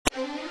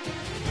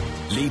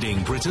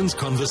Leading Britain's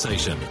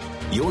conversation.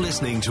 You're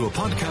listening to a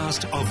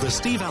podcast of The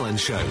Steve Allen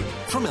Show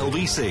from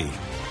LBC.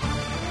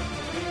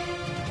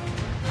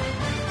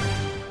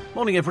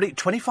 Morning, everybody.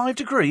 25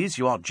 degrees?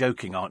 You are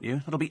joking, aren't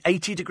you? It'll be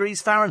 80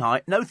 degrees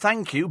Fahrenheit. No,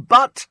 thank you.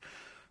 But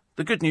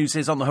the good news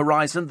is on the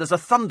horizon, there's a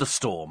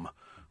thunderstorm,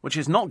 which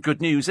is not good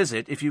news, is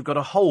it, if you've got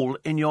a hole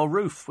in your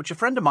roof, which a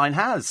friend of mine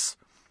has.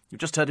 You've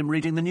just heard him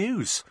reading the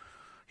news.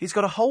 He's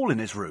got a hole in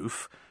his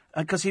roof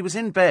because he was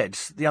in bed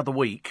the other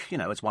week, you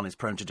know, as one is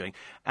prone to doing,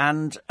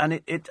 and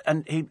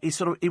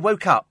he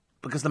woke up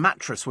because the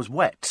mattress was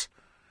wet,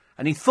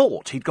 and he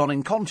thought he'd gone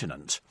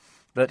incontinent,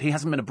 but he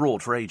hasn't been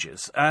abroad for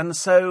ages, and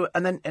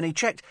he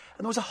checked,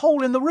 and there was a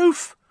hole in the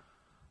roof.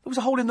 There was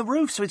a hole in the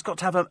roof, so he's got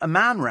to have a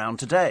man round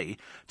today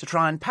to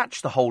try and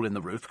patch the hole in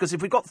the roof, because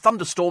if we've got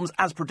thunderstorms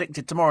as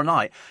predicted tomorrow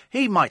night,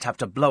 he might have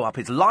to blow up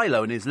his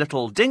lilo in his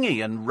little dinghy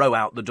and row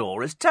out the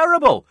door. It's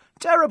terrible,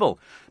 terrible.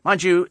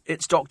 Mind you,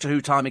 it's Doctor Who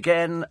time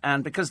again,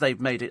 and because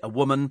they've made it a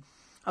woman,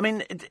 I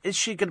mean, is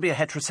she going to be a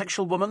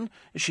heterosexual woman?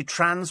 Is she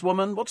trans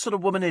woman? What sort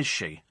of woman is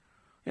she?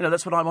 You know,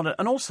 that's what I want to...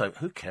 And also,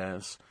 who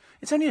cares?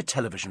 It's only a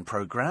television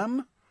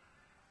programme.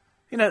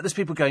 You know, there's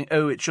people going,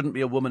 oh, it shouldn't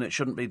be a woman, it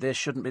shouldn't be this,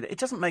 shouldn't be that. It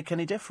doesn't make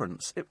any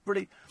difference. It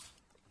really...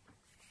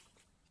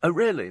 Oh,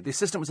 really? The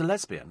assistant was a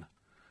lesbian?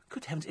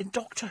 Good heavens, in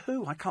Doctor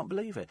Who, I can't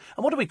believe it.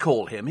 And what do we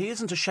call him? He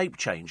isn't a shape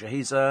changer.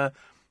 He's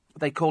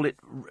they call it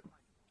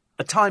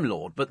a Time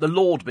Lord, but the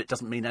Lord bit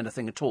doesn't mean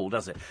anything at all,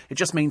 does it? It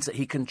just means that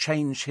he can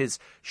change his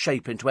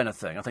shape into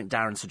anything. I think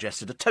Darren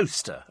suggested a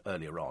toaster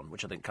earlier on,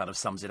 which I think kind of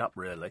sums it up,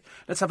 really.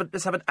 Let's have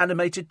an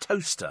animated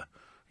toaster.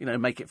 You know,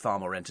 make it far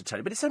more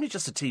entertaining. But it's only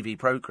just a TV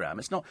programme.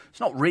 It's not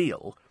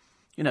real.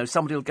 You know,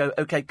 somebody will go,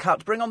 OK,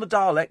 cut, bring on the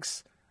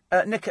Daleks.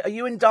 Nick, are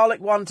you in Dalek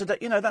 1 today?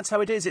 You know, that's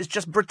how it is. It's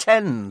just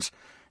pretend.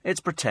 It's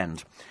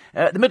pretend.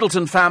 The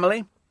Middleton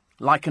family,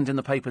 likened in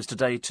the papers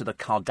today to the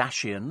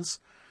Kardashians,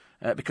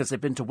 because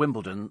they've been to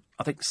Wimbledon,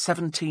 I think,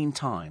 17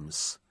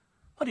 times.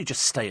 Why do you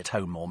just stay at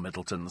home more,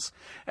 Middletons?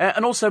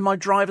 And also my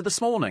driver this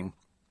morning,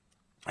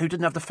 who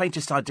didn't have the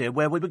faintest idea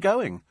where we were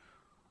going.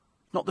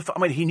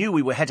 He knew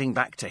we were heading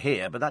back to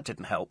here, but that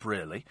didn't help,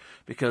 really,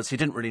 because he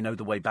didn't really know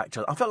the way back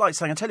to... I felt like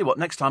saying, I tell you what,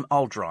 next time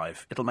I'll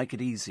drive. It'll make it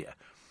easier.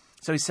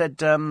 So he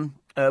said,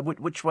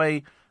 which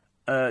way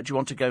do you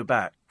want to go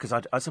back? Because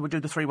I said, we'll do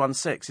the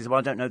 316. He said, well,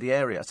 I don't know the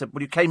area. I said,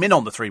 well, you came in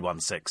on the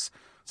 316.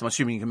 So I'm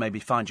assuming you can maybe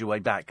find your way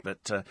back,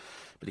 but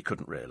he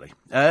couldn't really.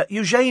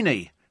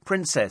 Eugenie,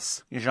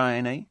 Princess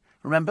Eugenie,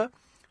 remember?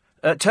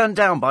 Turned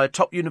down by a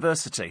top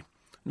university.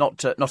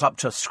 Not up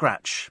to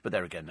scratch, but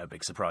there again, no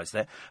big surprise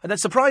there. And then,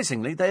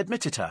 surprisingly, they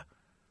admitted her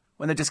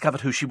when they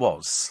discovered who she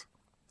was.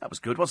 That was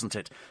good, wasn't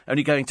it?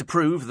 Only going to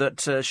prove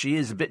that she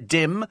is a bit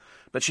dim,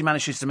 but she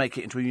manages to make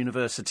it into a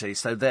university,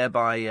 so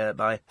thereby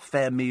by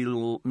fair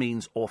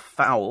means or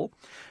foul.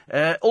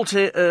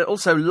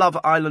 Also, Love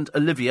Island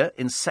Olivia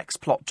in Sex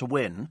Plot to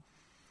Win.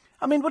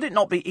 I mean, would it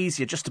not be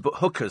easier just to put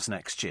hookers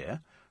next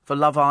year? For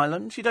Love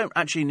Island, you don't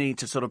actually need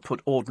to sort of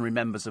put ordinary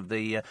members of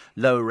the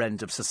lower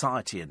end of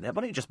society in there.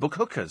 Why don't you just book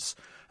hookers?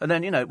 And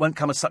then, you know, it won't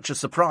come as such a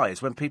surprise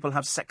when people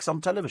have sex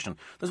on television.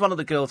 There's one of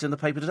the girls in the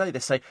paper today, they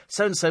say,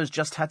 so-and-so's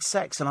just had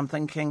sex. And I'm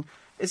thinking,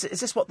 is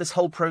this what this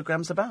whole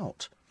programme's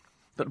about?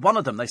 But one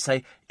of them, they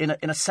say, in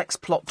a sex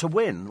plot to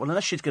win. Well,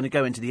 unless she's going to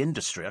go into the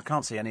industry, I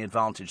can't see any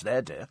advantage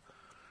there, dear.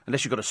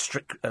 Unless you've got a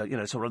strict, sort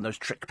of one of those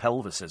trick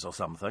pelvises or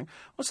something.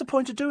 What's the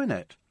point of doing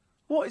it?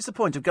 What is the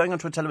point of going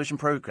onto a television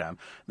programme,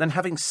 then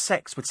having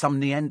sex with some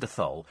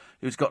Neanderthal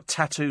who's got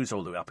tattoos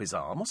all the way up his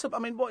arm?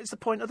 What is the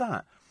point of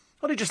that?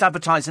 Why don't you just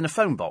advertise in a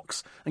phone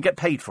box and get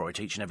paid for it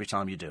each and every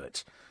time you do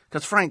it?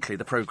 Because, frankly,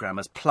 the programme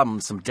has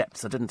plumbed some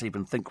depths I didn't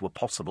even think were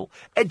possible.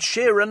 Ed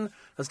Sheeran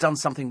has done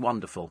something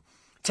wonderful.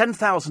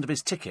 10,000 of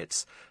his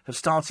tickets have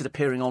started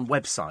appearing on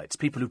websites.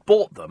 People who've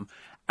bought them,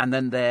 and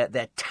then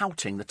they're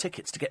touting the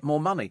tickets to get more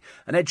money.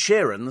 And Ed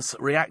Sheeran's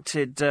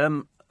reacted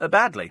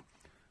badly.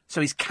 So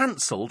he's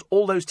cancelled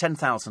all those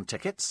 10,000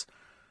 tickets,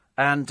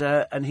 and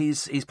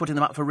he's putting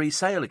them up for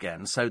resale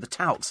again. So the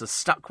touts are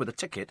stuck with a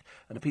ticket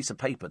and a piece of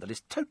paper that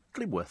is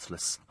totally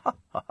worthless.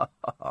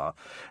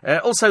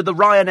 Also, the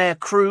Ryanair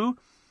crew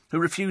who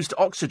refused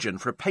oxygen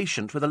for a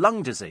patient with a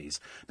lung disease.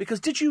 Because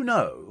did you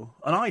know,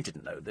 and I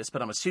didn't know this,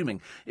 but I'm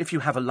assuming if you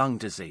have a lung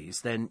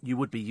disease, then you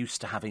would be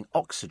used to having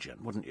oxygen,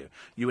 wouldn't you?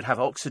 You would have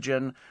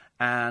oxygen,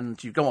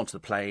 and you go onto the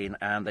plane,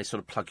 and they sort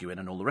of plug you in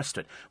and all the rest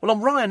of it. Well, on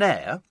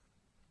Ryanair...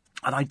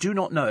 And I do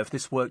not know if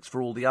this works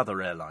for all the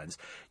other airlines.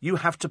 You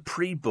have to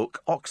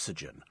pre-book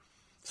oxygen.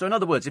 So in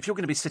other words, if you're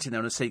going to be sitting there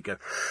on a seat, go...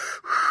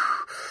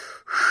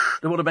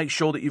 They want to make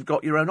sure that you've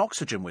got your own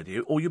oxygen with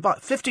you, or you buy...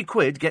 50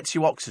 quid gets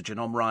you oxygen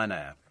on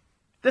Ryanair.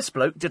 This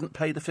bloke didn't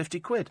pay the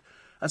 50 quid.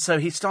 And so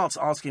he starts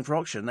asking for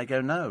oxygen, and they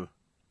go, no,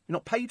 you're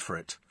not paid for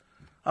it.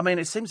 I mean,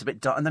 it seems a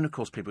bit... And then, of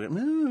course, people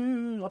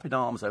go up in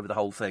arms over the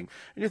whole thing.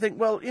 And you think,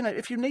 well, you know,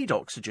 if you need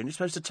oxygen, you're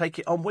supposed to take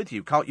it on with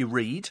you. Can't you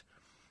read?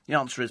 The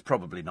answer is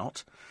probably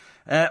not.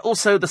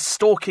 Also, the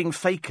stalking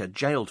faker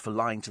jailed for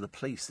lying to the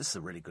police. This is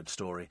a really good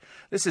story.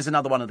 This is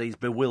another one of these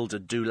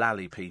bewildered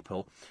doolally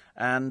people.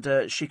 And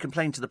she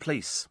complained to the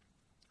police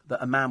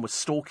that a man was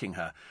stalking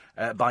her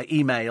by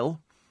email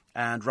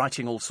and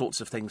writing all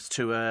sorts of things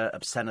to her,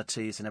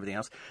 obscenities and everything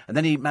else. And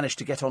then he managed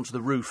to get onto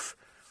the roof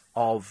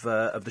of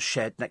the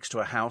shed next to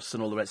her house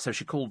and all the rest. So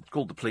she called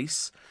the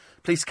police.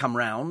 Police come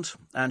round,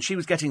 and she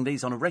was getting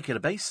these on a regular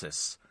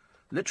basis,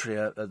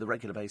 literally the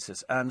regular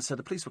basis. And so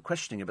the police were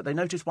questioning her, but they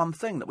noticed one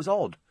thing that was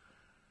odd.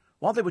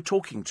 While they were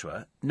talking to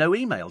her, no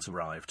emails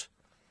arrived.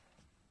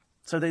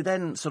 So they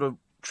then sort of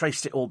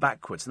traced it all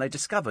backwards, and they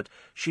discovered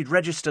she'd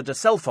registered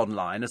herself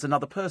online as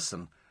another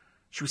person.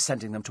 She was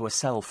sending them to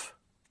herself.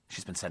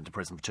 She's been sent to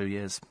prison for 2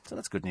 years, so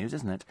that's good news,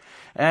 isn't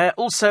it?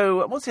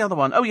 Also, what's the other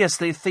one? Oh, yes,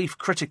 the thief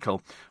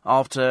critical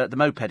after the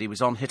moped he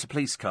was on hit a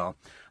police car.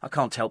 I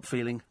can't help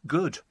feeling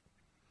good.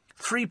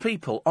 3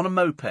 people on a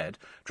moped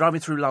driving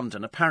through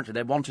London. Apparently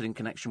they're wanted in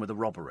connection with a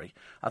robbery.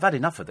 I've had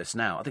enough of this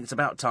now. I think it's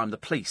about time the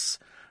police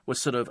were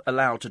sort of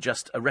allowed to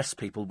just arrest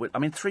people with...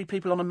 3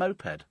 people on a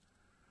moped.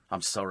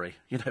 I'm sorry,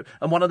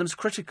 and one of them's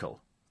critical.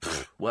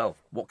 Well,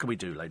 what can we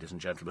do, ladies and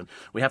gentlemen?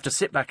 We have to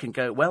sit back and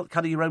go, well,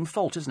 kind of your own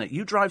fault, isn't it?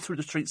 You drive through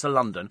the streets of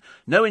London,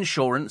 no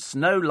insurance,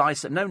 no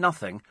licence, no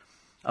nothing,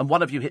 and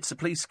one of you hits a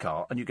police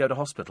car and you go to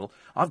hospital.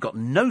 I've got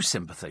no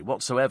sympathy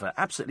whatsoever,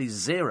 absolutely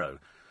zero.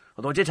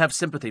 Although I did have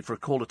sympathy for a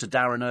caller to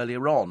Darren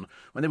earlier on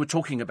when they were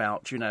talking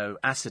about,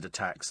 acid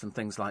attacks and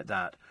things like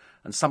that.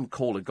 And some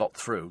caller got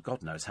through,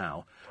 God knows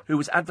how, who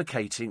was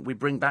advocating we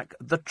bring back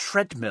the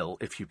treadmill,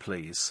 if you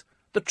please.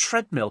 The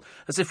treadmill,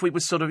 as if we were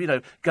sort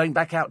of, going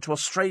back out to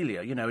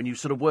Australia, and you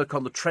sort of work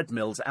on the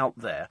treadmills out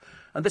there.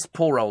 And this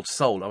poor old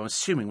soul, I'm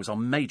assuming was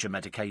on major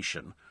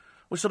medication,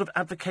 was sort of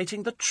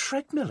advocating the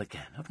treadmill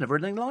again. I've never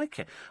heard anything like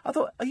it. I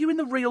thought, are you in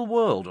the real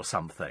world or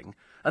something?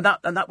 And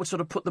that would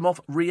sort of put them off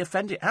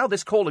re-offending. How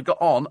this caller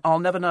got on, I'll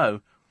never know.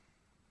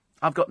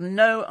 I've got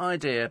no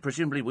idea.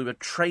 Presumably we were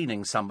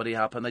training somebody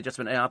up and they just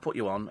went, I'll put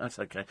you on. That's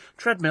okay.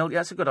 Treadmill, yeah,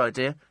 that's a good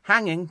idea.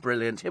 Hanging,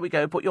 brilliant. Here we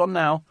go, put you on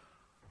now.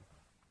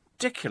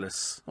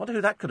 Ridiculous. I wonder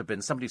who that could have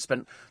been. Somebody who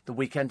spent the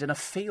weekend in a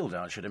field,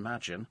 I should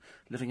imagine,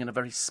 living in a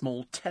very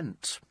small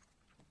tent.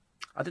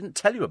 I didn't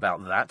tell you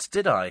about that,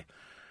 did I?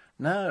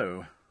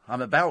 No,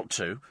 I'm about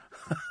to.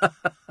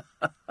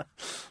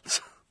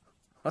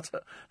 I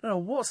don't know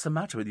what's the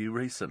matter with you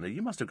recently.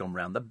 You must have gone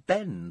round the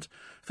bend.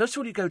 First of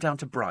all, you go down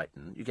to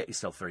Brighton. You get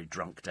yourself very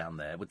drunk down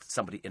there with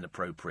somebody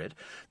inappropriate.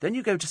 Then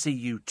you go to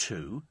see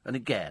U2, and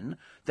again.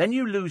 Then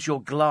you lose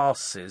your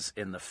glasses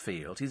in the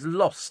field. He's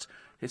lost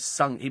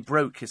he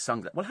broke his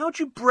sunglasses. Well, how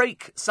do you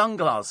break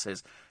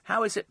sunglasses?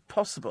 How is it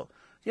possible?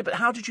 Yeah, but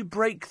how did you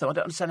break them? I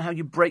don't understand how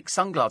you break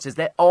sunglasses.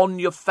 They're on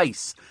your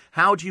face.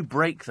 How do you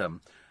break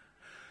them?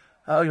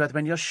 Oh, you had them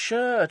in your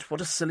shirt.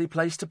 What a silly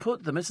place to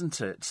put them,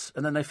 isn't it?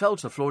 And then they fell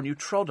to the floor and you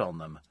trod on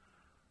them.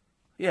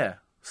 Yeah,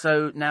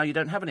 so now you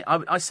don't have any.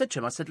 I said to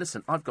him,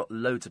 listen, I've got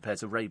loads of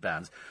pairs of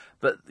Ray-Bans.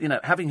 But,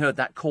 having heard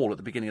that call at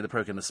the beginning of the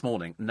programme this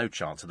morning, no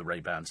chance of the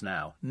Ray-Bans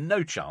now.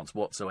 No chance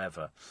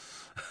whatsoever.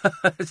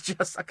 It's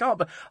just, I can't.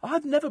 But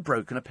I've never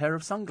broken a pair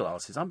of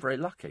sunglasses. I'm very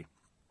lucky.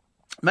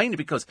 Mainly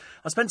because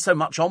I spend so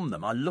much on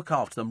them, I look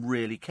after them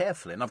really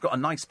carefully. And I've got a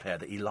nice pair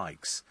that he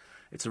likes.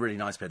 It's a really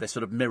nice pair. They're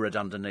sort of mirrored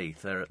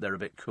underneath. They're a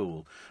bit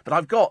cool. But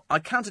I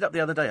counted up the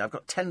other day, I've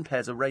got 10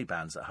 pairs of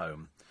Ray-Bans at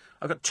home.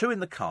 I've got 2 in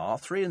the car,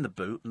 3 in the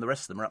boot, and the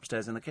rest of them are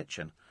upstairs in the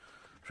kitchen.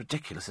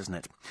 Ridiculous, isn't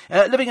it?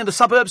 Living in the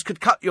suburbs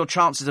could cut your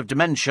chances of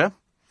dementia.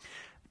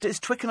 Is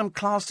Twickenham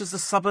classed as the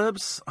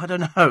suburbs? I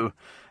don't know.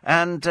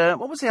 And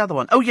what was the other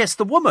one? Oh, yes,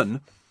 the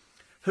woman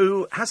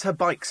who has her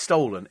bike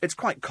stolen. It's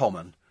quite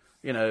common.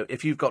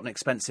 If you've got an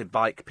expensive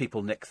bike,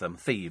 people nick them.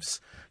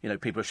 Thieves.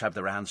 People should have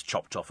their hands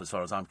chopped off as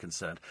far as I'm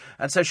concerned.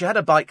 And so she had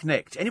her bike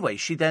nicked. Anyway,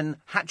 she then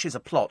hatches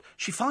a plot.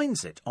 She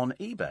finds it on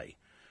eBay.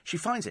 She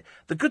finds it.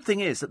 The good thing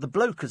is that the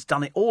bloke has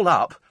done it all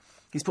up.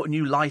 He's put a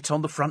new light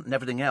on the front and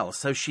everything else.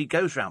 So she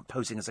goes round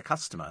posing as a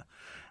customer.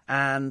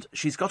 And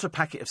she's got a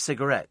packet of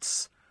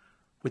cigarettes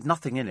with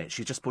nothing in it.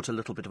 She just put a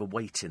little bit of a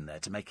weight in there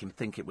to make him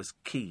think it was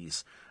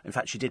keys. In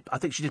fact, I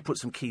think she did put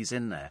some keys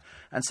in there.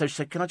 And so she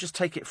said, can I just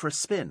take it for a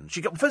spin?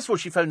 First of all,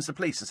 she phones the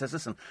police and says,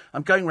 listen,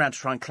 I'm going round to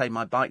try and claim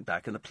my bike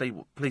back. And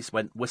the police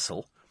went,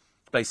 whistle.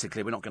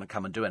 Basically, we're not going to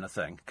come and do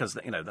anything because,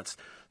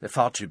 they're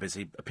far too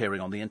busy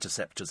appearing on the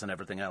interceptors and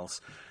everything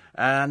else.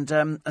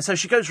 And so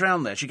she goes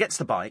round there. She gets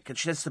the bike and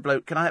she says to the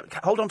bloke, can I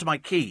hold on to my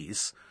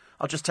keys?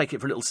 I'll just take it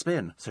for a little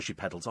spin. So she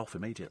pedals off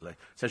immediately.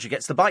 So she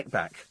gets the bike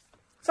back.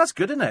 So that's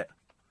good, isn't it?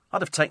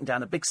 I'd have taken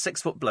down a big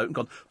 6-foot bloke and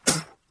gone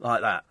like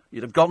that.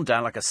 You'd have gone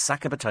down like a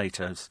sack of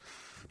potatoes.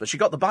 But she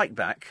got the bike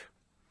back.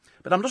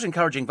 But I'm not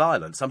encouraging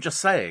violence. I'm just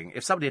saying,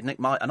 if somebody had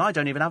nicked and I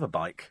don't even have a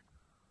bike,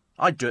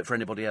 I'd do it for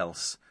anybody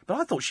else. But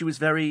I thought she was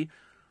very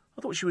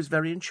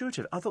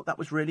intuitive. I thought that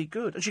was really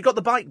good. And she got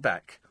the bike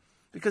back.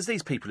 Because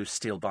these people who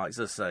steal bikes,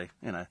 as I say,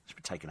 should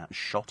be taken out and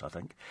shot, I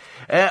think.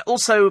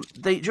 Also,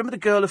 do you remember the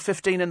girl of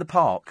 15 in the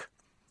park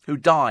who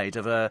died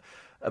of a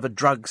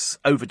drugs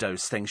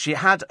overdose thing? She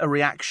had a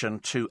reaction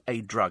to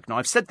a drug. Now,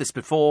 I've said this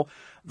before,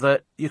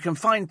 that you can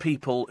find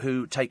people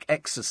who take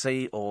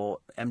ecstasy or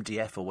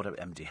MDF or whatever.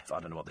 MDF, I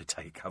don't know what they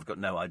take. I've got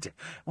no idea.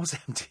 What's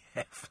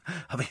MDF?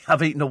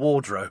 I've eaten a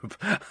wardrobe.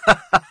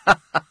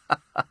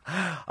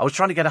 I was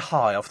trying to get a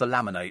high off the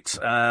laminate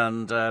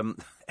and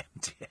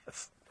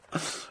MDF.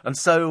 And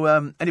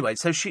so, anyway,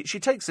 so she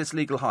takes this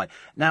legal high.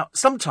 Now,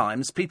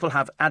 sometimes people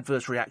have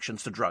adverse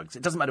reactions to drugs.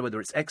 It doesn't matter whether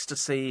it's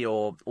ecstasy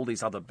or all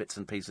these other bits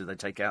and pieces they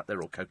take out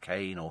there, or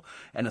cocaine or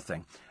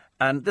anything.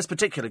 And this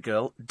particular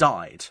girl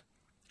died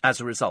as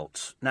a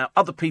result. Now,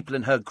 other people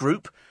in her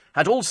group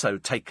had also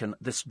taken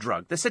this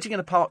drug. They're sitting in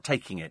a park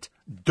taking it.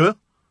 Duh.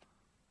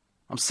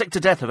 I'm sick to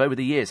death of, over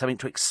the years, having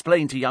to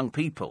explain to young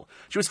people.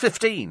 She was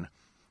 15.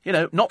 You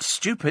know, not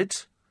stupid.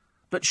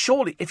 But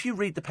surely, if you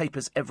read the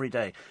papers every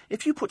day,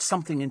 if you put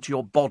something into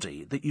your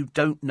body that you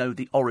don't know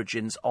the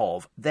origins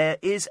of, there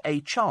is a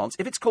chance,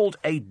 if it's called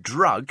a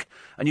drug,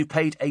 and you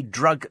paid a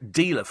drug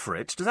dealer for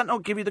it, does that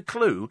not give you the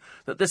clue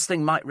that this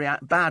thing might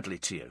react badly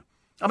to you?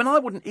 I mean, I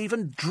wouldn't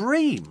even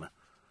dream,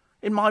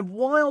 in my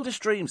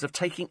wildest dreams, of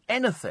taking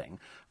anything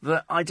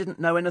that I didn't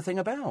know anything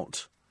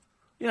about.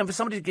 You know, for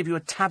somebody to give you a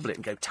tablet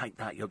and go, take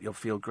that, you'll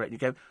feel great. And you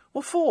go,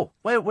 what for?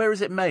 Where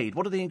is it made?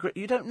 What are the ingredients?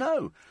 You don't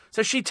know.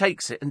 So she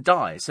takes it and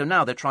dies. So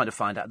now they're trying to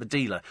find out the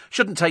dealer.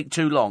 Shouldn't take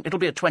too long. It'll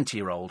be a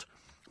 20-year-old,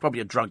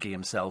 probably a druggie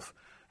himself.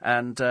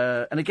 And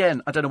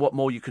again, I don't know what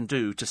more you can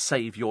do to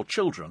save your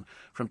children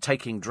from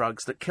taking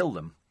drugs that kill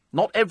them.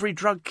 Not every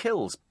drug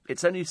kills.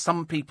 It's only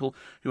some people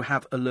who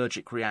have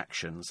allergic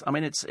reactions. I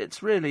mean,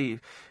 it's really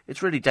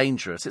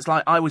dangerous. It's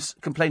like I was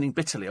complaining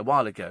bitterly a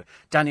while ago,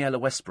 Daniela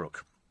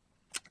Westbrook,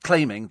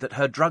 claiming that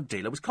her drug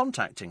dealer was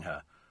contacting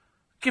her.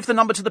 Give the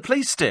number to the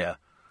police, dear.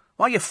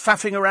 Why are you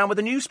faffing around with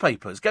the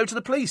newspapers? Go to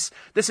the police.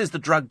 This is the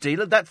drug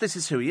dealer. This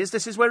is who he is.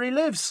 This is where he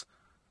lives.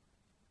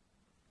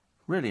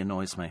 Really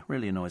annoys me.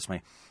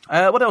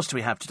 What else do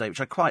we have today,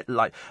 which I quite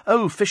like?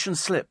 Oh, fish and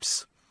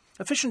slips.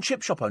 A fish and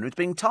chip shop owner is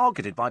being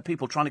targeted by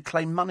people trying to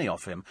claim money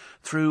off him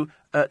through,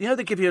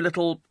 they give you a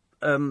little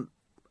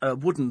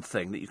wooden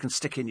thing that you can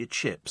stick in your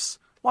chips.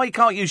 Why you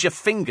can't use your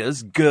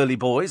fingers, girly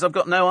boys? I've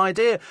got no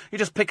idea. You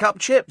just pick up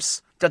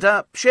chips.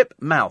 Da-da, chip,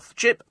 mouth.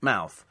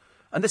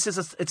 And this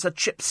is it's a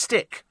chip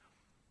stick.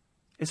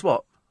 It's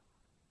what?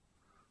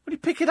 Well, you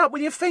pick it up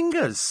with your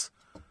fingers.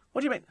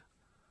 What do you mean?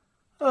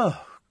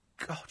 Oh,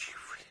 God, you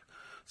really...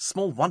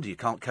 Small wonder you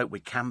can't cope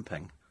with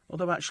camping.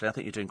 Although, actually, I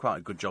think you're doing quite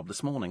a good job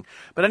this morning.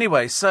 But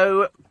anyway,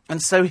 so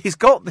he's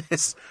got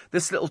this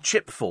little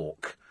chip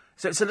fork.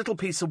 So it's a little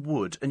piece of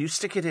wood, and you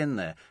stick it in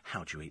there.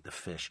 How do you eat the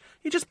fish?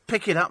 You just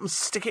pick it up and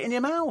stick it in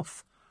your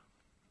mouth.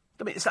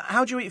 I mean,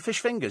 how do you eat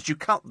fish fingers? Do you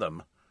cut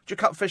them? Do you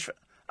cut fish...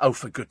 Oh,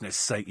 for goodness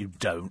sake, you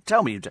don't.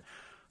 Tell me you don't.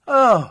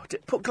 Oh,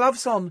 put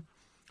gloves on.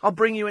 I'll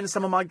bring you in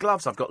some of my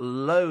gloves. I've got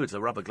loads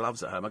of rubber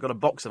gloves at home. I've got a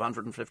box of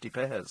 150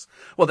 pairs.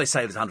 Well, they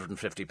say there's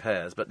 150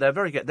 pairs, but they're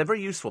very good. They're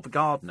very useful for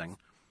gardening.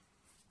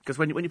 Because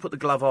when you put the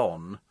glove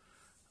on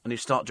and you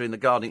start doing the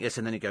gardening, yes,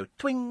 and then you go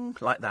twing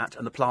like that,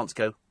 and the plants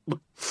go...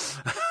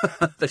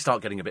 They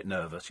start getting a bit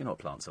nervous. You know what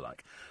plants are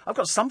like. I've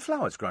got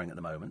sunflowers growing at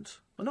the moment.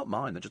 Well, not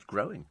mine, they're just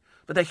growing.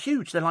 But they're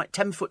huge. They're like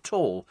 10 foot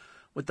tall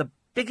with the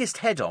biggest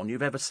head on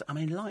you've ever seen. I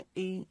mean, like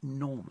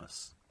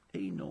enormous.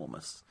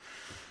 Enormous.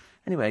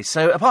 Anyway,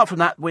 so apart from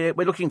that, we're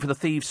looking for the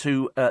thieves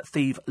who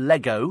thieve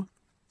Lego.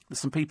 There's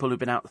some people who've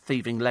been out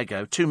thieving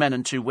Lego. 2 men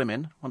and 2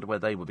 women. Wonder where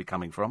they would be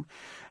coming from.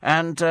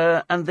 And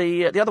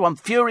the other one,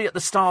 Fury at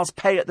the Stars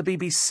pay at the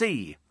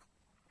BBC.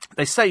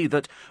 They say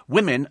that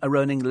women are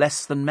earning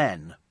less than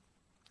men.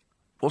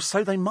 Well,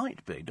 so they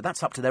might be, but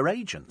that's up to their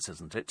agents,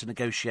 isn't it, to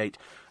negotiate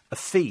a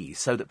fee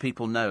so that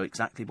people know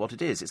exactly what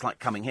it is. It's like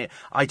coming here.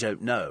 I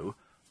don't know,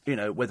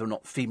 whether or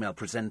not female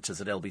presenters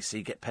at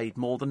LBC get paid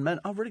more than men.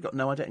 I've really got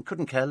no idea and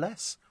couldn't care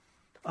less.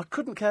 I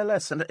couldn't care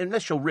less, and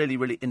unless you're really,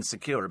 really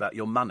insecure about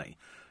your money.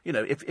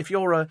 If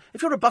you're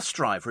a bus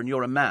driver and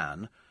you're a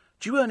man,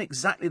 do you earn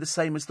exactly the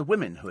same as the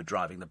women who are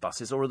driving the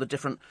buses, or are there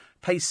different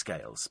pay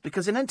scales?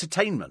 Because in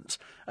entertainment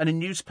and in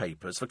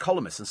newspapers, for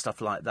columnists and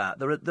stuff like that,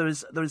 there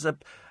is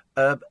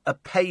a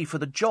pay for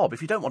the job.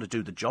 If you don't want to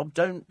do the job,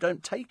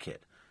 don't take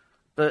it.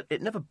 But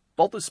it never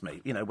bothers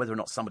me, whether or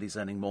not somebody's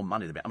earning more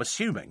money than me. I'm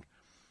assuming,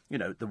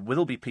 there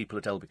will be people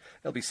at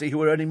LBC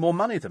who are earning more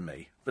money than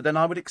me. But then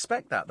I would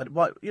expect that. But,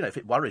 if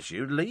it worries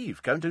you,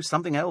 leave. Go and do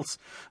something else.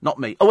 Not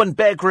me. Oh, and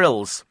Bear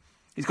Grylls.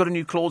 He's got a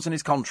new clause in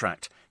his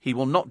contract. He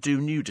will not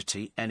do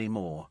nudity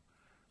anymore.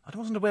 I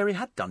wasn't aware he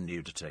had done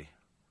nudity.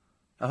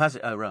 Oh, has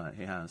it? Oh, right,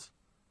 he has.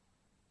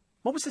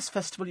 What was this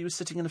festival you were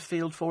sitting in a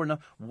field for in a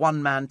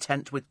one-man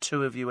tent with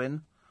 2 of you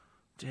in?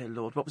 Dear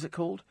Lord, what was it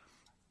called?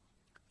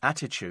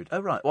 Attitude.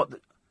 Oh, right. What?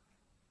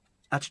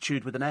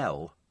 Attitude with an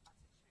L.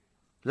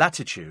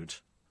 Latitude.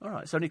 All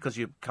right, it's only because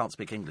you can't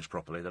speak English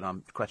properly that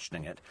I'm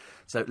questioning it.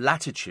 So,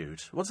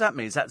 latitude. What does that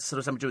mean? Is that sort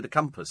of something to do with the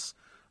compass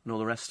and all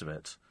the rest of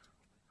it?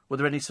 Were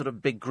there any sort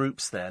of big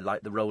groups there,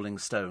 like the Rolling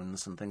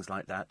Stones and things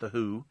like that? The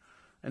Who?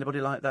 Anybody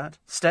like that?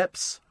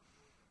 Steps?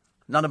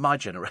 None of my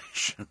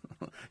generation.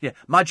 Yeah,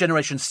 my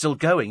generation's still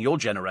going. Your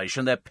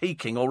generation, they're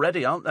peaking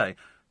already, aren't they?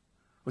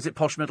 Was it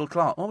posh middle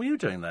class? What were you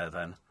doing there,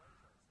 then?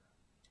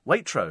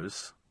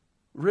 Waitrose?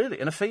 Really?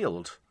 In a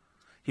field?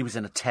 He was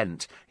in a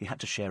tent. He had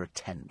to share a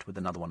tent with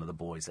another one of the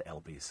boys at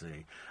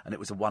LBC. And it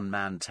was a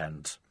one-man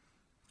tent.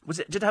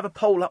 Did it have a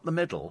pole up the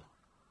middle?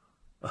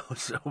 Or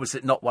was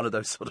it not one of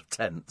those sort of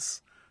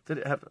tents? Did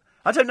it have...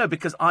 I don't know,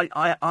 because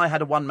I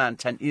had a one-man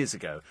tent years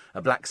ago,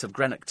 a Blacks of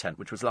Greenock tent,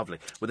 which was lovely,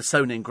 with a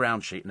sewn-in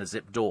ground sheet and a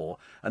zip door,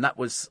 and that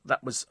was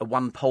a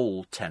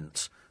one-pole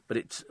tent.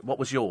 But what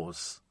was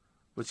yours?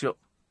 Was your...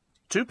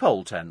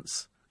 2-pole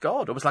tents?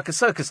 God, it was like a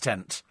circus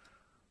tent.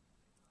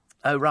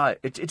 Oh, right.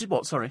 It did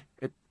what? Sorry.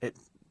 It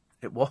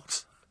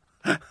what?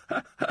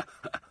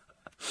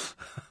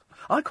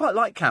 I quite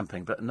like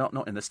camping, but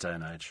not in this day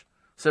and age.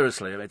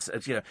 Seriously, it's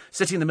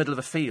sitting in the middle of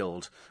a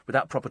field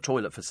without proper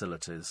toilet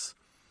facilities,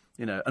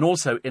 and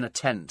also in a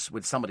tent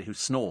with somebody who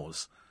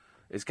snores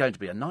is going to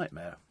be a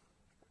nightmare.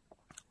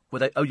 Were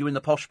they? Oh, you were in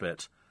the posh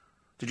bit?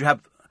 Did you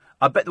have?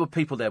 I bet there were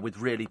people there with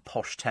really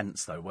posh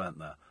tents, though, weren't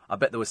there? I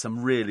bet there were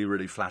some really,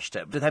 really flash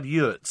tents. Did they have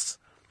yurts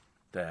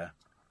there?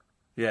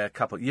 Yeah, a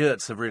couple.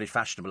 Yurts are really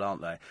fashionable,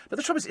 aren't they? But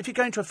the trouble is, if you're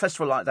going to a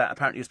festival like that,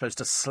 apparently you're supposed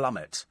to slum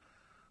it.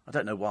 I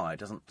don't know why. It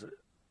doesn't.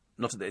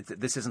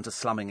 This isn't a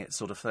slumming it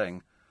sort of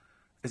thing.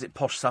 Is it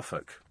posh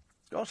Suffolk?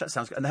 Gosh, that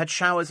sounds good. And they had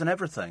showers and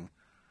everything.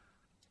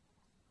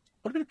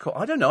 What would it be called?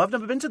 I don't know. I've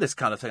never been to this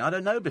kind of thing. I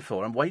don't know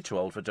before. I'm way too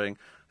old for doing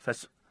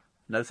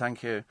No,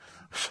 thank you.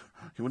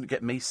 You wouldn't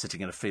get me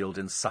sitting in a field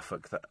in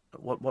Suffolk.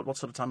 What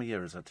sort of time of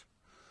year is it?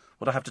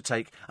 What do I have to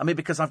take? I mean,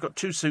 because I've got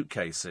 2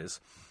 suitcases.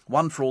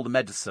 One for all the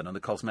medicine and the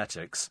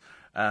cosmetics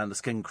and the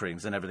skin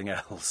creams and everything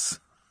else.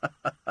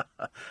 And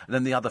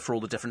then the other for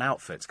all the different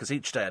outfits, because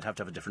each day I'd have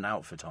to have a different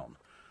outfit on.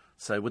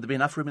 So would there be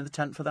enough room in the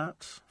tent for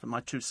that? For my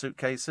 2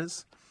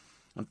 suitcases?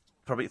 And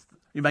probably...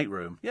 You make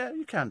room. Yeah,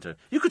 you can do.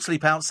 You could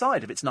sleep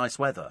outside if it's nice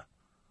weather.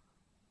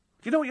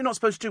 Do you know what you're not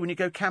supposed to do when you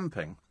go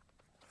camping?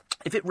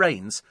 If it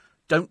rains,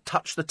 don't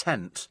touch the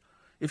tent.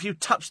 If you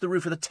touch the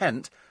roof of the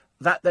tent,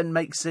 that then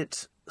makes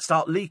it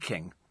start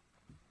leaking.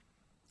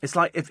 It's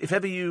like if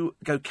ever you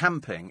go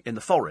camping in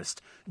the forest,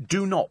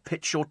 do not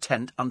pitch your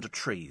tent under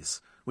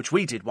trees, which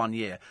we did one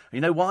year. And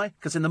you know why?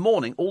 Because in the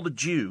morning, all the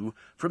dew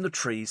from the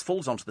trees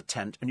falls onto the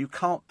tent, and you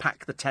can't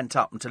pack the tent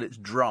up until it's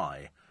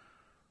dry.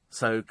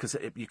 So, because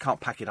you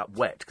can't pack it up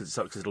wet, because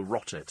it'll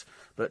rot it.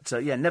 But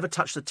never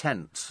touch the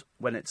tent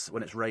when it's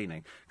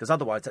raining, because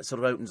otherwise that sort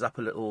of opens up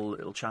a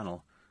little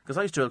channel. Because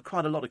I used to do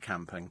quite a lot of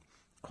camping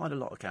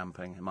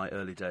in my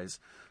early days.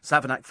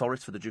 Savernake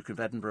Forest for the Duke of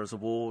Edinburgh's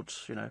award.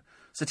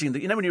 Sitting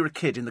in when you were a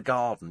kid in the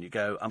garden, you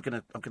go, I'm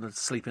gonna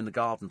sleep in the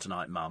garden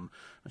tonight, Mum,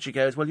 and she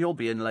goes, well, you'll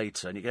be in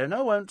later, and you go, no,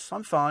 I won't,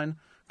 I'm fine.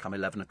 Come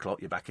 11 o'clock,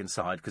 you're back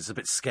inside, because it's a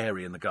bit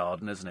scary in the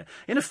garden, isn't it?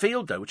 In a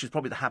field, though, which is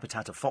probably the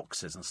habitat of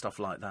foxes and stuff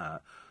like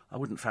that, I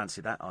wouldn't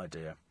fancy that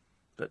idea.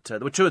 But there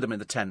were 2 of them in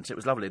the tent. It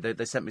was lovely.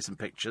 They sent me some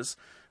pictures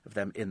of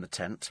them in the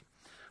tent.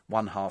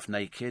 One half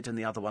naked and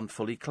the other one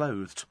fully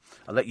clothed.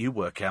 I'll let you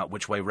work out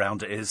which way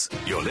round it is.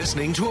 You're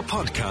listening to a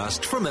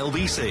podcast from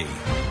LBC.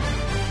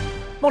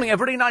 Morning,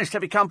 everybody. Nice to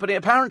have your company.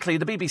 Apparently,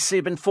 the BBC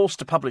have been forced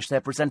to publish their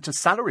presenters'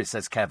 salaries,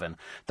 says Kevin.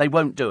 They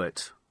won't do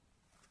it.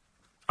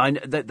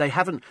 They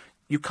haven't...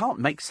 You can't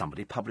make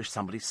somebody publish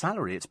somebody's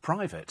salary. It's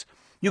private.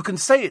 You can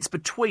say it's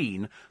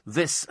between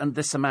this and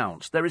this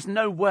amount. There is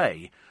no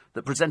way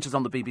that presenters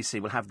on the BBC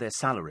will have their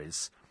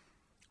salaries.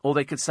 Or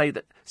they could say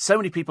that so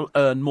many people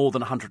earn more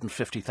than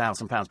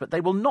 £150,000, but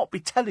they will not be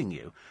telling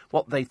you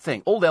what they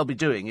think. All they'll be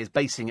doing is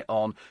basing it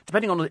on,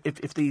 depending on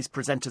if these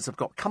presenters have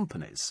got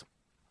companies,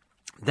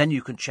 then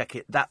you can check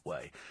it that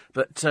way.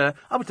 But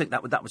I would think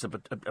that was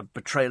a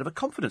betrayal of a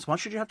confidence. Why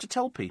should you have to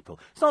tell people?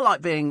 It's not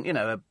like being,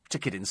 a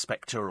ticket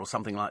inspector or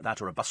something like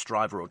that, or a bus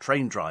driver or a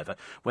train driver,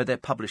 where they're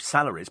published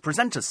salaries.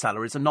 Presenters'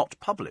 salaries are not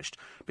published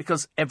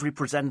because every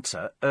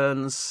presenter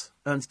earns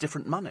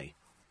different money.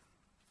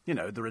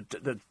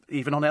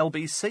 Even on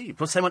LBC,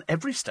 but same on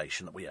every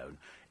station that we own.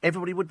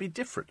 Everybody would be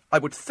different. I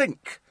would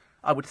think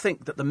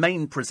that the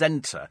main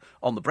presenter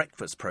on the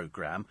breakfast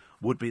programme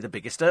would be the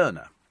biggest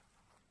earner.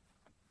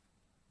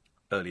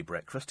 Early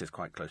breakfast is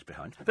quite close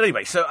behind. But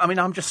anyway, so,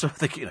 I'm just sort of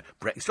thinking,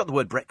 it's got the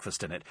word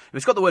breakfast in it. If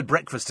it's got the word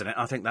breakfast in it,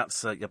 I think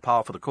that's your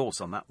par for the course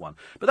on that one.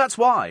 But that's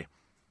why.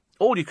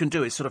 All you can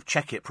do is sort of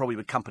check it probably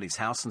with Companies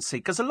House and see,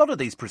 because a lot of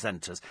these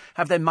presenters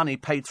have their money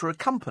paid through a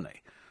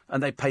company.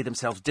 And they pay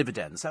themselves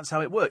dividends. That's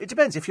how it works. It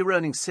depends if you're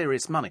earning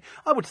serious money.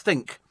 I would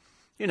think,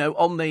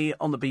 on the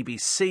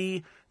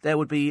BBC, there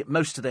would be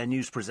most of their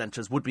news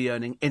presenters would be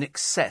earning in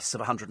excess of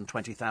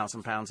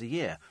 £120,000 a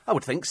year. I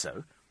would think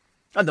so.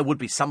 And there would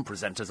be some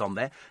presenters on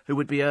there who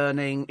would be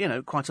earning,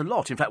 quite a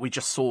lot. In fact, we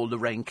just saw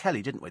Lorraine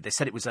Kelly, didn't we? They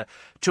said it was a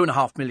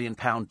 £2.5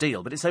 million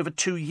deal, but it's over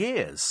 2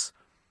 years.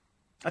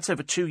 That's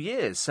over 2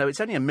 years. So it's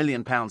only £1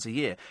 million a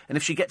year. And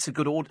if she gets a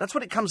good audience, that's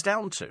what it comes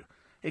down to.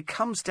 It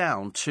comes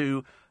down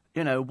to...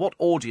 what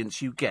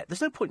audience you get.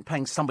 There's no point in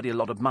paying somebody a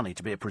lot of money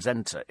to be a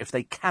presenter if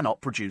they cannot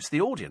produce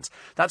the audience.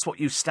 That's what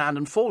you stand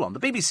and fall on. The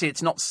BBC,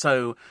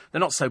 they're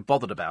not so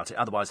bothered about it.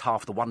 Otherwise,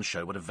 half the One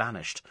Show would have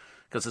vanished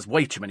because there's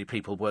way too many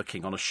people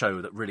working on a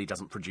show that really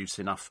doesn't produce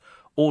enough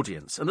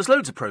audience. And there's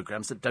loads of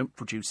programmes that don't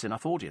produce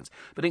enough audience.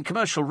 But in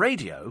commercial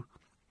radio,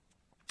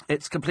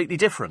 it's completely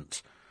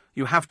different.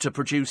 You have to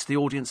produce the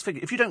audience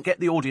figure. If you don't get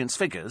the audience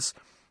figures,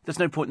 there's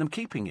no point in them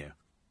keeping you.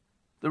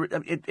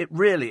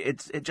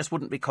 It just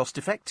wouldn't be cost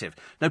effective.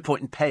 No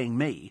point in paying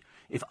me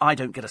if I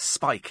don't get a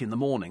spike in the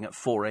morning at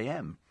 4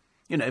 a.m.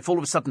 You know, if all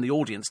of a sudden the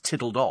audience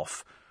tiddled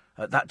off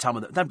at that time,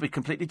 that would be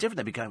completely different.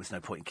 They'd be going, there's no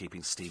point in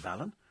keeping Steve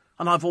Allen.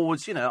 And I've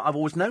always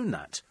known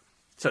that.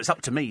 So it's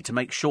up to me to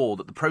make sure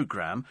that the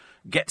programme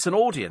gets an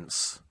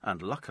audience.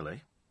 And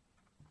luckily,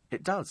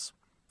 it does.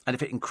 And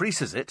if it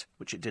increases it,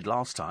 which it did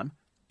last time,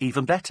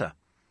 even better.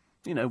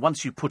 You know,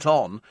 once you put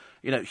on,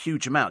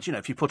 huge amounts,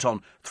 if you put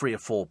on 3 or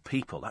 4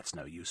 people, that's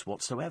no use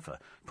whatsoever.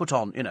 Put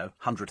on,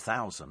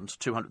 100,000,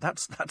 200,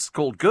 that's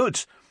called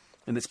good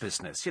in this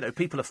business.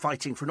 People are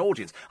fighting for an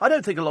audience. I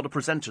don't think a lot of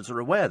presenters are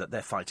aware that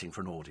they're fighting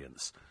for an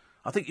audience.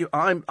 I think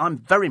I'm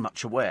very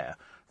much aware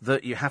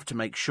that you have to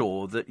make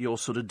sure that you're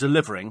sort of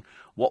delivering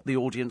what the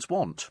audience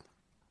want.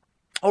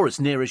 Or as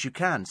near as you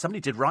can.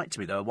 Somebody did write to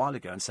me, though, a while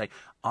ago and say,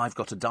 I've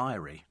got a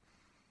diary.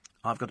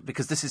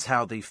 Because this is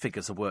how the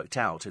figures are worked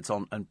out. It's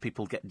on, and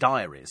people get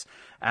diaries.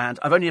 And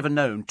I've only ever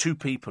known 2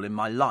 people in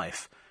my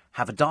life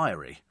have a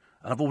diary.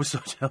 And I've always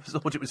thought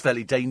it was a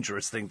fairly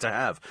dangerous thing to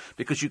have,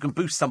 because you can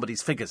boost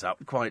somebody's figures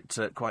up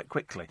quite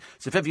quickly.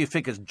 So if ever your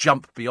figures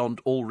jump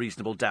beyond all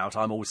reasonable doubt,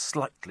 I'm always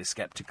slightly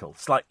sceptical.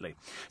 Slightly.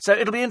 So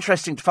it'll be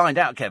interesting to find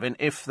out, Kevin,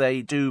 if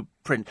they do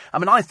print. I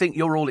mean, I think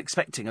you're all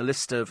expecting a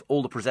list of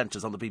all the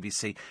presenters on the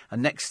BBC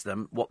and next to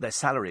them what their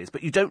salary is.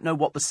 But you don't know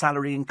what the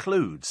salary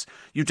includes.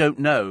 You don't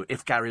know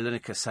if Gary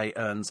Lineker, say,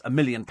 earns £1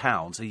 million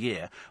a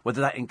year,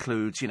 whether that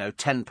includes,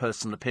 10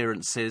 personal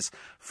appearances,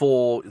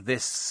 4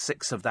 this,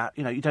 6 of that.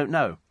 You don't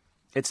know.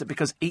 It's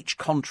because each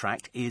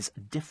contract is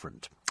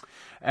different.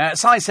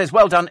 Si says,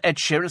 well done, Ed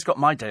Sheeran. It's got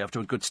my day off to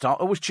a good start.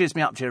 Always cheers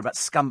me up to hear about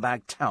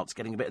scumbag touts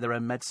getting a bit of their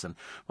own medicine.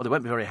 Well, they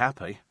won't be very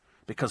happy.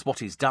 Because what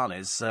he's done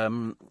is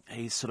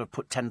he's sort of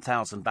put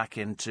 10,000 back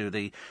into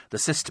the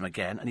system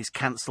again, and he's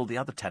cancelled the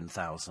other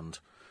 10,000.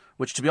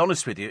 Which, to be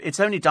honest with you, it's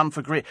only done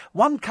for greed.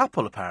 One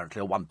couple,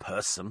 apparently, or one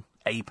person,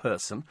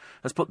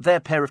 has put their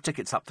pair of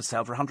tickets up for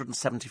sale for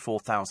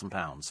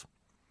 £174,000.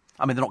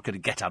 I mean, they're not going to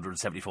get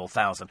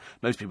 174,000.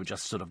 Most people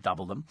just sort of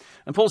double them.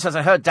 And Paul says,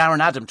 I heard Darren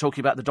Adam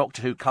talking about the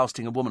Doctor Who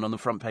casting a woman on the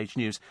front page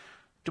news.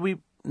 Do we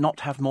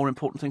not have more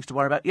important things to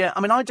worry about? Yeah, I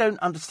mean, I don't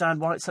understand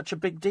why it's such a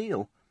big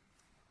deal.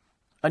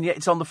 And yet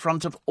it's on the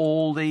front of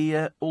all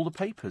the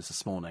papers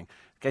this morning.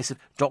 A case of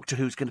Doctor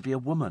Who's going to be a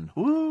woman.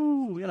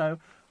 Ooh,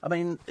 I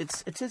mean,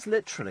 it is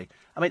literally.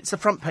 I mean, it's the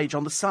front page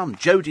on The Sun.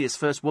 Jodie is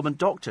first woman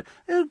Doctor.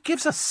 Who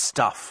gives us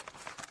stuff?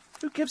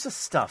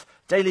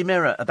 Daily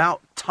Mirror,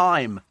 about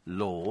Time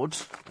Lord.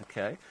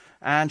 Okay.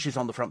 And she's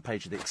on the front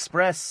page of The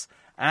Express.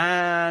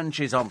 And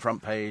she's on the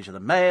front page of The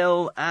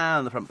Mail.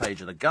 And the front page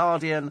of The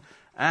Guardian.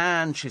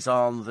 And she's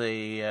on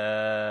the...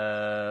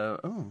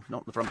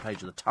 not the front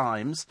page of The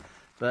Times.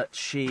 But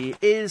she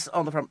is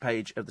on the front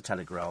page of The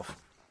Telegraph.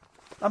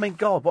 I mean,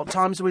 God, what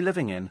times are we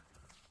living in?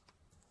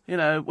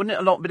 Wouldn't it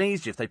a lot been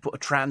easier if they put a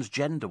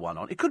transgender one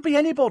on? It could be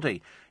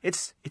anybody.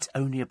 It's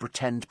only a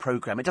pretend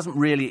programme. It doesn't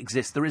really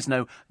exist. There is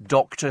no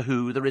Doctor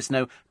Who. There is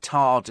no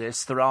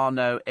TARDIS. There are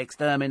no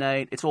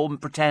Exterminate. It's all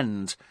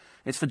pretend.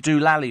 It's for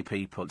doolally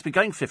people. It's been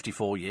going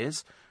 54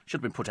 years. Should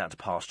have been put out to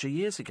pasture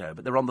years ago.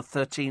 But they're on the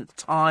 13th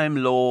Time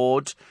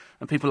Lord.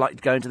 And people like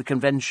to go into the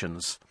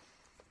conventions.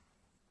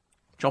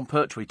 John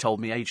Pertwee told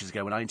me ages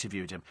ago when I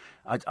interviewed him.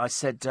 I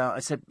said, do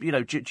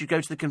you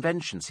go to the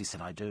conventions? He said,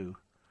 I do.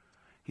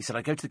 He said,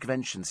 I go to the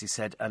conventions, he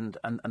said, and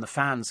the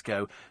fans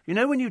go,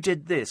 when you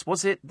did this,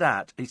 was it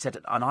that? He said,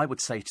 and I would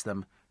say to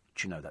them,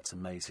 do you know, that's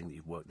amazing that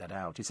you've worked that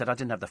out. He said, I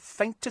didn't have the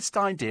faintest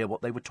idea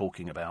what they were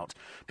talking about,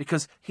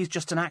 because he's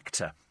just an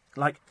actor.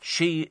 Like,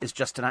 she is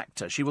just an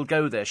actor. She will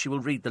go there. She will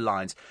read the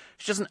lines.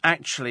 She isn't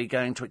actually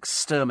going to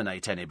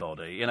exterminate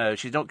anybody.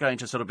 She's not going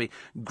to sort of be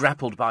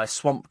grappled by a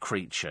swamp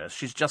creature.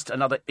 She's just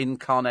another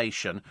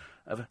incarnation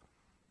of...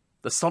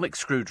 The sonic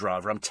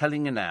screwdriver, I'm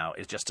telling you now,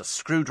 is just a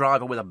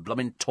screwdriver with a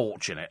blooming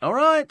torch in it. All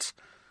right?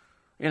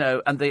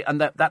 And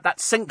that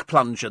sink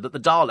plunger that the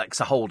Daleks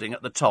are holding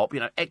at the top,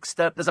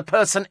 there's a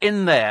person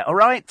in there, all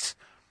right?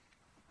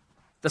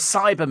 The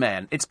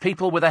cybermen, it's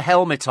people with a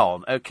helmet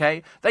on,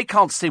 OK? They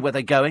can't see where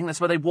they're going.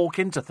 That's where they walk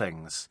into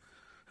things.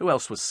 Who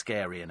else was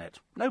scary in it?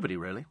 Nobody,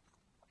 really.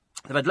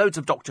 They've had loads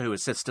of Doctor Who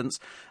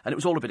assistants, and it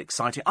was all a bit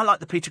exciting. I like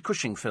the Peter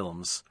Cushing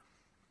films.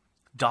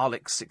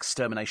 Daleks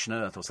Extermination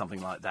Earth or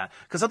something like that.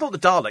 Because I thought the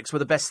Daleks were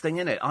the best thing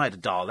in it. I had a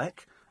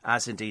Dalek,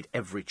 as indeed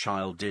every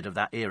child did of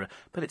that era.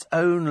 But it's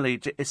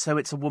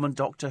a woman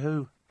Doctor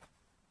Who.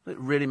 Is it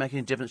really making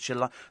a difference to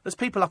your life? There's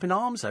people up in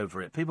arms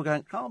over it. People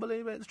going, can't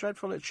believe it, it's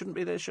dreadful, it shouldn't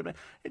be this, shouldn't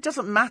be. It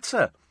doesn't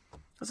matter.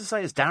 As I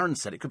say, as Darren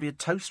said, it could be a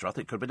toaster. I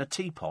think it could have been a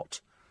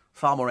teapot.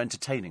 Far more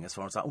entertaining as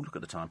far as that. Oh, look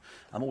at the time.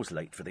 I'm always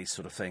late for these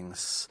sort of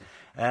things.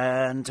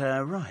 And,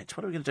 right,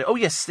 what are we going to do? Oh,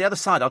 yes, the other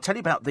side. I'll tell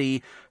you about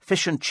the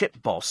fish and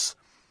chip boss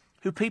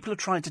who people are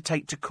trying to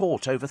take to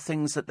court over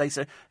things that they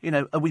say,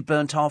 we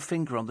burnt our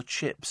finger on the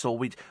chips or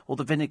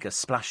the vinegar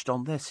splashed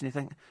on this. And you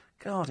think,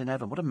 God in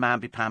heaven, what a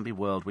mamby-pamby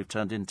world we've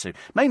turned into.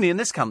 Mainly in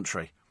this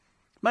country.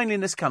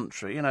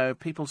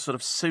 People sort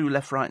of sue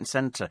left, right and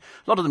centre.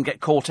 A lot of them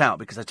get caught out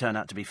because they turn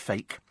out to be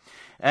fake.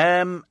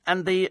 What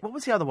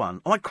was the other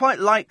one? Oh, I quite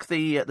like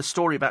the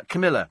story about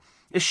Camilla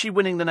Is she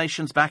winning the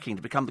nation's backing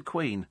to become the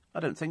Queen? I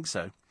don't think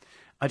so.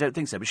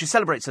 But she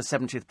celebrates her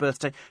 70th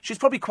birthday. She's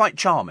probably quite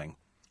charming.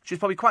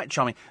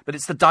 But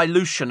it's the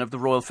dilution of the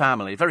royal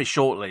family. Very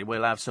shortly,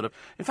 we'll have sort of...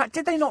 In fact,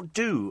 did they not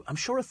do, I'm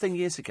sure, a thing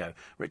years ago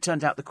where it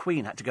turned out the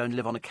Queen had to go and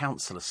live on a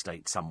council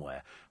estate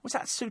somewhere? Was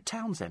that a Sue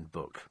Townsend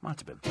book? Might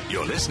have been.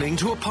 You're listening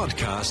to a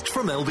podcast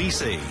from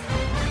LBC.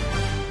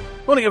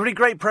 Morning, everybody.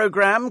 Great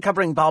programme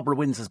covering Barbara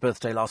Windsor's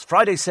birthday last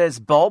Friday, says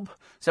Bob.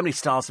 So many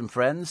stars and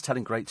friends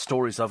telling great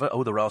stories of her.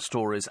 Oh, there are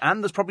stories.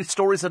 And there's probably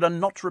stories that are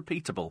not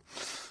repeatable.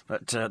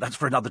 But that's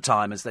for another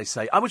time, as they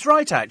say. I was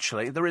right,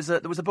 actually. There was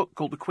a book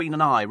called The Queen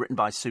and I, written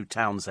by Sue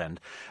Townsend.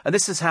 And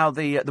this is how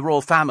the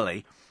royal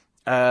family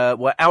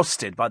were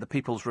ousted by the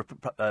People's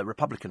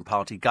Republican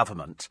Party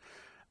government,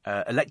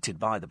 elected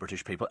by the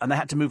British people, and they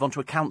had to move on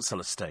to a council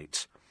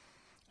estate.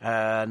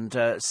 And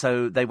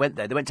so they went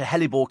there. They went to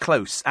Helibor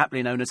Close,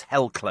 aptly known as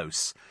Hell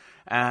Close.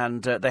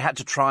 And they had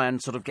to try and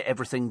sort of get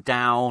everything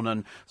down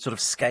and sort of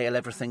scale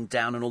everything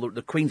down. And all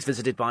the Queen's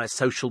visited by a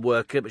social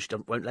worker, but she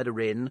won't let her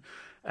in.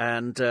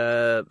 And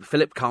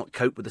Philip can't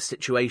cope with the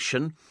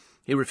situation.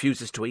 He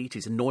refuses to eat.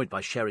 He's annoyed by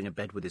sharing a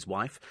bed with his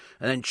wife.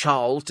 And then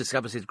Charles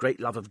discovers his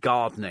great love of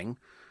gardening.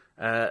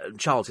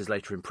 Charles is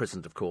later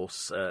imprisoned, of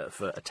course,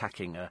 for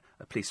attacking a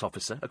police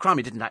officer, a crime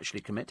he didn't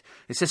actually commit.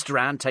 His sister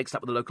Anne takes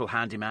up with the local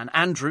handyman.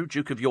 Andrew,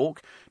 Duke of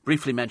York,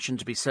 briefly mentioned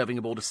to be serving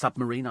aboard a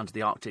submarine under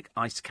the Arctic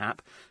ice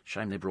cap.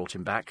 Shame they brought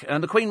him back.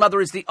 And the Queen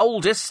Mother is the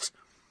oldest,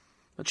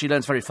 but she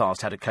learns very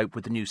fast how to cope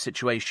with the new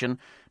situation.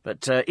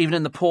 But even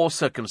in the poor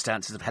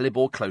circumstances of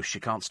Helibor Close,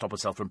 she can't stop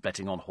herself from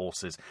betting on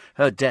horses.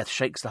 Her death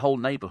shakes the whole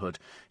neighbourhood.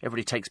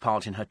 Everybody takes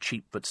part in her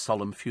cheap but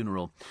solemn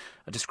funeral.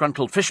 A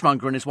disgruntled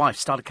fishmonger and his wife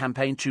start a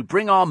campaign to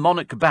bring our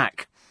monarch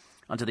back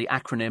under the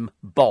acronym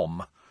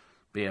BOMB,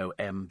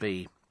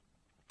 B-O-M-B.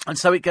 And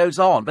so it goes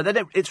on. But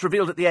then it's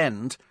revealed at the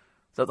end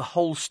that the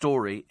whole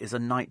story is a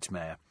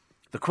nightmare.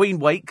 The Queen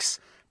wakes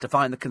to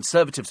find the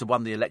Conservatives have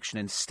won the election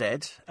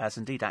instead, as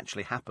indeed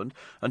actually happened,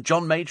 and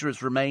John Major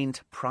has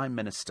remained Prime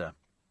Minister.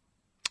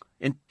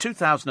 In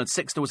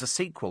 2006, there was a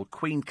sequel,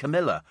 Queen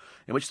Camilla,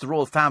 in which the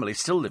royal family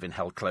still live in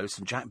Hell Close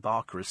and Jack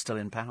Barker is still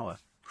in power.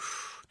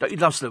 Don't you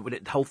love that when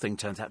the whole thing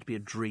turns out to be a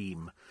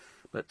dream?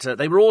 But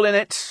they were all in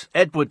it.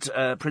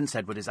 Prince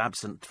Edward is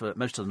absent for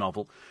most of the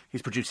novel.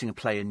 He's producing a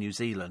play in New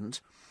Zealand.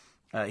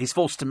 He's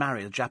forced to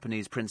marry the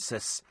Japanese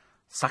Princess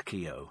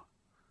Sakio.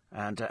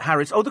 And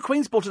the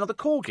Queen's bought another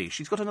corgi.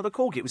 She's got another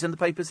corgi. It was in the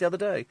papers the other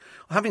day.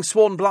 Having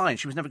sworn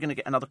blind, she was never going to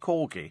get another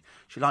corgi.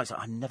 She likes it.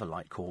 I never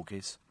like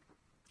corgis.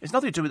 It's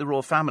nothing to do with the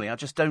royal family. I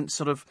just don't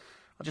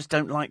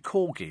like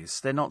corgis.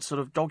 They're not sort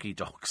of doggy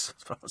dogs,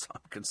 as far as I'm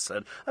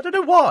concerned. I don't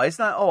know why.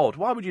 Isn't that odd?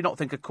 Why would you not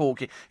think a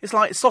corgi? It's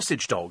like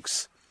sausage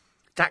dogs.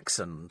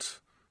 Dachshund.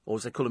 Or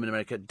as they call them in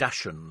America,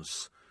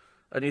 Dachshunds.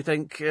 And you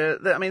think,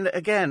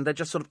 again, they're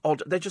just sort of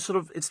odd. They're just sort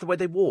of, it's the way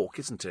they walk,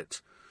 isn't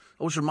it?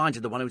 Always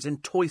reminded the one who was in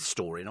Toy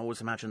Story, and I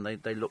always imagined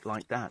they look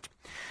like that.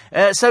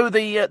 So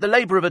the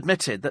Labour have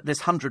admitted that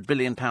this £100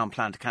 billion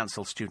plan to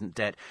cancel student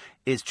debt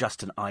is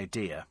just an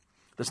idea.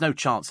 There's no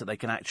chance that they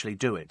can actually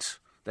do it.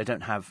 They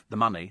don't have the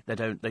money. They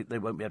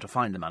won't be able to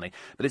find the money.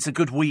 But it's a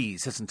good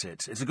wheeze, isn't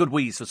it? It's a good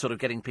wheeze for sort of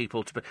getting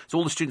people to... So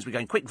all the students will be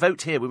going, quick,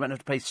 vote here. We won't have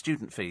to pay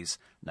student fees.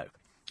 No.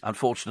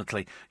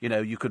 Unfortunately,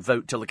 you could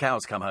vote till the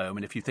cows come home,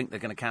 and if you think they're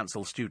going to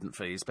cancel student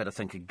fees, better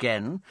think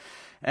again.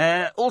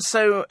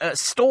 Also,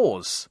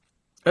 stores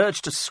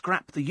urged to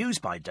scrap the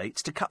use-by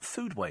dates to cut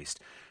food waste.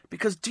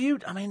 Because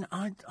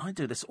I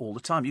do this all the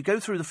time. You go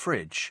through the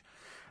fridge,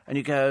 and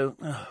you go,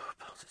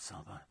 pass it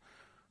sell-by.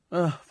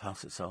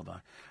 Pass it sell-by.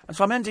 And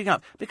so I'm ending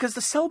up, because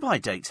the sell-by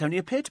dates only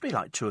appear to be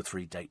like 2 or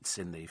 3 dates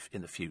in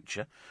the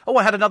future. Oh,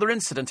 I had another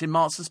incident in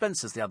Marks and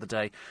Spencer's the other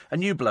day. A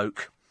new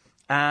bloke,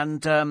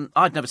 and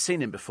I'd never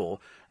seen him before,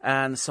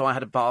 and so I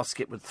had a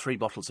basket with 3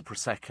 bottles of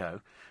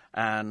Prosecco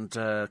and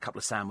a couple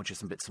of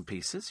sandwiches and bits and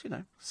pieces,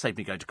 saved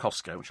me going to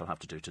Costco, which I'll have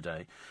to do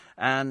today.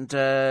 And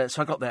so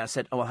I got there, I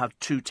said, I'll have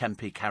 2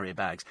 10p carrier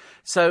bags.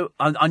 So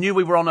I knew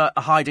we were on a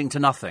hiding to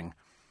nothing.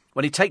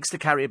 When he takes the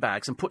carrier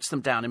bags and puts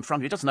them down in front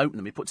of me, he doesn't open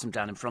them, he puts them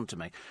down in front of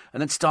me, and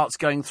then starts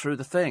going through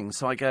the thing.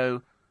 So I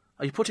go,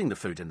 are you putting the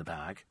food in the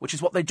bag? Which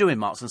is what they do in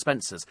Marks and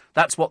Spencer's.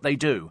 That's what they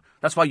do.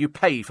 That's why you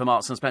pay for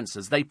Marks and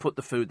Spencer's. They put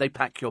the food, they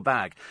pack your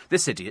bag.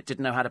 This idiot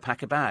didn't know how to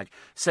pack a bag.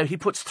 So he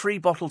puts 3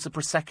 bottles of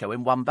Prosecco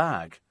in one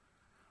bag.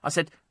 I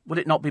said, would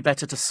it not be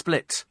better to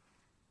split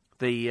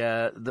the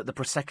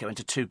Prosecco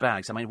into 2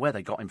 bags? I mean, where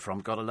they got him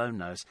from, God alone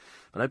knows.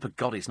 But I hope to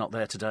God he's not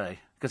there today,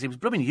 because he was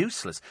blooming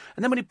useless.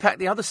 And then when he packed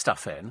the other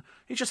stuff in,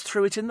 he just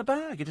threw it in the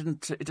bag. He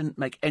didn't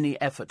make any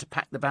effort to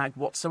pack the bag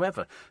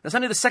whatsoever. That's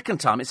only the second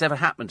time it's ever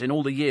happened in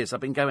all the years I've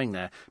been going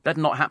there.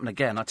 Better not happen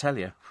again, I tell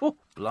you. Whew,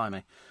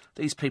 blimey.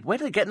 These people, where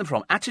do they get them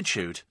from?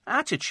 Attitude.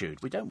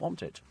 We don't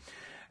want it.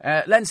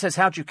 Len says,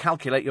 how do you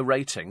calculate your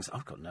ratings?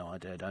 I've got no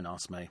idea, don't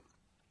ask me.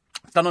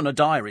 It's done on a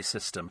diary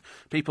system.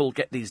 People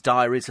get these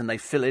diaries and they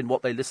fill in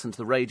what they listen to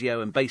the radio,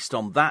 and based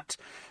on that,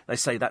 they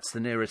say that's the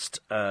nearest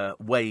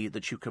way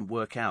that you can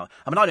work out.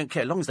 I mean, I don't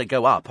care. As long as they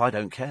go up, I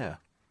don't care.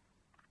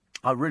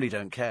 I really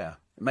don't care.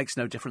 It makes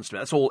no difference to me.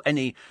 That's all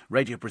any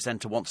radio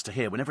presenter wants to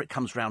hear. Whenever it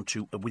comes round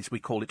to, we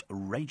call it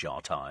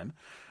radar time,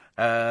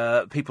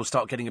 people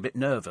start getting a bit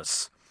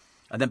nervous.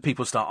 And then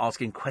people start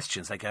asking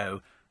questions. They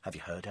go, have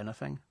you heard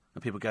anything?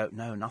 And people go,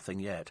 no, nothing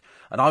yet.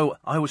 And I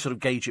always sort of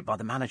gauge it by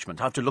the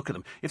management. I have to look at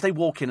them. If they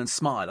walk in and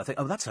smile, I think,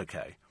 oh, that's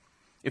okay.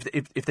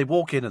 If they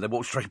walk in and they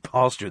walk straight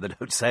past you and they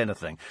don't say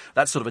anything,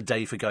 that's sort of a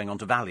day for going on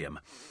to Valium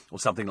or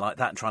something like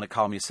that and trying to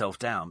calm yourself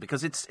down,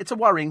 because it's a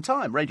worrying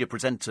time. Radio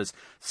presenters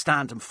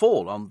stand and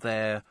fall on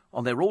their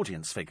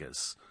audience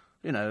figures.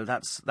 You know,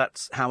 that's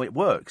how it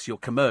works. You're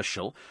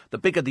commercial. The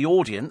bigger the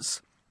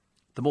audience,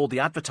 the more the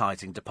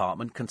advertising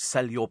department can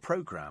sell your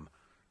programme.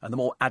 And the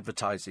more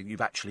advertising you've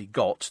actually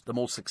got, the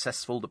more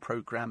successful the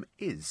programme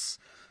is.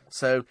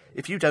 So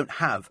if you don't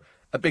have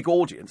a big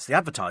audience, the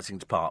advertising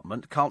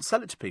department can't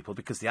sell it to people,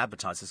 because the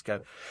advertisers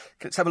go,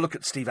 let's have a look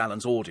at Steve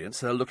Allen's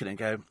audience. And they'll look at it and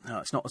go, oh,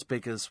 it's not as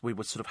big as we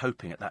were sort of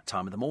hoping at that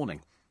time of the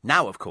morning.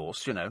 Now, of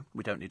course, you know,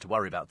 we don't need to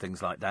worry about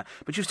things like that.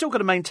 But you've still got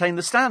to maintain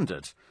the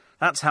standard.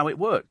 That's how it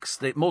works.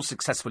 The more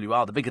successful you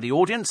are, the bigger the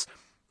audience,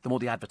 the more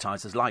the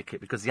advertisers like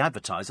it, because the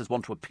advertisers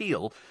want to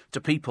appeal to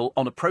people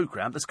on a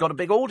programme that's got a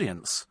big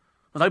audience.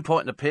 There's no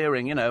point in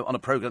appearing, you know, on a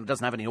programme that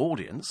doesn't have any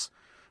audience.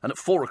 And at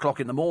 4 o'clock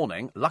in the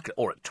morning,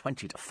 or at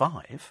 20 to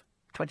 5...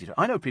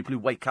 I know people who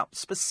wake up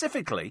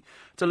specifically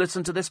to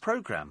listen to this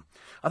programme.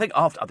 I think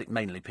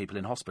mainly people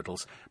in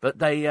hospitals, but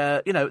they,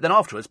 then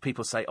afterwards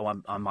people say,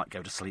 oh, I might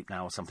go to sleep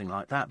now or something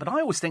like that. But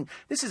I always think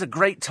this is a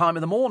great time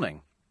of the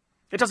morning.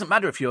 It doesn't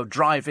matter if you're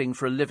driving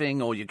for a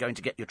living or you're going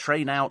to get your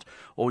train out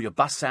or your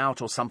bus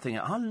out or something.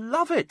 I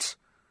love it.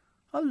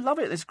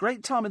 It's a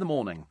great time of the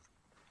morning.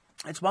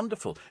 It's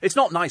wonderful. It's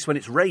not nice when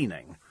it's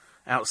raining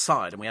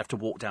outside and we have to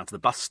walk down to the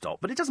bus stop,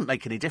 but it doesn't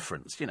make any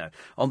difference, you know,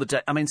 on the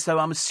day. I mean, so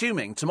I'm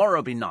assuming tomorrow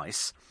will be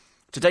nice.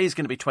 Today's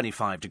going to be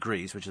 25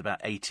 degrees, which is about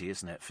 80,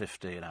 isn't it?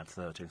 50 and add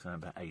 30, so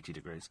about 80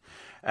 degrees.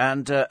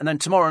 And then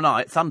tomorrow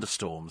night,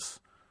 thunderstorms.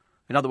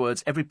 In other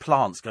words, every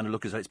plant's going to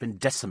look as though it's been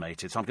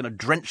decimated, so I'm going to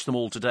drench them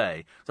all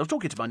today. So I was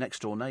talking to my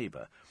next-door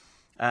neighbour,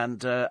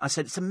 and I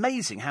said, it's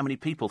amazing how many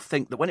people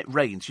think that when it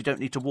rains, you don't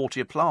need to water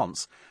your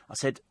plants. I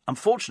said,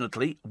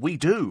 unfortunately, we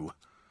do.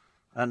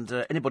 And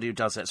anybody who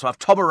does it. So I've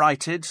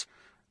toberited,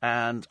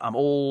 and I'm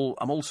all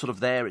sort of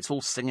there. It's all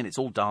singing, it's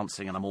all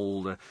dancing, and I'm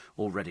all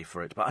ready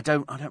for it. But I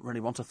don't really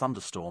want a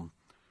thunderstorm.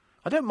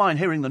 I don't mind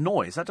hearing the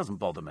noise. That doesn't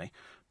bother me.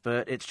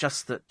 But it's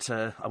just that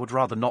I would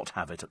rather not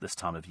have it at this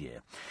time of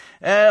year.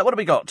 What have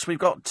we got? We've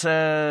got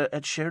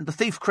Ed Sheeran, the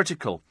thief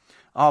critical,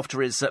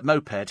 after his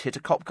moped hit a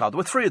cop car. There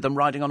were 3 of them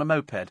riding on a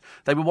moped.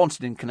 They were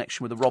wanted in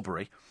connection with a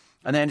robbery,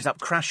 and they ended up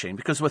crashing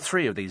because there were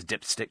 3 of these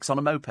dipsticks on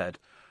a moped.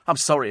 I'm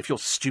sorry, if you're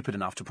stupid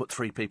enough to put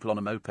 3 people on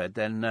a moped,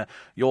 then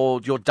you're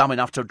dumb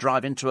enough to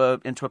drive into a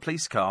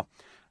police car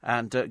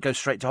and go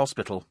straight to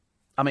hospital.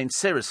 I mean,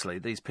 seriously,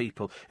 these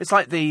people. It's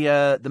like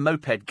the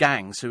moped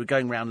gangs who are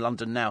going around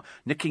London now,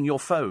 nicking your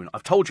phone.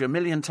 I've told you a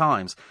million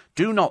times,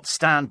 do not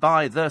stand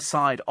by the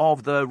side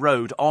of the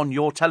road on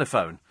your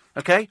telephone,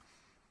 OK?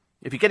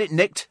 If you get it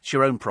nicked, it's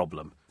your own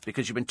problem,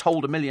 because you've been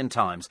told a million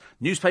times.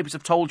 Newspapers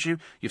have told you.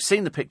 You've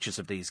seen the pictures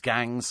of these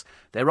gangs.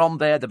 They're on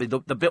there.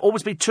 There'll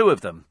always be 2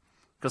 of them.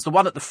 Because the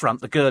one at the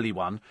front, the girly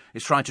one,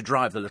 is trying to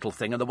drive the little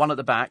thing, and the one at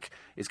the back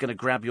is going to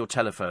grab your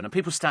telephone. And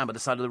people stand by the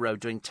side of the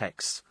road doing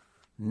texts.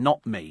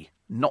 Not me.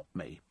 Not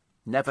me.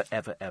 Never,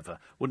 ever, ever.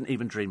 Wouldn't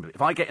even dream of it.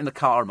 If I get in the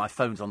car and my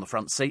phone's on the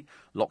front seat,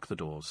 lock the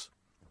doors.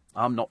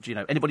 I'm not,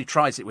 anybody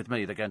tries it with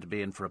me, they're going to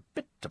be in for a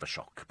bit of a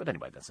shock. But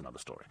anyway, that's another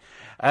story.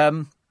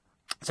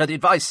 So the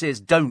advice is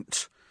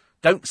don't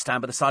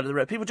stand by the side of the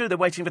road. People do, they're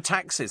waiting for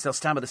taxis. They'll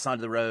stand by the side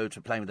of the road,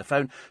 playing with the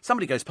phone.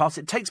 Somebody goes past,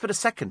 it takes but a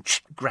second.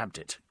 Grabbed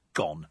it.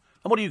 Gone.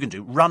 And what are you going to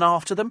do? Run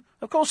after them?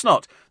 Of course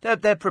not.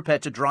 They're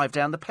prepared to drive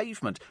down the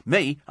pavement.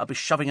 Me, I'll be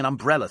shoving an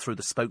umbrella through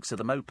the spokes of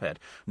the moped,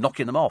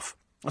 knocking them off.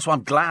 That's why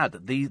I'm glad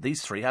that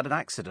these 3 had an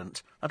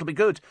accident. That'll be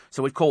good.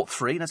 So we've caught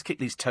 3. Let's keep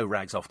these tow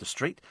rags off the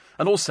street.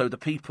 And also the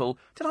people...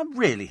 Did I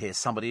really hear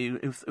somebody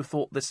who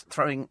thought this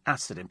throwing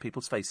acid in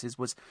people's faces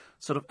was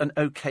sort of an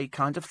OK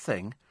kind of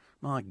thing?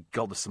 My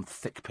God, there's some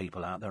thick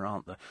people out there,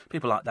 aren't there?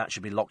 People like that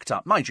should be locked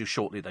up. Mind you,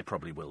 shortly they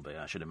probably will be,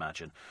 I should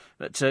imagine.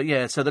 But, so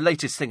the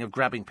latest thing of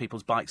grabbing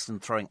people's bikes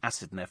and throwing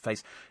acid in their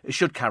face, it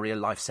should carry a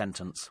life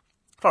sentence.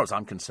 As far as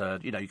I'm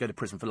concerned, you go to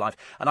prison for life.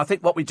 And I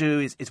think what we do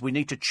is we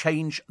need to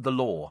change the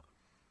law.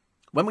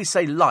 When we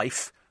say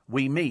life,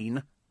 we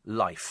mean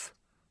life.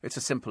 It's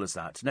as simple as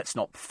that. Let's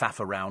not faff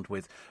around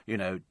with,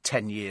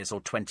 10 years or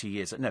 20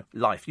 years. No,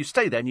 life. You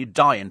stay there and you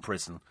die in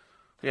prison.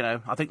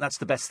 I think that's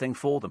the best thing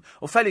for them.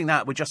 Or failing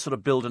that, we just sort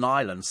of build an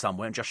island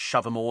somewhere and just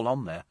shove them all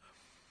on there.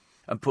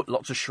 And put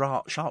lots of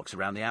sharks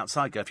around the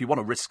outside. Go, if you want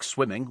to risk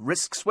swimming,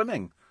 risk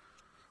swimming.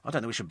 I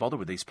don't think we should bother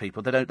with these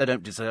people. They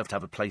don't deserve to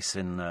have a place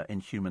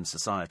in human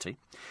society.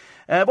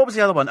 What was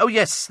the other one? Oh,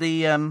 yes,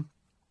 the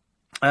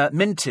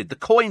Minted, the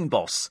coin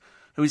boss,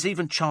 who has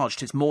even charged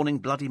his morning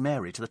Bloody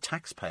Mary to the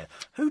taxpayer.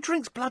 Who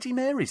drinks Bloody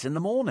Marys in the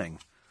morning?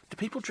 Do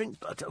people drink...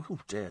 Oh,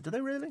 dear, do they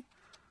really?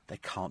 They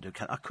can't do...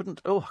 I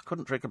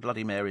couldn't drink a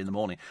Bloody Mary in the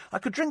morning. I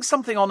could drink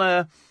something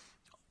on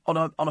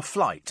on a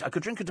flight. I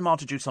could drink a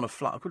tomato juice on a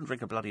flight. I couldn't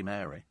drink a Bloody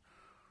Mary.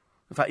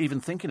 In fact, even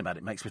thinking about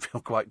it makes me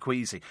feel quite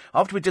queasy.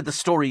 After we did the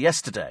story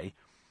yesterday,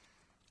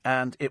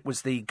 and it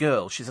was the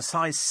girl, she's a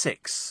size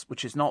 6,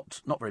 which is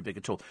not very big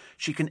at all.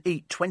 She can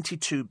eat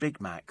 22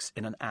 Big Macs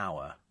in an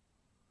hour.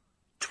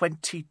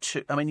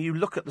 22. I mean, you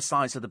look at the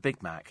size of the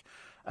Big Mac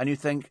and you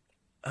think,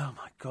 oh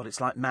my God,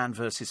 it's like Man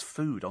versus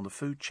Food on the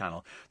Food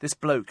Channel. This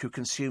bloke who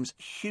consumes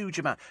huge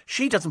amount.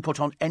 She doesn't put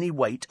on any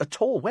weight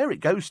at all. Where it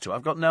goes to,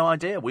 I've got no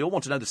idea. We all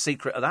want to know the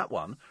secret of that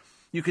one.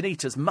 You can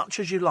eat as much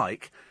as you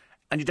like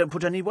and you don't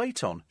put any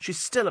weight on. She's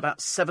still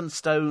about 7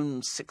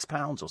 stone, 6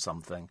 pounds or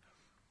something.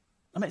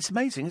 I mean, it's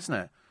amazing, isn't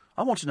it?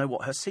 I want to know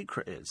what her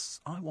secret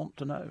is. I want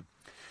to know.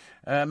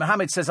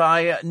 Mohammed says,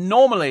 I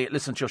normally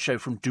listen to your show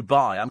from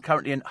Dubai. I'm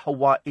currently in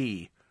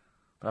Hawaii.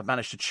 But I've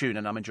managed to tune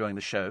and I'm enjoying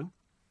the show.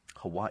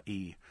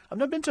 Hawaii. I've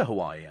never been to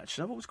Hawaii,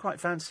 actually. I've always quite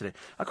fancied it.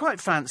 I quite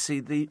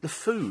fancy the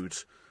food.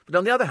 But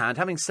on the other hand,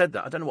 having said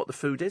that, I don't know what the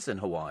food is in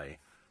Hawaii.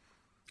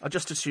 I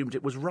just assumed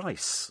it was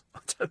rice. I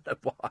don't know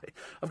why.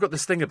 I've got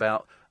this thing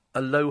about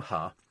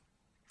aloha,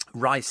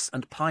 rice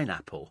and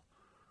pineapple.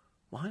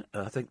 Why?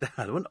 I think that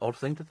an odd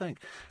thing to think.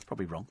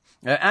 Probably wrong.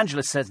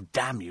 Angela says,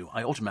 damn you,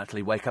 I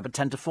automatically wake up at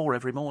 10 to 4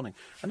 every morning.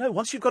 I know,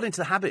 once you've got into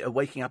the habit of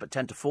waking up at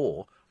 10 to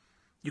 4,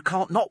 you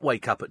can't not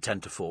wake up at 10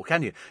 to 4,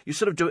 can you? You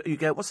sort of do it, you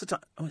go, what's the time?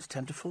 Oh, it's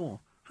 10 to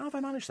 4. How have I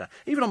managed that?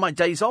 Even on my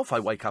days off,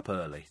 I wake up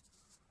early.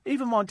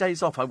 Even my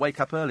days off, I wake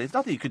up early. There's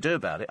nothing you could do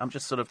about it. I'm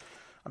just sort of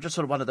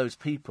one of those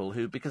people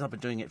who, because I've been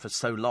doing it for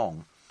so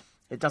long,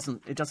 it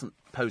doesn't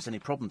pose any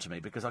problem to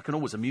me because I can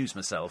always amuse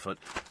myself at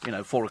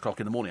 4 o'clock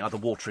in the morning, either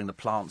watering the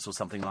plants or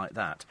something like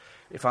that.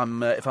 If I'm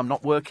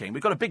not working,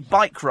 we've got a big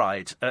bike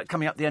ride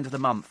coming up the end of the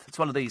month. It's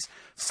one of these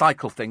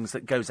cycle things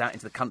that goes out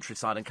into the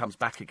countryside and comes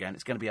back again.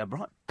 It's going to be a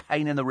right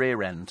pain in the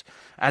rear end,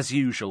 as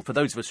usual, for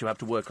those of us who have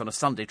to work on a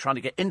Sunday trying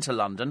to get into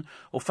London,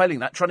 or failing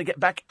that, trying to get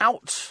back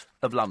out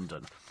of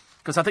London.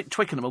 Because I think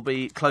Twickenham will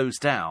be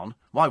closed down.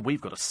 Why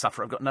we've got to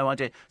suffer, I've got no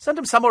idea. Send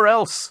them somewhere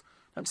else.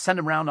 Don't send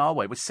them round our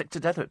way. We're sick to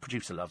death of it.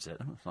 Producer loves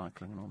it.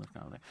 Cycling and all this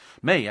kind of thing.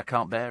 Me, I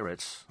can't bear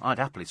it. I'd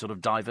happily sort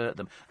of divert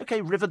them. OK,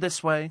 river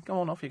this way. Go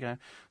on, off you go.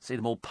 See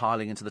them all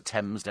piling into the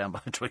Thames down by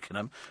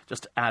Twickenham.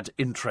 Just to add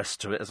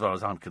interest to it as far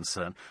as I'm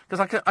concerned.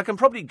 Because I can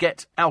probably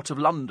get out of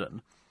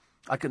London.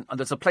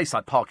 There's a place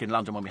I park in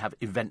London when we have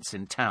events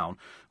in town,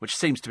 which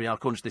seems to be,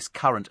 according to this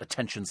current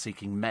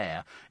attention-seeking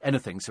mayor,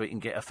 anything so he can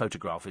get a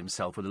photograph of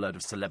himself with a load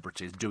of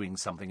celebrities doing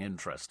something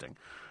interesting.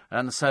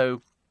 And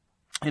so,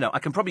 I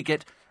can probably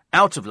get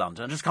out of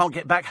London, I just can't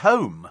get back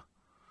home.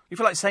 You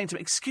feel like saying to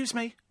me, excuse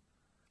me,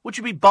 would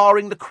you be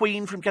barring the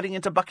Queen from getting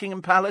into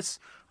Buckingham Palace?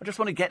 I just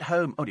want to get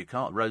home. Oh, you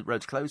can't.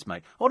 Road's closed,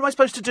 mate. What am I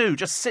supposed to do?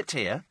 Just sit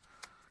here?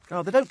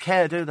 God, they don't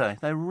care, do they?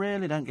 They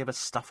really don't give a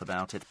stuff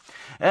about it.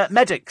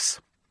 Medics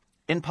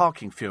in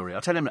parking fury.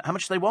 I'll tell you how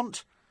much they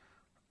want.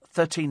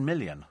 13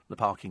 million, the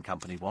parking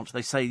company wants.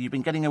 They say you've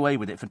been getting away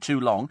with it for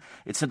too long.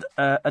 It's an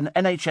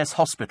NHS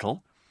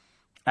hospital,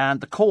 and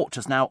the court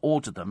has now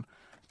ordered them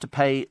to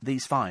pay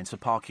these fines for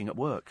parking at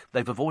work.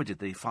 They've avoided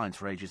the fines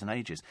for ages and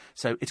ages.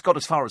 So it's got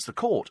as far as the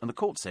court, and the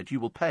court said you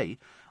will pay,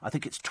 I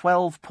think it's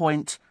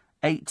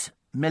 12.8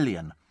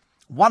 million.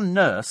 One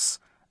nurse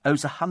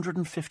owes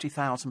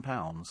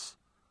 £150,000.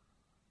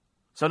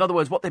 So in other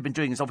words, what they've been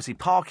doing is obviously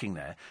parking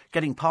there,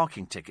 getting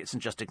parking tickets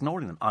and just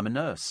ignoring them. I'm a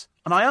nurse.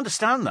 And I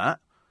understand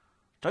that.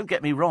 Don't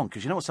get me wrong,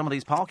 because you know what some of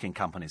these parking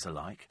companies are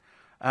like.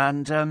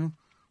 And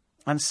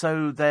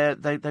so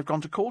they've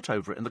gone to court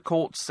over it, and the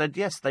court said,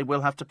 yes, they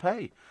will have to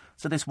pay.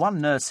 So this one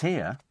nurse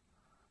here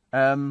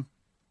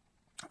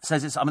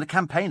says the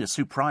campaigner,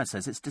 Sue Pryor,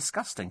 says it's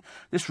disgusting.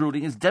 This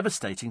ruling is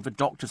devastating for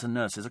doctors and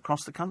nurses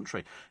across the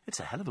country.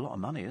 It's a hell of a lot of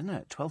money, isn't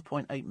it?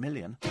 12.8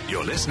 million.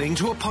 You're listening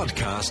to a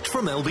podcast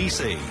from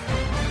LBC.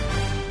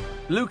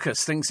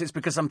 Lucas thinks it's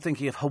because I'm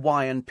thinking of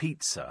Hawaiian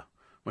pizza,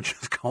 which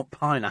has got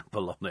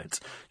pineapple on it.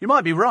 You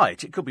might be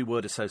right. It could be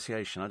word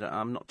association.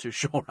 I'm not too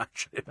sure,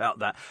 actually, about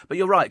that. But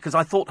you're right, because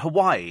I thought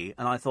Hawaii,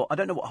 and I thought, I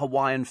don't know what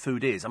Hawaiian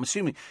food is. I'm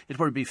assuming it'd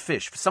probably be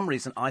fish. For some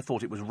reason, I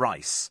thought it was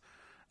rice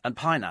and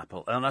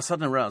pineapple. And I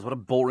suddenly realised what a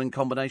boring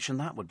combination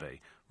that would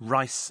be.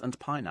 Rice and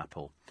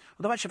pineapple.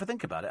 Although, actually, if I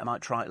think about it, I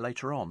might try it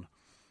later on.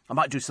 I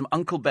might do some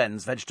Uncle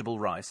Ben's vegetable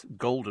rice,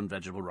 golden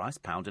vegetable rice,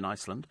 pound in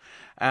Iceland,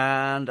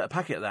 and a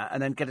packet of that,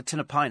 and then get a tin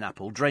of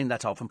pineapple, drain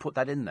that off, and put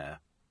that in there.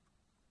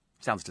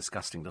 Sounds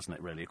disgusting, doesn't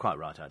it, really? You're quite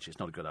right, actually. It's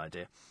not a good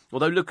idea.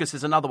 Although Lucas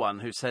is another one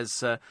who says,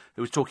 who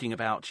was talking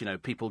about,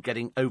 people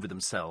getting over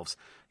themselves,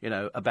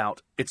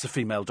 about it's a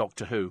female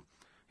Doctor Who.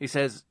 He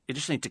says, you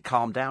just need to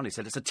calm down. He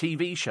said, it's a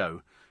TV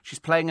show. She's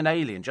playing an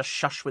alien. Just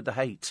shush with the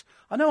hate.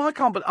 I know, I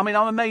can't, but I'm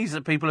amazed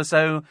that people are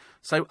so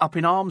up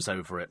in arms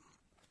over it.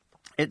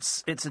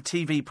 It's a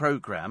TV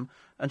programme,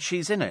 and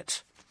she's in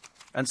it.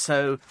 And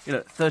so,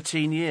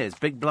 13 years,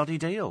 big bloody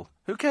deal.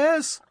 Who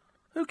cares?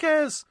 Who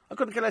cares? I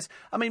couldn't care less.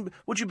 I mean,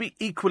 would you be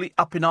equally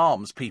up in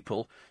arms,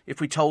 people,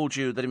 if we told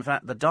you that, in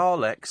fact, the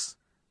Daleks,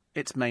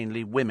 it's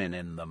mainly women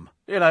in them?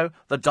 The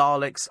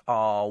Daleks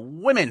are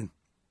women.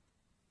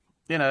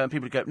 And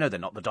people would go, no, they're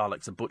not. The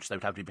Daleks are butch. They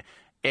would have to be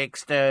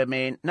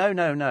exterminate.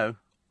 No.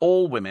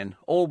 All women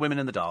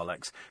in the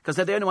Daleks, because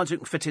they're the only ones who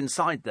can fit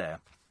inside there.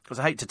 Because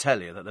I hate to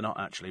tell you that they're not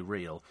actually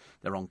real.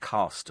 They're on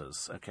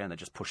casters, okay, and they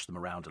just push them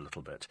around a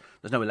little bit.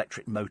 There's no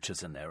electric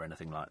motors in there or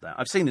anything like that.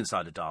 I've seen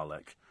inside a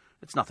Dalek.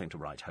 It's nothing to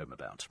write home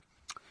about.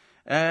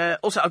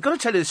 Also, I've got to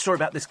tell you this story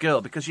about this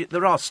girl, because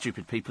there are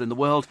stupid people in the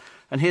world,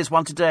 and here's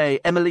one today.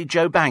 Emily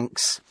Jo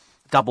Banks,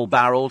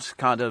 double-barrelled,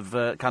 kind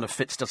of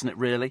fits, doesn't it,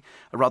 really?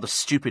 A rather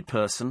stupid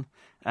person.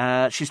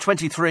 She's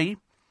 23,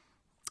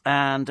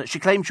 and she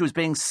claimed she was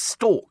being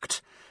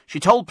stalked. She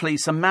told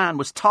police a man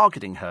was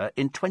targeting her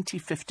in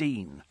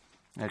 2015.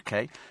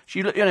 Okay,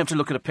 you only have to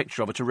look at a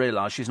picture of her to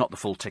realise she's not the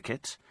full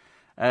ticket.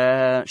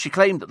 She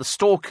claimed that the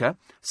stalker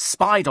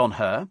spied on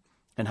her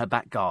in her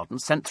back garden,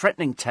 sent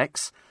threatening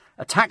texts,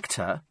 attacked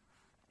her,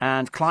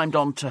 and climbed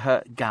onto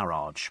her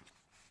garage.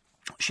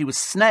 She was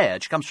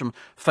snared. She comes from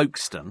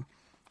Folkestone.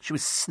 She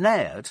was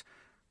snared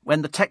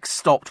when the text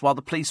stopped while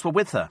the police were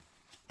with her.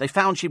 They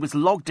found she was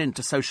logged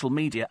into social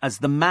media as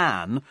the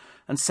man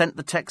and sent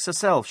the text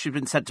herself. She's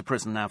been sent to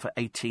prison now for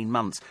 18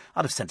 months.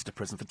 I'd have sent her to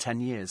prison for 10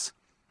 years.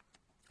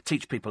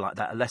 Teach people like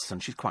that a lesson.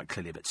 She's quite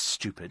clearly a bit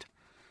stupid.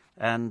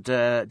 And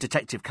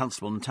Detective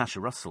Constable Natasha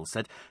Russell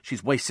said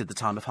she's wasted the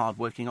time of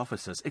hard-working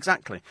officers.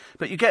 Exactly.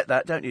 But you get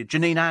that, don't you?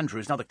 Janine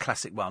Andrews, another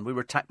classic one. We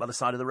were attacked by the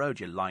side of the road,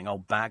 you lying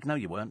old bag. No,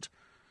 you weren't.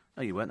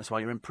 No, you weren't. That's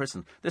why you're in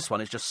prison. This one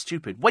is just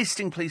stupid.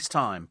 Wasting police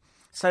time.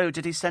 So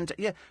did he send it?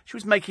 Yeah, she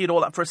was making it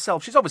all up for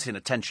herself. She's obviously an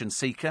attention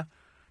seeker.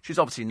 She's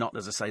obviously not,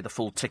 as I say, the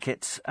full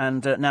ticket.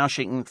 And now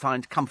she can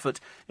find comfort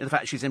in the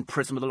fact she's in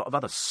prison with a lot of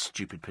other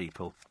stupid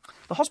people.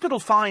 The hospital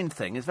fine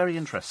thing is very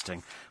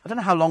interesting. I don't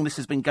know how long this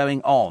has been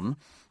going on.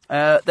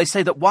 They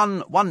say that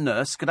one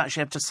nurse could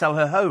actually have to sell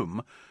her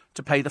home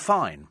to pay the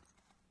fine.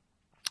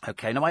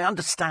 OK, now I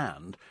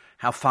understand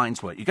how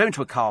fines work. You go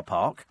into a car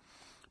park,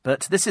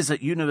 but this is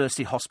at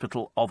University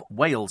Hospital of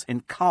Wales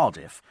in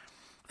Cardiff.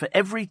 For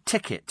every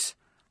ticket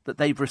that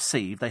they've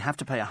received, they have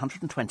to pay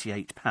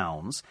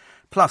 £128,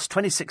 plus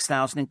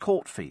 £26,000 in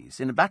court fees.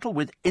 In a battle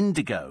with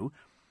Indigo,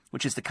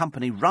 which is the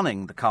company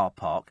running the car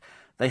park,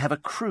 they have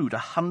accrued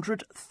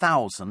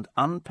 100,000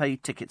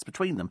 unpaid tickets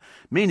between them,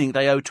 meaning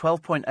they owe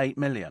 £12.8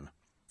 million.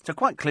 So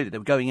quite clearly they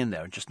were going in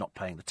there and just not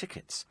paying the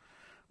tickets.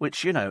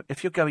 Which, you know,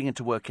 if you're going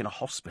into work in a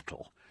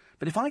hospital,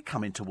 but if I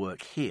come into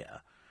work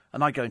here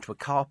and I go into a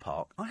car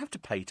park, I have to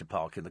pay to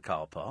park in the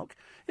car park.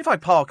 If I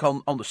park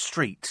on the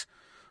street,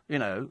 you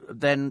know,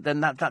 then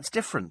that's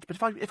different. But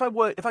if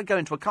I go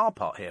into a car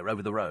park here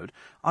over the road,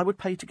 I would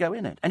pay to go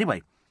in it.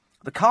 Anyway,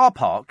 the car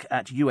park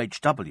at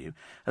UHW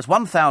has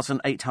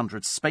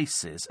 1,800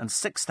 spaces and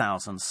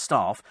 6,000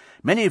 staff,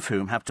 many of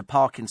whom have to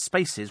park in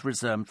spaces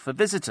reserved for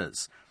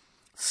visitors.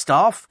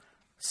 Staff,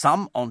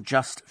 some on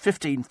just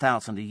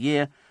 £15,000 a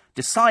year,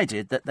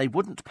 decided that they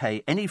wouldn't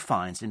pay any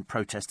fines in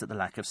protest at the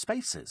lack of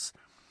spaces.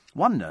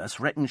 One nurse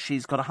reckons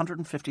she's got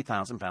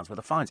 £150,000 worth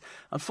of fines.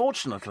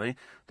 Unfortunately,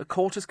 the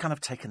court has kind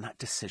of taken that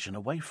decision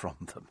away from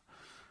them.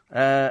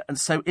 And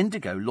so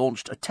Indigo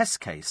launched a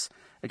test case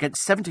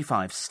against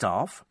 75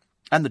 staff,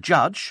 and the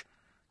judge,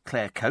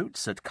 Claire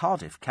Coates at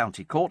Cardiff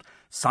County Court,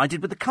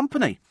 sided with the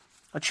company.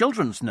 A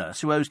children's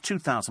nurse who owes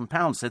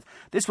 £2,000 said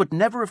this would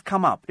never have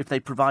come up if they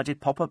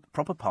provided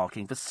proper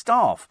parking for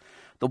staff.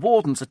 The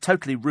wardens are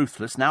totally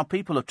ruthless. Now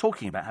people are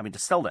talking about having to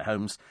sell their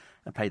homes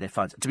and pay their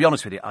fines. To be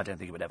honest with you, I don't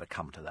think it would ever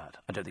come to that.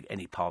 I don't think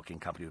any parking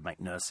company would make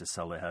nurses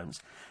sell their homes.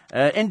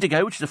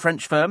 Indigo, which is a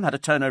French firm, had a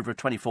turnover of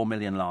 £24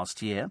 million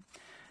last year.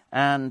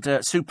 And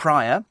Sue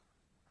Pryor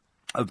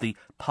of the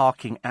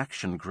Parking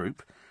Action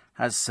Group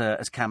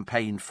has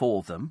campaigned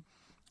for them.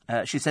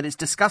 She said it's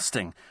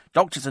disgusting.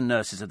 Doctors and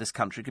nurses of this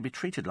country could be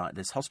treated like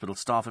this. Hospital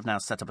staff have now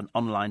set up an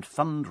online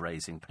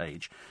fundraising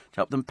page to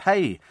help them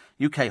pay.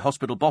 UK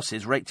hospital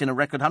bosses raked in a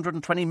record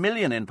 £120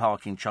 million in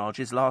parking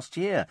charges last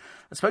year.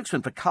 A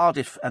spokesman for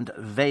Cardiff and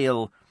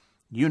Vale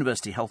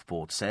University Health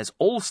Board says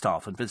all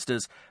staff and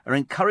visitors are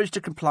encouraged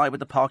to comply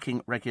with the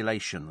parking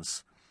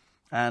regulations.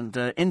 And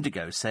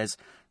Indigo says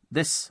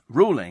this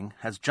ruling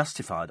has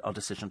justified our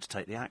decision to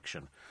take the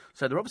action.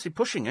 So they're obviously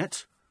pushing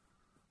it.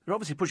 They're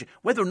obviously pushing.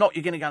 Whether or not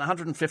you're going to get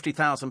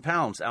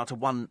 £150,000 out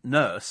of one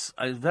nurse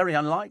is very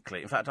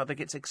unlikely. In fact, I think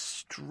it's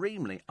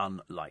extremely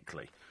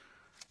unlikely.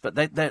 But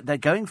they're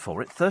going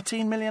for it.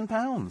 £13 million.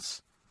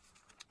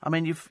 I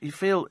mean, you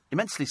feel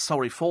immensely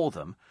sorry for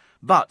them.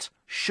 But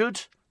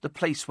should the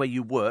place where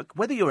you work,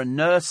 whether you're a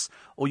nurse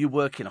or you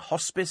work in a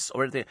hospice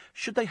or anything,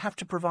 should they have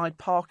to provide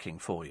parking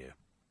for you?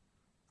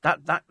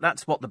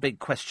 That's what the big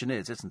question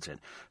is, isn't it?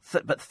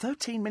 But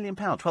 £13 million,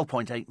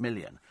 £12.8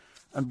 million.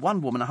 And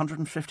one woman,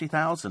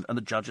 £150,000, and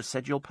the judge has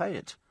said you'll pay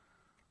it.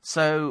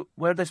 So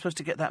where are they supposed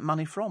to get that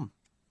money from?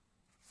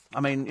 I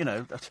mean, you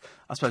know,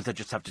 I suppose they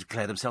just have to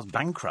declare themselves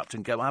bankrupt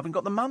and go, I haven't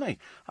got the money.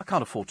 I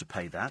can't afford to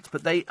pay that.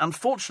 But they,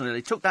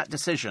 unfortunately, took that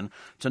decision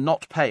to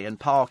not pay and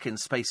park in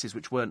spaces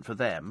which weren't for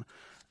them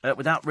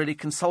without really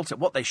consulting.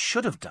 What they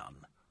should have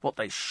done,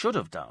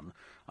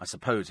 I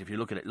suppose, if you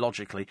look at it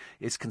logically,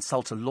 is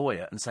consult a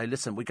lawyer and say,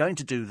 listen, we're going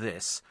to do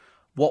this.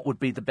 what would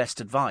be the best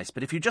advice.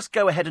 But if you just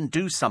go ahead and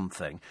do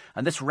something,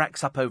 and this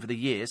racks up over the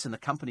years, and the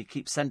company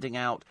keeps sending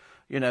out,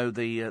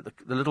 the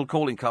little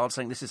calling card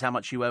saying this is how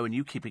much you owe, and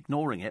you keep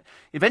ignoring it,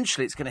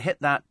 eventually it's going to hit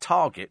that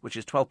target, which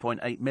is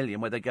 12.8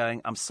 million, where they're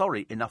going, I'm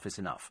sorry, enough is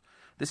enough.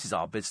 This is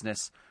our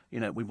business.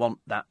 We want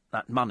that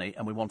money,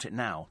 and we want it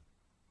now.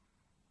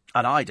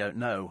 And I don't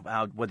know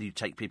whether you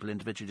take people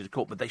individually to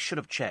court, but they should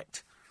have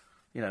checked.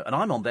 And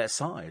I'm on their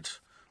side.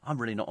 I'm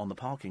really not on the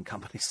parking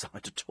company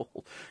side at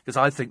all, because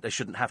I think they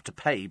shouldn't have to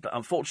pay. But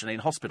unfortunately,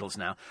 in hospitals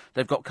now,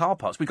 they've got car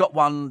parks. We got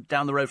one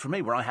down the road from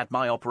me where I had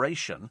my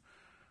operation.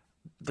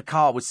 The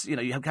car was,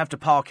 you have to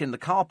park in the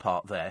car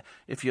park there.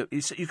 If you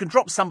can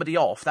drop somebody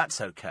off,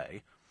 that's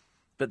okay.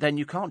 But then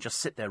you can't just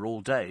sit there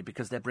all day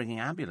because they're bringing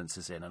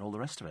ambulances in and all the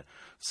rest of it.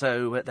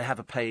 So they have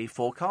a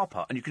pay-for car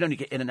park. And you can only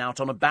get in and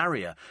out on a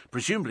barrier.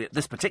 Presumably at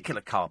this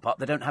particular car park,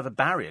 they don't have a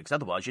barrier, because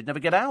otherwise you'd never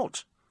get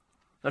out.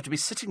 You have to be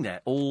sitting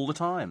there all the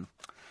time.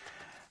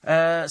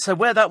 So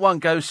where that one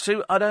goes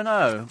to, I don't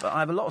know. But I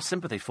have a lot of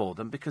sympathy for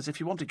them, because if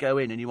you want to go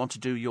in and you want to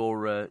do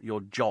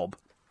your job,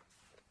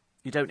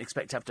 you don't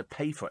expect to have to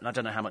pay for it. And I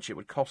don't know how much it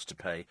would cost to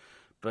pay.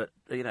 But,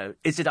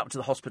 is it up to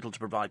the hospital to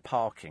provide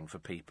parking for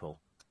people?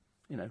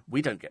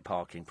 We don't get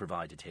parking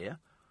provided here.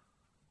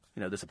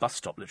 There's a bus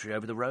stop literally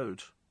over the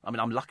road. I mean,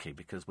 I'm lucky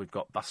because we've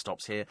got bus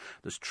stops here.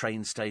 There's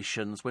train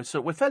stations.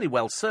 We're fairly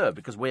well served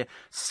because we're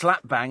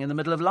slap bang in the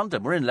middle of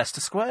London. We're in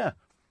Leicester Square.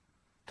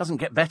 Doesn't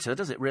get better,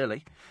 does it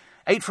really?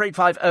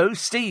 84850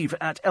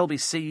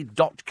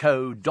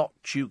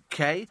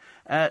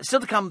 steve@lbc.co.uk. Still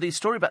to come, the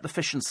story about the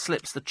fish and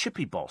slips, the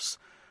chippy boss,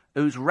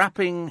 who's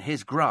wrapping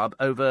his grub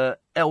over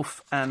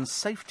elf and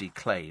safety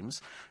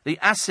claims. The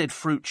acid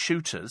fruit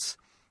shooters,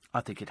 I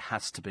think it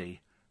has to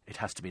be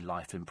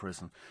life in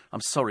prison.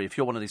 I'm sorry, if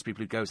you're one of these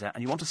people who goes out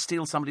and you want to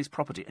steal somebody's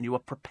property and you are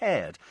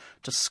prepared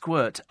to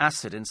squirt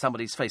acid in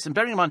somebody's face. And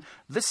bearing in mind,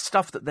 this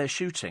stuff that they're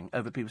shooting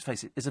over people's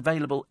faces is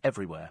available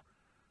everywhere.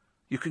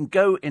 You can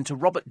go into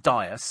Robert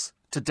Dias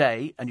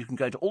today and you can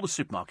go to all the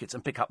supermarkets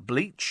and pick up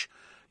bleach.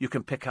 You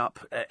can pick up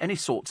any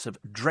sorts of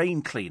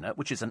drain cleaner,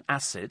 which is an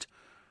acid.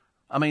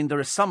 I mean, there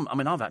are some... I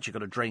mean, I've actually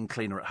got a drain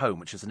cleaner at home,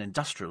 which is an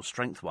industrial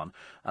strength one.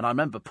 And I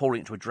remember pouring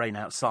it into a drain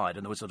outside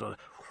and there was sort of...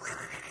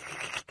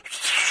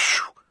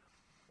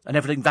 and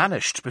everything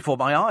vanished before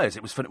my eyes.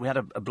 We had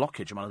a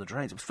blockage in one of the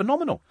drains. It was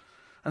phenomenal.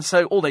 And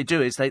so all they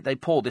do is they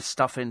pour this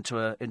stuff into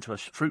a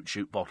fruit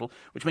shoot bottle,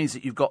 which means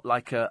that you've got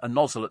like a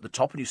nozzle at the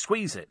top and you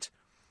squeeze it.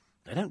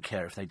 They don't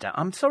care if they...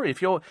 I'm sorry,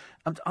 if you're...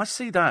 I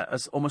see that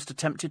as almost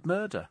attempted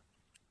murder.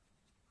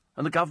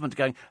 And the government are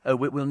going, oh,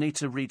 we'll need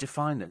to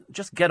redefine it.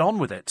 Just get on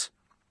with it.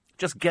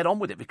 Just get on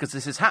with it, because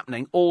this is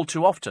happening all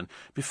too often.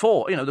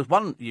 Before, there's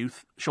one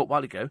youth a short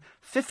while ago,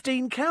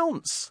 15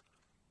 counts.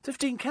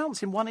 15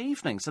 counts in one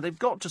evening, so they've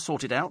got to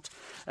sort it out.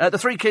 The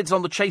three kids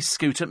on the chase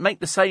scooter make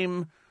the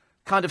same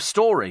kind of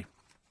story.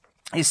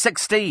 He's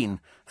 16,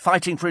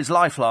 fighting for his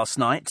life last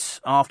night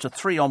after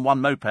 3-on-1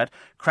 moped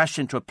crashed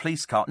into a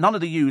police car. None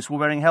of the youths were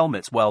wearing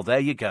helmets. Well, there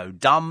you go.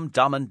 Dumb,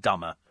 dumb and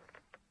dumber.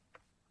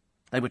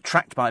 They were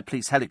tracked by a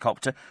police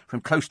helicopter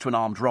from close to an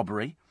armed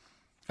robbery.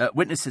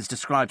 Witnesses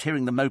described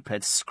hearing the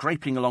moped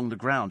scraping along the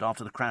ground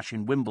after the crash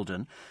in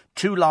Wimbledon.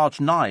 2 large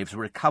knives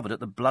were recovered at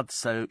the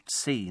blood-soaked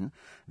scene.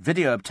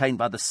 Video obtained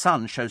by The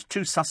Sun shows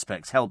 2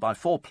 suspects held by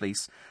 4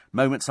 police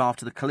moments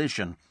after the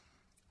collision.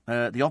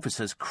 The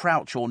officers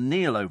crouch or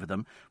kneel over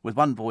them with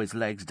one boy's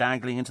legs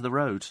dangling into the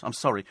road. I'm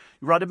sorry,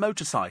 you ride a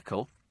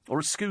motorcycle or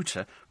a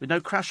scooter with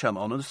no crash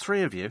helmet on, and there's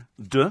 3 of you.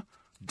 Duh?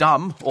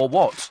 Dumb or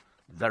what?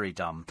 Very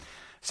dumb.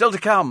 Still to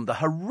come, the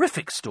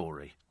horrific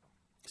story.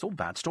 It's all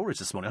bad stories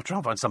this morning. I'll try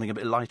and find something a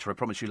bit lighter, I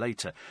promise you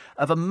later.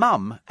 Of a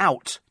mum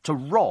out to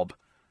rob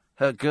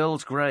her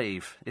girl's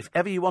grave. If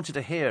ever you wanted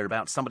to hear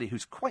about somebody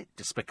who's quite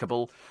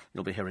despicable,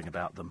 you'll be hearing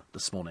about them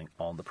this morning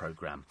on the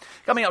programme.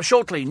 Coming up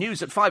shortly,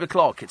 news at 5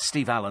 o'clock. It's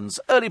Steve Allen's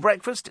Early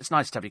Breakfast. It's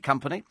nice to have your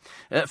company.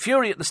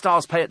 Fury at the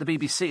Stars Pay at the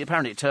BBC.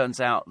 Apparently it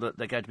turns out that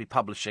they're going to be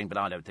publishing, but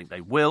I don't think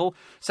they will.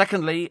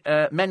 Secondly,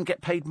 men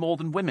get paid more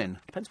than women.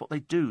 Depends what they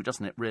do,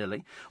 doesn't it,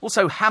 really?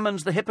 Also, Hammond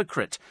the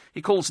hypocrite.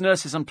 He calls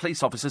nurses and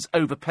police officers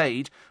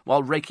overpaid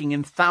while raking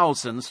in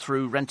thousands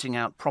through renting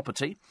out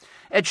property.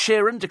 Ed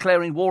Sheeran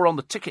declaring war on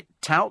the ticket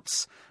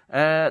touts.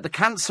 The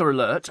cancer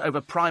alert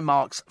over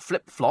Primark's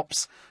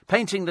flip-flops.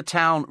 Painting the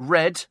town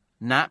red.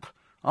 Nap.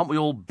 Aren't we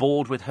all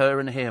bored with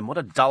her and him? What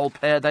a dull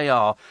pair they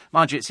are.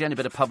 Mind you, it's the only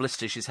bit of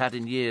publicity she's had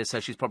in years,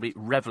 so she's probably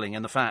revelling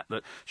in the fact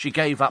that she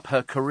gave up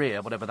her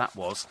career, whatever that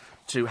was,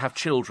 to have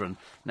children.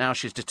 Now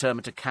she's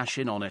determined to cash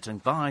in on it,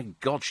 and by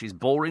God, she's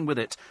boring with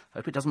it.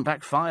 Hope it doesn't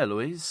backfire,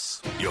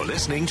 Louise. You're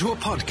listening to a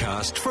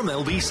podcast from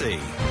LBC.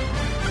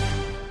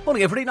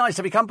 Morning, everybody. Nice to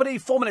have your company.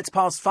 4 minutes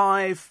past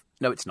 5.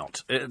 No, it's not.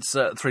 It's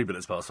 3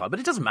 minutes past 5, but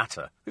it doesn't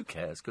matter. Who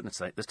cares? Goodness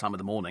sake, this time of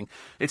the morning.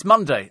 It's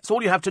Monday. It's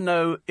all you have to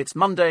know. It's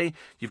Monday.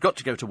 You've got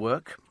to go to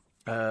work,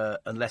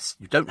 unless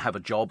you don't have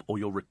a job or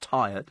you're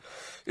retired,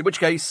 in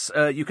which case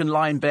you can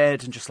lie in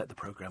bed and just let the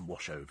programme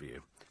wash over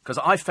you. Because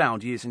I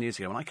found years and years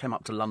ago, when I came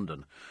up to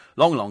London,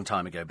 long, long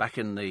time ago, back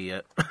in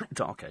the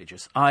dark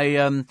ages,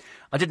 I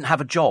didn't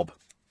have a job.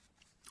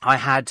 I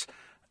had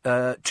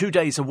 2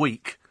 days a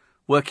week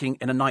working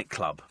in a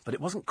nightclub, but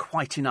it wasn't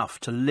quite enough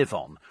to live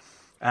on.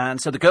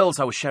 And so the girls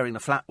I was sharing the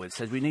flat with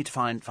said, we need to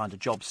find a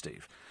job,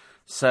 Steve.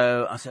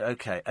 So I said,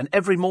 OK. And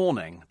every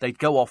morning they'd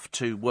go off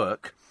to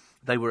work.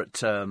 They were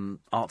at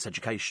Arts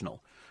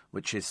Educational,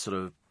 which is sort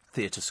of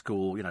theatre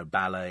school,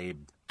 ballet,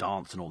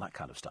 dance and all that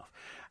kind of stuff.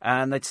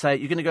 And they'd say,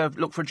 you're going to go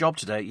look for a job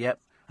today? Yep.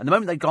 And the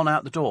moment they'd gone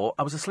out the door,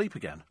 I was asleep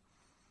again.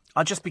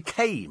 I just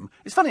became...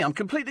 It's funny, I'm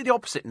completely the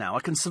opposite now. I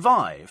can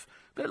survive,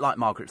 a bit like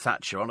Margaret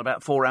Thatcher, on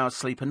about 4 hours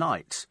sleep a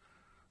night.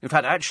 In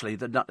fact, actually,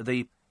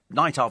 the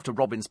night after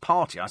Robin's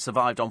party, I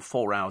survived on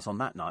 4 hours on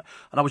that night.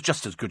 And I was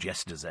just as good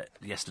yesterday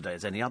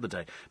as any other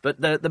day. But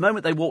the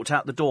moment they walked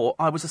out the door,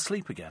 I was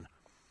asleep again.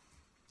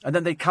 And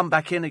then they'd come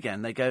back in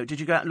again. They go, did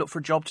you go out and look for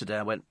a job today?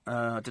 I went,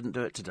 I didn't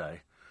do it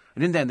today.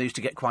 And in the end, they used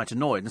to get quite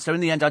annoyed. And so in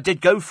the end, I did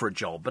go for a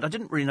job, but I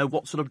didn't really know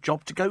what sort of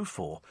job to go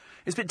for.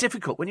 It's a bit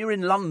difficult. When you're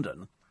in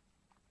London,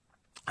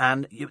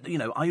 and,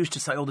 I used to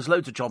say, there's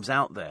loads of jobs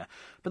out there.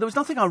 But there was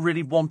nothing I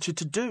really wanted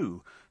to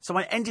do. So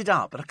I ended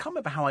up, and I can't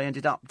remember how I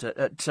ended up,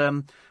 at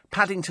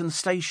Paddington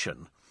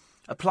Station,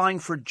 applying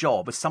for a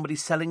job as somebody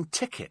selling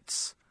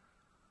tickets.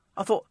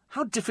 I thought,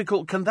 how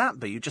difficult can that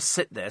be? You just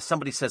sit there,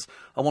 somebody says,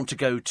 I want to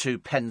go to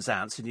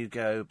Penzance, and you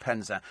go,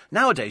 Penzance.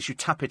 Nowadays, you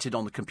tap it in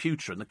on the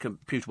computer, and the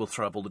computer will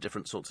throw up all the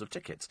different sorts of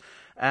tickets.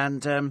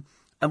 And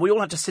we all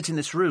had to sit in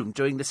this room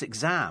doing this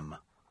exam.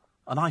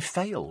 And I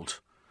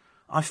failed.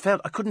 I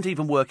couldn't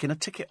even work in a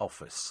ticket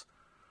office.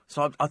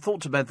 So I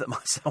thought to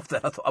myself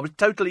that I thought I was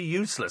totally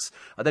useless.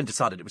 I then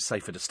decided it was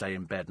safer to stay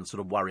in bed and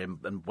sort of worry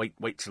and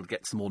wait till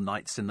get some more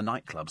nights in the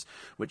nightclubs,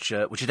 which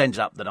it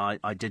ended up that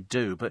I did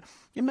do. But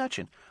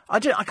imagine, I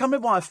can't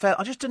remember why I failed.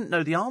 I just didn't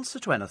know the answer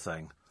to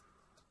anything.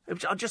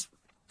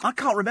 I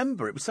can't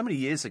remember. It was so many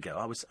years ago.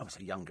 I was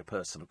a younger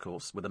person, of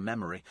course, with a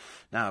memory.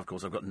 Now, of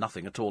course, I've got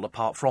nothing at all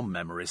apart from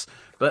memories.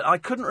 But I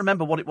couldn't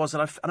remember what it was.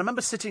 And I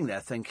remember sitting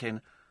there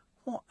thinking,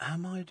 what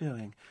am I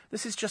doing?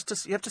 This is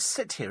just you have to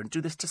sit here and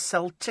do this to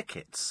sell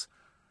tickets.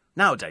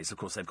 Nowadays, of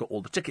course, they've got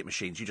all the ticket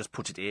machines. You just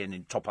put it in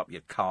and top up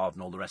your card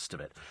and all the rest of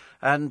it.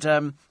 And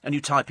you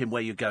type in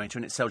where you're going to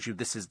and it tells you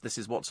this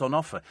is what's on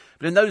offer.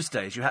 But in those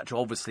days, you had to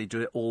obviously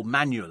do it all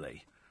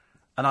manually.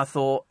 And I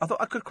thought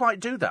I could quite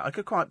do that. I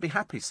could quite be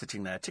happy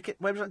sitting there.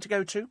 Where was I to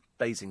go to?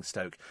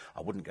 Basingstoke.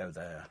 I wouldn't go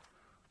there.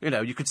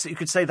 You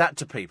could say that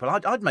to people.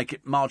 I'd make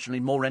it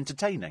marginally more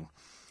entertaining,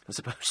 as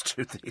opposed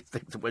to the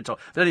thing that went on.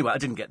 But anyway, I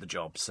didn't get the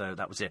job, so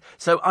that was it.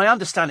 So I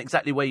understand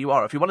exactly where you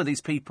are. If you're one of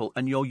these people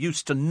and you're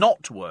used to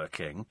not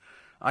working,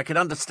 I can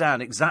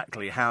understand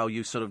exactly how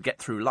you sort of get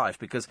through life,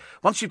 because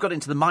once you've got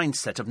into the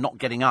mindset of not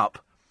getting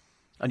up,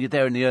 and you're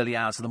there in the early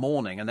hours of the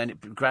morning, and then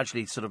it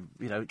gradually sort of,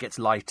 it gets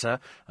lighter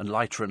and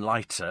lighter and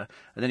lighter,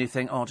 and then you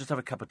think, I'll just have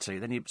a cup of tea.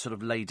 Then you sort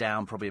of lay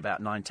down probably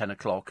about 9, 10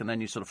 o'clock, and then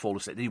you sort of fall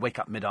asleep. Then you wake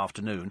up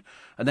mid-afternoon,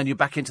 and then you're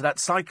back into that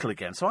cycle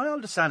again. So I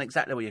understand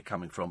exactly where you're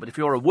coming from. But if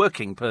you're a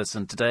working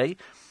person today,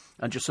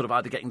 and you're sort of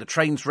either getting the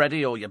trains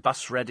ready, or your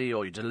bus ready,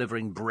 or you're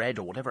delivering bread,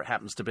 or whatever it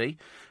happens to be,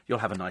 you'll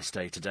have a nice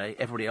day today.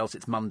 Everybody else,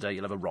 it's Monday,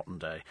 you'll have a rotten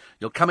day.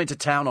 You'll come into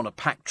town on a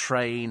packed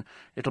train.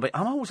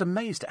 I'm always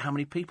amazed at how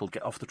many people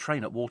get off the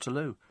train at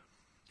Waterloo.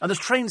 And there's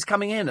trains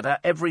coming in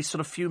about every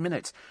sort of few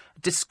minutes,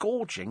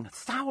 disgorging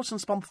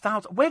thousands upon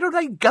thousands. Where are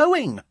they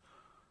going?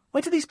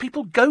 Where do these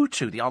people go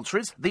to? The answer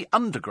is the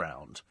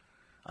underground.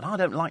 And I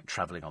don't like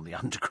travelling on the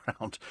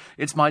underground.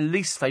 It's my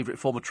least favourite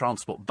form of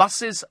transport.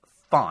 Buses,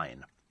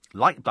 fine.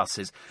 Like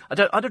buses. I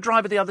had a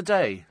driver the other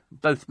day.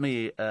 Both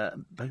myself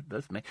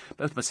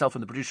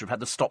and the producer have had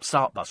the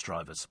stop-start bus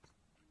drivers,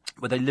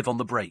 where they live on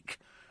the brake.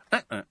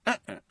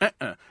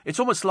 It's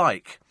almost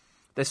like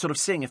they're sort of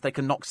seeing if they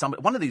can knock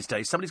somebody. One of these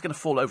days, somebody's going to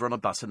fall over on a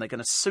bus and they're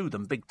going to sue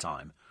them big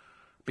time.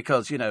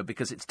 Because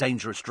it's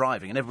dangerous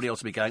driving. And everybody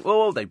else will be going,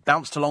 they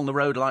bounced along the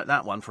road like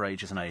that one for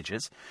ages and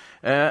ages.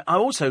 I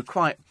also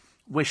quite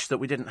wish that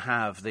we didn't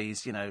have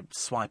these,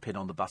 swipe in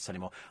on the bus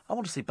anymore. I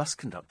want to see bus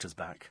conductors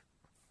back.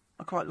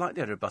 I quite like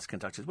the idea of bus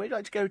conductors. Where would you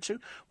like to go to?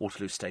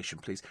 Waterloo Station,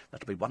 please.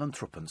 That'll be 1 and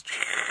 3pence.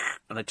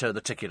 And they turn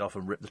the ticket off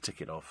and rip the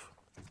ticket off.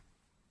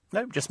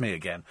 No, just me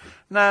again.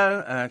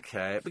 No,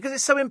 OK. Because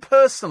it's so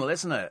impersonal,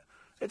 isn't it?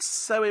 It's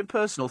so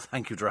impersonal,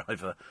 thank you,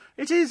 driver.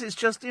 It is, it's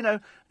just,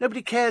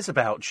 nobody cares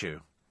about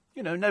you.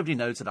 Nobody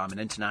knows that I'm an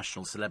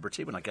international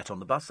celebrity when I get on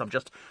the bus. I'm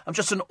just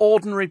an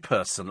ordinary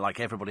person like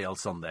everybody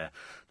else on there.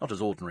 Not as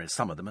ordinary as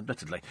some of them,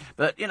 admittedly.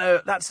 But,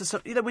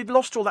 we've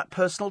lost all that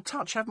personal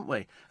touch, haven't we?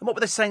 And what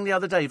were they saying the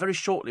other day? Very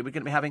shortly, we're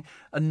going to be having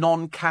a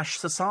non-cash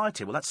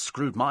society. Well, that's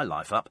screwed my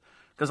life up,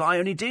 because I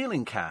only deal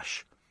in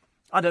cash.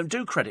 I don't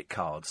do credit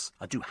cards.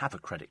 I do have a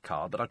credit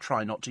card, but I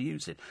try not to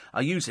use it.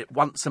 I use it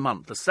once a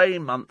month, the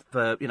same month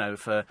for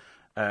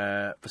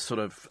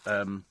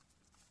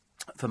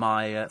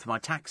my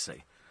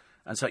taxi,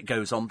 and so it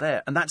goes on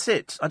there, and that's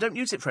it. I don't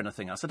use it for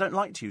anything else. I don't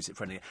like to use it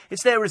for anything.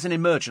 It's there as an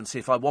emergency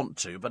if I want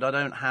to, but I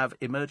don't have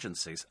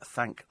emergencies.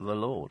 Thank the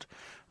Lord.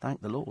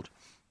 Thank the Lord.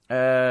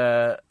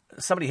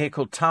 Somebody here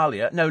called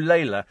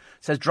Layla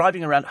says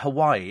driving around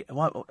Hawaii.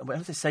 Where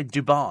does it say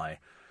Dubai?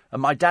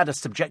 And my dad has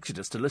subjected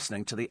us to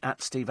listening to the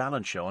 @Steve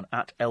Allen show on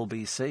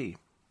 @LBC.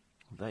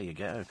 There you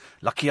go.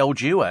 Lucky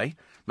old you, eh?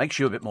 Makes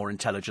you a bit more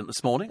intelligent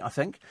this morning, I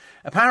think.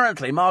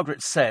 Apparently,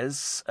 Margaret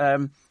says,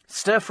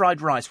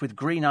 stir-fried rice with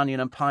green onion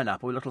and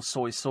pineapple with a little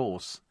soy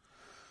sauce.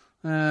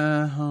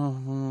 Yeah,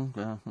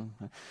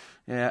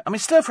 I mean,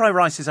 stir-fried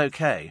rice is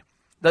okay.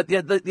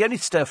 The only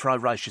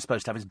stir-fried rice you're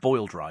supposed to have is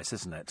boiled rice,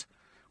 isn't it?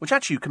 Which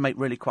actually you can make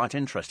really quite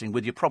interesting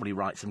with, you're probably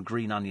right, some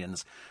green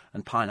onions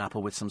and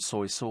pineapple with some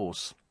soy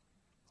sauce.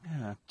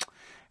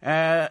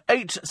 Yeah.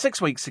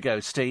 6 weeks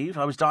ago, Steve,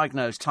 I was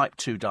diagnosed type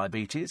 2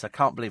 diabetes. I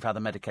can't believe how the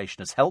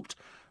medication has helped.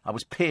 I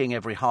was peeing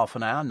every half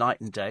an hour,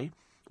 night and day.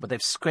 But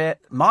they've squared...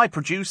 My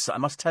producer, I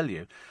must tell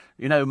you,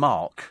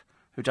 Mark,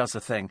 who does the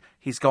thing,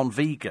 he's gone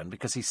vegan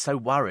because he's so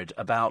worried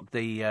about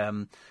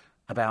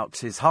about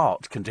his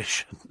heart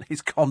condition.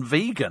 He's gone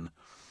vegan.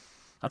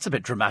 That's a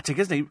bit dramatic,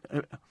 isn't he?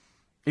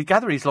 I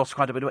gather he's lost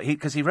quite a bit of weight,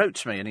 because he wrote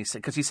to me, and he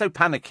said, because he's so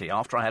panicky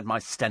after I had my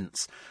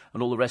stents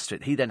and all the rest of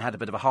it, he then had a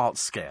bit of a heart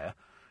scare,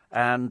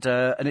 and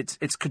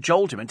it's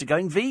cajoled him into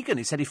going vegan.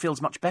 He said he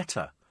feels much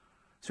better.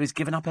 So he's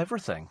given up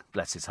everything,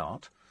 bless his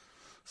heart.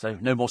 So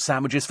no more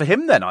sandwiches for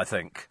him then, I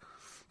think.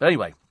 But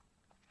anyway,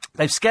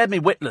 they've scared me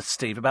witless,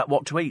 Steve, about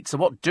what to eat. So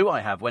what do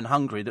I have when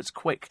hungry that's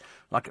quick,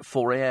 like at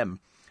 4 a.m?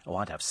 Oh,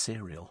 I'd have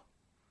cereal.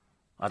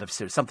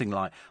 Something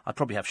like, I'd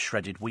probably have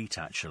shredded wheat,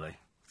 actually.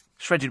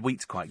 Shredded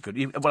wheat's quite good.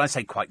 When I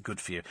say quite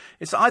good for you,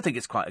 I think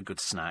it's quite a good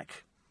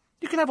snack.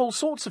 You can have all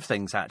sorts of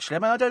things, actually.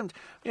 I mean,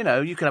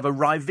 you can have a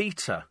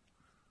Ryvita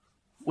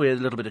with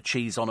a little bit of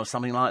cheese on or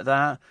something like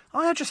that.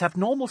 I just have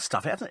normal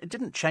stuff. It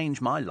didn't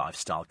change my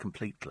lifestyle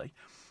completely.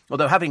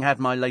 Although, having had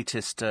my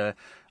latest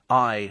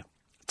eye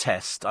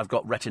test, I've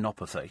got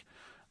retinopathy.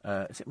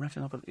 Is it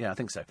retinopathy? Yeah, I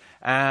think so.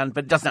 But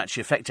it doesn't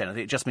actually affect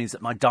anything. It just means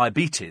that my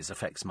diabetes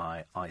affects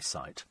my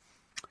eyesight.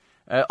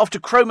 Off to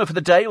Cromer for the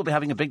day. We'll be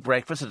having a big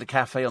breakfast at a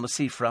cafe on the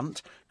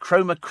seafront.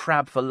 Cromer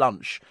crab for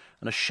lunch.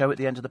 And a show at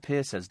the end of the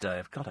pier, says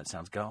Dave. God, that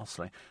sounds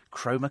ghastly.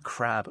 Cromer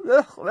crab.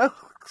 Ugh,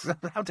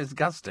 how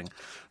disgusting.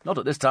 Not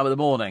at this time of the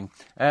morning.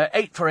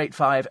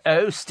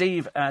 84850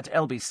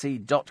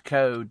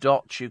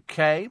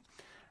 steve@lbc.co.uk.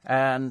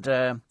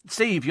 And,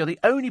 Steve, you're the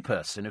only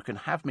person who can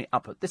have me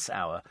up at this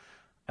hour.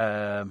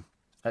 Don't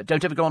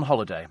ever go on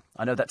holiday.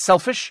 I know that's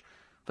selfish,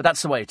 but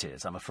that's the way it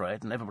is, I'm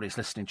afraid, and everybody's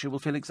listening to you will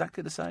feel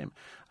exactly the same.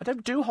 I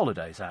don't do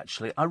holidays,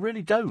 actually. I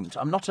really don't.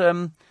 I'm not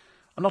a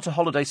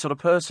holiday sort of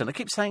person. They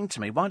keep saying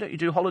to me, why don't you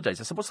do holidays?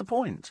 I said, what's the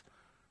point?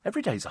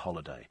 Every day's a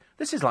holiday.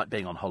 This is like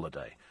being on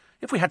holiday.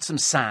 If we had some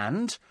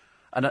sand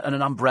and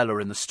an umbrella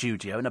in the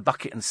studio and a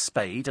bucket and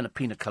spade and a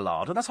pina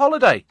colada, that's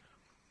holiday.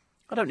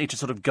 I don't need to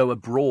sort of go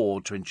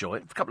abroad to enjoy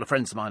it. A couple of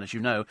friends of mine, as you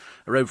know,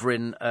 are over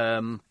in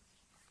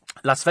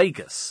Las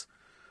Vegas.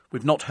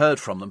 We've not heard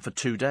from them for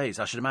 2 days.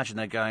 I should imagine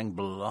they're going,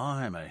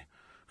 blimey.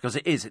 Because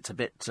it's a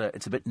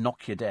bit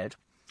knock you dead.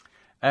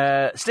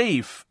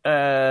 Steve,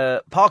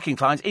 parking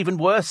fines, even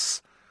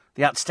worse.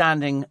 The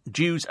outstanding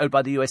dues owed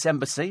by the US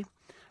Embassy,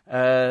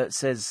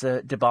 says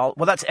Debal.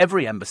 Well, that's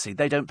every embassy.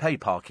 They don't pay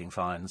parking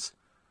fines.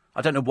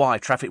 I don't know why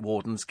traffic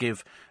wardens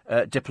give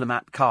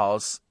diplomat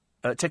cars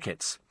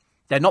tickets.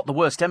 They're not the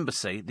worst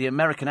embassy. The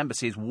American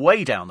embassy is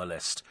way down the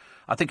list.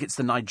 I think it's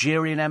the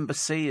Nigerian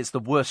embassy is the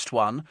worst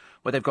one,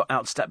 where they've got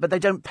but they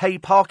don't pay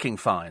parking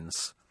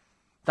fines.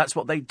 That's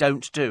what they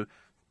don't do.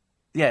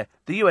 Yeah,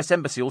 the US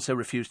embassy also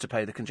refused to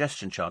pay the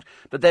congestion charge,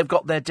 but they've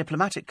got their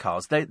diplomatic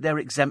cars. They're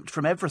exempt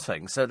from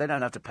everything, so they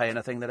don't have to pay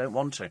anything they don't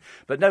want to.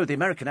 But no, the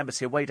American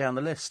embassy are way down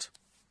the list.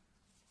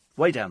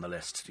 Way down the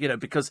list,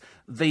 because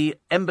the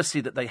embassy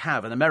that they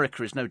have, and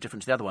America is no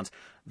different to the other ones,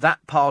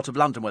 that part of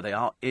London where they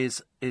are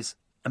is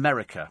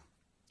America,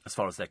 as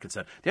far as they're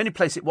concerned. The only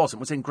place it wasn't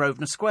was in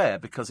Grosvenor Square,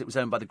 because it was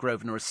owned by the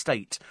Grosvenor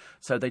Estate,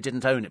 so they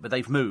didn't own it, but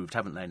they've moved,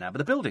 haven't they, now? But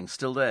the building's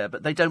still there,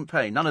 but they don't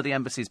pay. None of the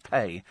embassies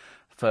pay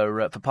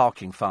for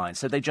parking fines,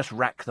 so they just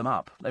rack them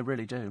up. They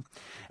really do.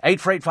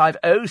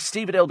 84850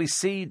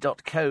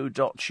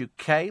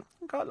 steve@lbc.co.uk. I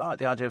quite like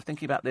the idea of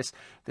thinking about this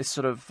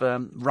sort of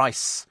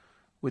rice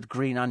with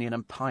green onion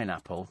and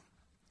pineapple.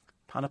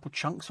 Pineapple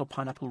chunks or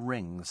pineapple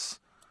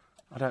rings?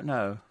 I don't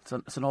know.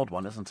 It's an odd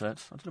one, isn't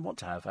it? I don't know what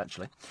to have,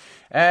 actually.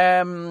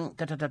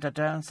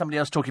 Somebody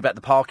else talking about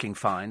the parking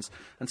fines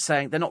and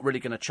saying they're not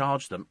really going to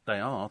charge them. They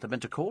are. They've been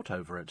to court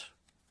over it.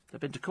 They've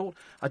been to court.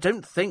 I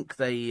don't think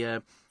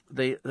the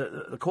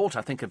court,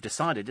 I think, have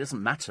decided it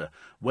doesn't matter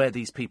where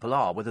these people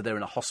are, whether they're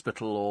in a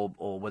hospital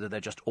or whether they're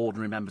just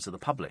ordinary members of the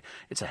public.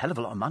 It's a hell of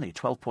a lot of money,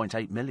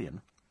 12.8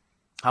 million.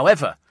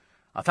 However,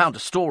 I found a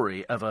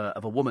story of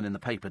a woman in the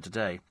paper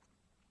today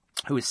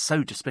who is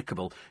so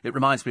despicable. It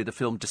reminds me of the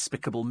film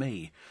Despicable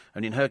Me.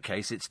 And in her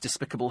case, it's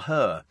Despicable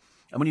Her.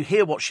 And when you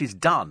hear what she's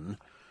done,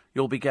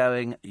 you'll be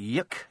going,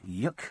 yuck,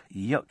 yuck,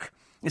 yuck.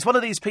 It's one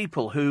of these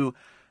people who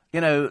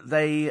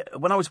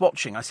when I was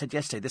watching, I said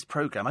yesterday, this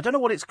programme, I don't know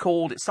what it's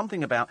called, it's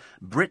something about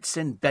Brits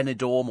in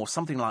Benidorm or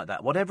something like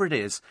that. Whatever it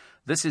is,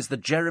 this is the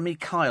Jeremy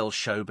Kyle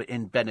show, but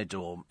in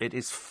Benidorm. It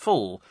is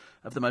full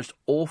of the most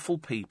awful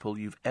people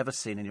you've ever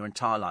seen in your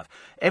entire life.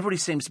 Everybody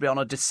seems to be on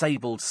a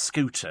disabled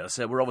scooter,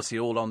 so we're obviously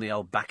all on the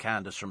old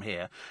backhanders from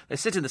here. They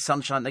sit in the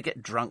sunshine, they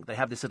get drunk, they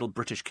have this little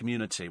British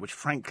community, which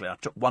frankly I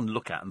took one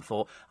look at and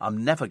thought,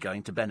 I'm never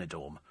going to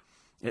Benidorm.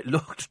 It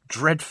looked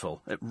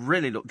dreadful. It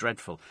really looked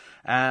dreadful.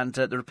 And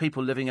there are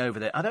people living over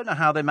there. I don't know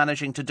how they're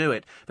managing to do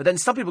it. But then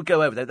some people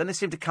go over there, then they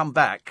seem to come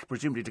back,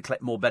 presumably to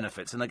collect more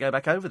benefits, and they go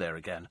back over there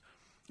again.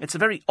 It's a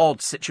very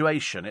odd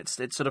situation. It's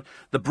sort of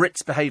the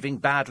Brits behaving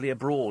badly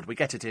abroad. We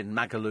get it in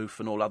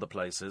Magaluf and all other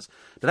places.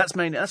 But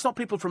that's not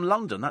people from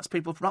London. That's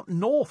people from up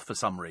north for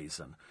some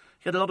reason.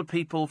 You get a lot of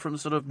people from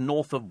sort of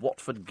north of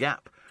Watford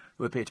Gap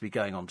who appear to be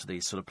going on to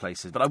these sort of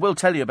places. But I will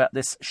tell you about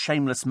this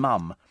shameless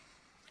mum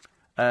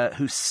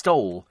who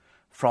stole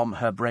from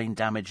her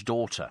brain-damaged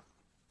daughter.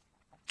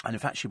 And in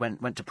fact, she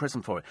went to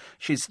prison for it.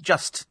 She's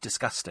just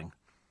disgusting.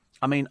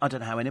 I mean, I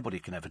don't know how anybody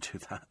can ever do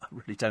that. I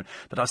really don't.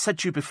 But I said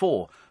to you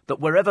before that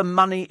wherever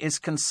money is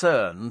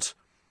concerned,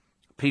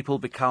 people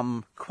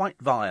become quite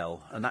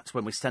vile, and that's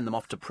when we send them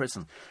off to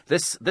prison.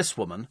 This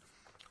woman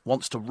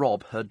wants to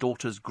rob her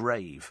daughter's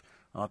grave.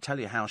 I'll tell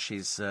you how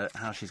she's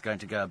going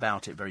to go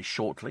about it very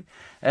shortly.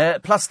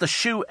 Plus the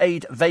Shoe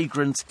Aid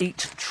Vagrants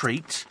Eat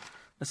treat.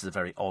 This is a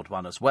very odd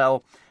one as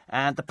well.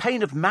 And the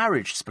pain of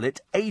marriage split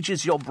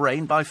ages your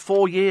brain by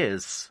 4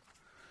 years.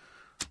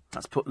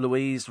 That's put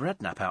Louise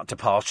Redknapp out to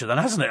pasture then,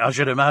 hasn't it, I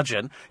should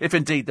imagine? If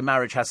indeed the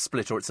marriage has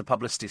split or it's a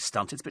publicity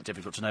stunt. It's a bit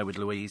difficult to know with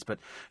Louise, but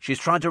she's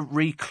trying to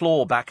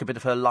reclaw back a bit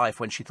of her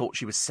life when she thought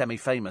she was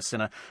semi-famous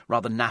in a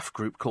rather naff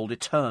group called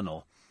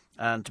Eternal.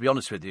 And to be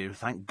honest with you,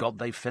 thank God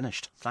they've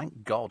finished.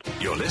 Thank God.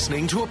 You're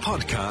listening to a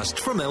podcast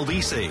from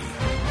LBC.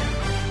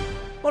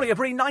 Morning,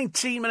 everybody.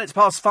 19 minutes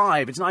past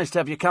 5. It's nice to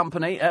have your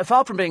company.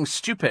 Far from being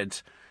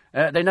stupid,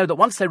 they know that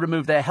once they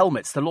remove their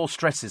helmets, the law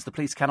stresses the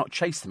police cannot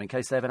chase them in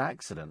case they have an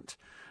accident.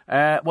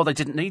 Well, they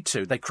didn't need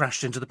to. They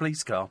crashed into the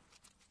police car.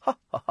 Ha,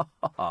 ha, ha,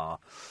 ha, ha.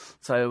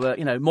 So,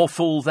 more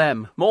fool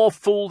them. More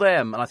fool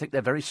them. And I think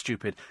they're very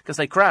stupid because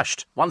they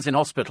crashed. One's in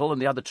hospital and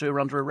the other two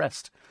are under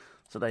arrest.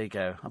 So there you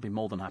go. I'll be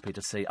more than happy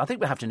to see. I think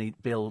we have to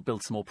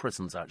build some more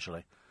prisons,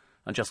 actually.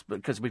 And just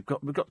because we've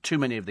got too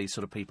many of these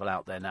sort of people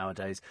out there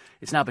nowadays,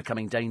 it's now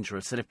becoming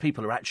dangerous. And if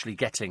people are actually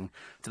getting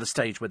to the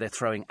stage where they're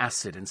throwing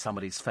acid in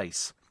somebody's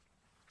face,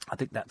 I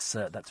think that's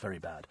very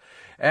bad.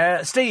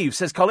 Steve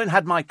says, Colin,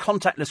 had my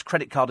contactless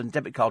credit card and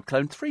debit card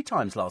cloned 3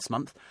 times last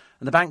month,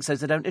 and the bank says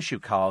they don't issue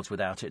cards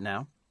without it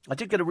now. I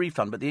did get a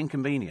refund, but the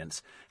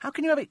inconvenience. How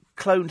can you have it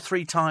cloned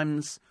 3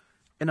 times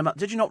in a month?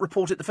 Did you not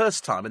report it the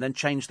first time and then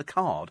change the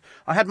card?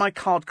 I had my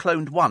card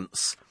cloned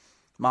once,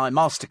 my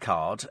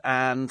MasterCard,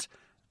 and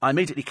I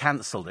immediately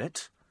cancelled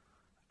it,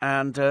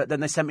 and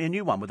then they sent me a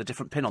new one with a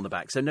different pin on the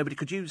back, so nobody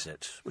could use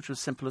it, which was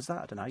as simple as that.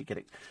 I don't know how you get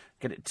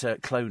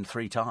it cloned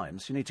 3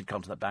 times. You need to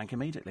come to that bank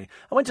immediately.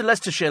 I went to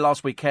Leicestershire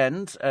last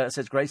weekend,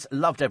 says Grace.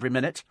 Loved every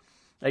minute.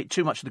 Ate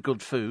too much of the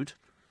good food.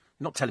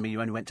 You're not telling me you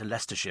only went to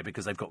Leicestershire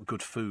because they've got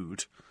good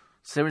food.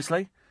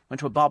 Seriously? Went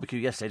to a barbecue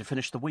yesterday to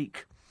finish the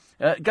week.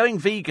 Going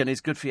vegan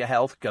is good for your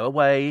health. Go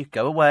away.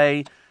 Go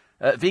away.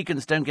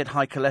 Vegans don't get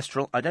high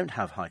cholesterol. I don't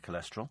have high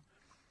cholesterol.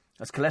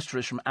 As cholesterol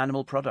is from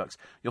animal products.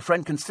 Your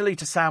friend can still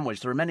eat a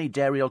sandwich. There are many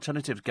dairy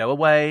alternatives. Go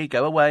away,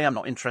 go away. I'm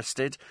not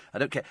interested. I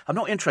don't care. I'm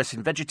not interested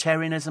in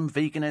vegetarianism,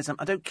 veganism.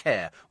 I don't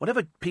care.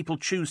 Whatever people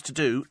choose to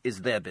do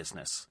is their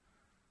business.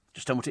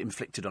 Just don't want it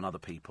inflicted on other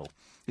people.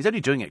 He's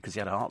only doing it because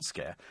he had a heart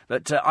scare.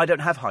 But I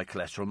don't have high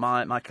cholesterol.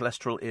 My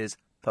cholesterol is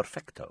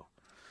perfecto.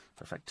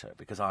 Perfecto,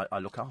 because I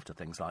look after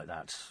things like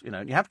that.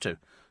 You have to. You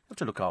have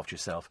to look after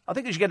yourself. I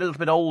think as you get a little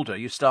bit older,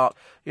 you start,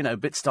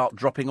 bits start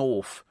dropping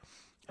off.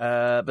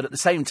 But at the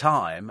same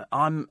time,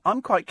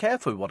 I'm quite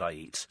careful with what I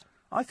eat.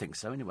 I think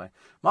so, anyway.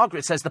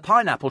 Margaret says the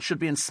pineapple should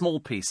be in small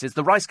pieces.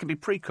 The rice can be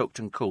pre-cooked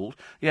and cooled.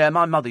 Yeah,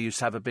 my mother used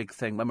to have a big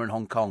thing when we were in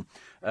Hong Kong,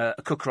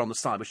 a cooker on the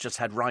side which just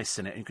had rice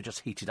in it and you could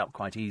just heat it up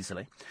quite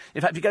easily.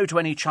 In fact, if you go to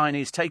any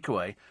Chinese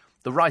takeaway,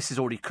 the rice is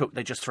already cooked.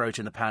 They just throw it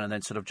in the pan and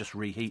then sort of just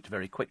reheat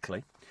very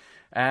quickly.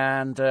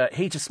 And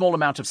heat a small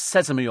amount of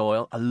sesame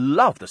oil. I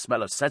love the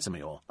smell of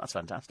sesame oil. That's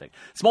fantastic.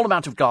 Small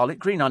amount of garlic,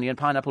 green onion,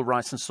 pineapple,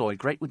 rice and soy.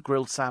 Great with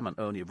grilled salmon.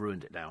 Oh, and you've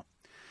ruined it now.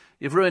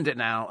 You've ruined it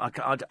now.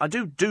 I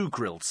do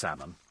grilled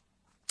salmon,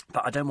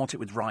 but I don't want it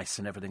with rice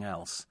and everything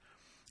else.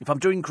 If I'm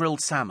doing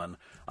grilled salmon,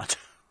 I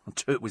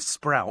do it with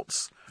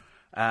sprouts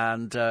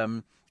and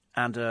a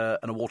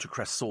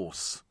watercress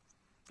sauce.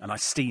 And I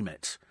steam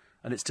it.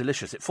 And it's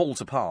delicious. It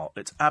falls apart.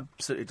 It's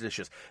absolutely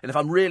delicious. And if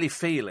I'm really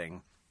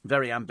feeling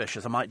very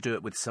ambitious, I might do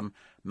it with some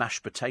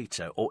mashed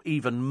potato, or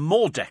even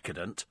more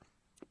decadent,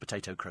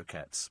 potato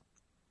croquettes.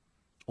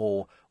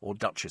 Or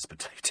Duchess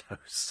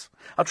potatoes.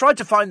 I tried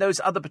to find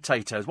those other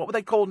potatoes. What were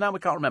they called now? We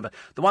can't remember.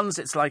 The ones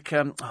it's like,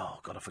 oh,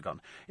 God, I've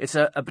forgotten. It's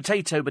a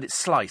potato, but it's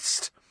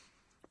sliced.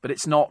 But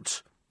it's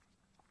not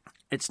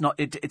It's not.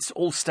 It's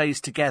all stays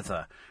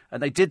together,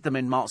 and they did them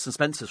in Marks and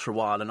Spencers for a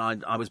while, and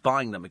I was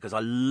buying them because I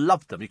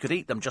loved them. You could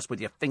eat them just with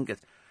your fingers.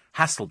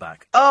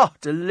 Hasselback, oh,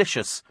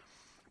 delicious,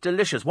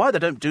 delicious. Why they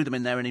don't do them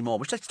in there anymore?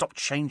 Wish they'd stop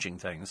changing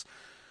things.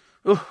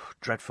 Oh,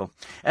 dreadful.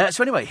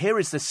 So anyway, here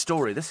is this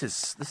story. This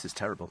is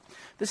terrible.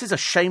 This is a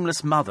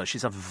shameless mother.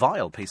 She's a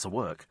vile piece of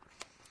work.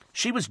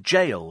 She was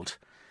jailed.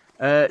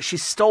 She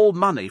stole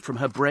money from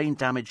her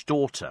brain-damaged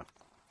daughter.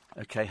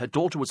 Okay, her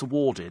daughter was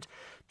awarded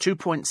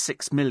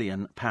 £2.6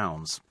 million.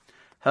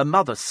 Her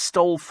mother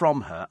stole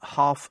from her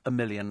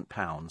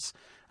 £500,000.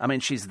 I mean,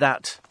 she's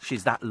that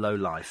low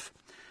life.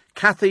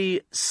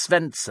 Kathy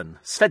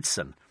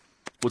Svensson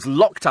was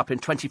locked up in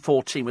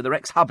 2014 with her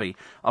ex-hubby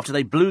after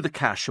they blew the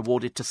cash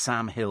awarded to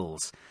Sam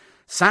Hills.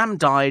 Sam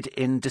died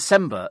in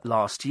December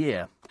last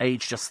year,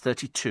 aged just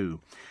 32,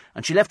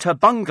 and she left her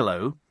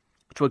bungalow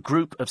to a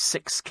group of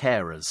 6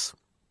 carers.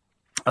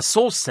 A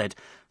source said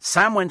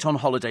Sam went on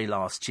holiday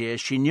last year,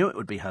 she knew it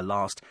would be her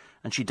last,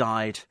 and she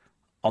died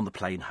on the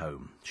plane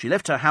home. She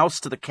left her house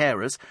to the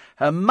carers.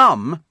 Her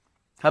mum,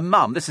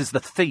 this is the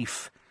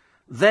thief,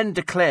 then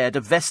declared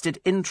a vested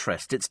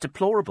interest. It's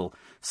deplorable.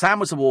 Sam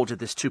was awarded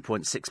this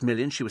 £2.6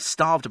 million. She was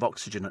starved of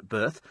oxygen at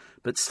birth,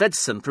 but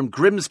Svensson from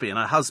Grimsby and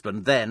her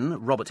husband, then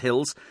Robert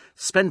Hills,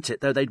 spent it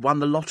though they'd won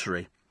the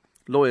lottery.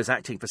 Lawyers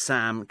acting for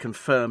Sam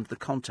confirmed the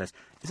contest.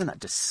 Isn't that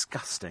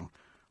disgusting?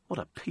 What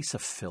a piece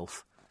of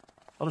filth.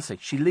 Honestly,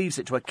 she leaves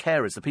it to her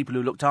carers, the people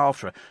who looked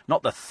after her,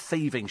 not the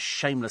thieving,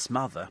 shameless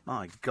mother.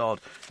 My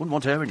God, wouldn't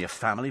want her in your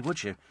family,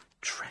 would you?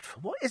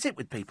 Dreadful. What is it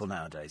with people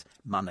nowadays?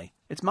 Money.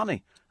 It's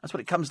money. That's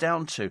what it comes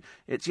down to.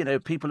 It's,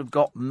 people have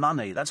got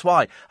money. That's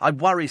why I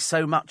worry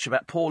so much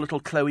about poor little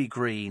Chloe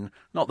Green.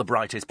 Not the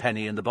brightest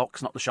penny in the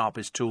box, not the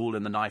sharpest tool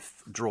in the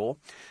knife drawer.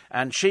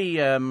 And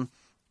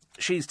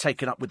she's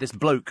taken up with this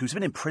bloke who's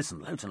been in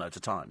prison loads and loads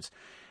of times.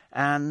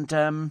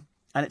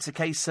 And it's a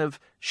case of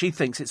she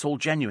thinks it's all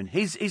genuine.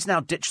 He's now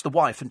ditched the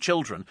wife and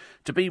children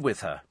to be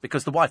with her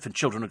because the wife and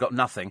children have got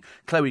nothing.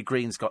 Chloe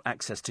Green's got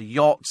access to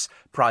yachts,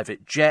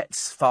 private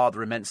jets,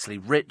 father immensely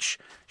rich.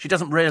 She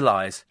doesn't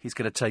realise he's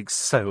going to take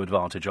so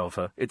advantage of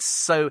her.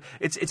 It's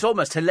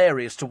almost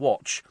hilarious to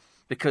watch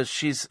because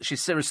she's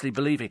seriously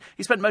believing.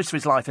 He spent most of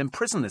his life in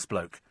prison, this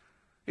bloke.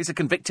 He's a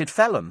convicted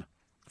felon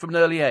from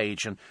an early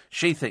age, and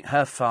she thinks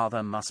her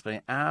father must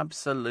be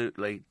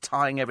absolutely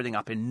tying everything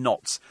up in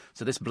knots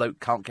so this bloke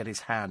can't get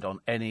his hand on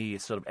any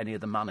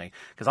of the money,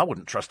 because I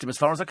wouldn't trust him as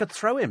far as I could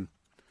throw him.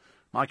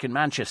 Mike in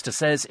Manchester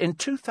says, in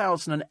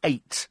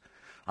 2008,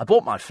 I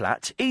bought my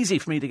flat. Easy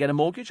for me to get a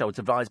mortgage. I was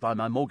advised by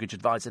my mortgage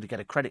advisor to get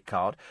a credit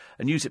card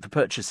and use it for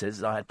purchases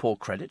as I had poor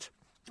credit.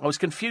 I was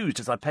confused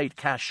as I paid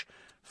cash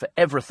for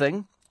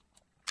everything.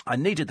 I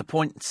needed the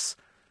points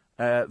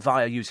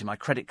via using my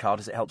credit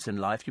card as it helps in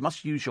life. You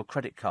must use your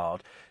credit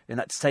card. In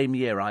that same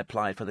year I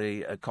applied for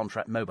the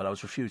contract mobile. I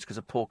was refused because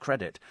of poor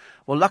credit.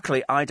 Well,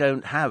 luckily I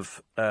don't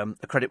have a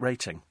credit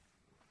rating.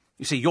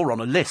 You see, you're on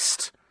a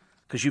list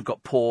because you've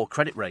got poor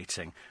credit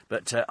rating,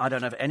 but I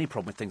don't have any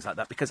problem with things like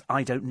that because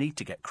I don't need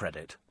to get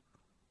credit.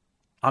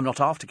 I'm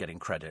not after getting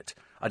credit.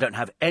 I don't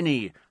have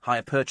any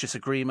hire purchase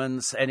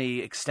agreements, any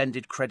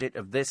extended credit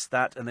of this,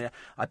 that, and the.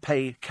 I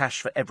pay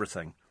cash for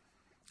everything.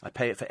 I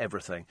pay it for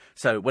everything.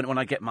 So when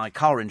I get my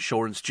car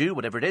insurance due,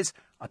 whatever it is,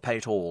 I pay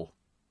it all.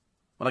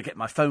 When I get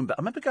my phone bill...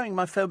 I remember going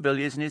my phone bill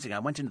years and years ago. I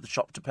went into the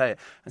shop to pay it.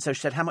 And so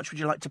she said, how much would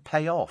you like to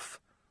pay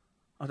off?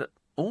 I said,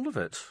 all of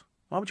it.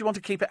 Why would you want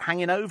to keep it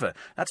hanging over?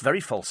 That's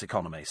very false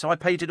economy. So I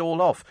paid it all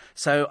off.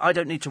 So I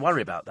don't need to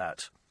worry about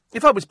that.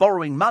 If I was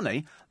borrowing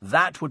money,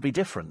 that would be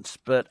different.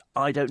 But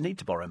I don't need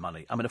to borrow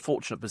money. I'm in a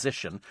fortunate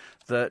position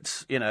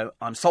that,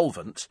 I'm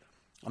solvent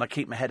and I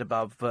keep my head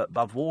above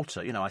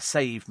water. I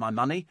save my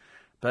money.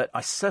 But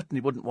I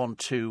certainly wouldn't want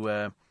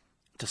to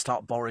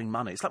start borrowing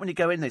money. It's like when you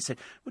go in, they say,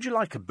 would you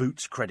like a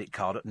Boots credit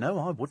card? No,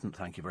 I wouldn't,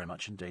 thank you very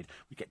much indeed.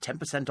 We get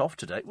 10% off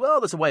today. Well,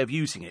 there's a way of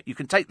using it. You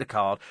can take the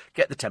card,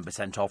 get the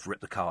 10% off,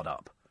 rip the card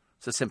up.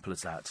 It's as simple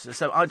as that.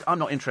 So I'm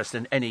not interested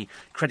in any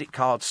credit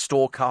cards,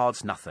 store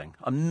cards, nothing.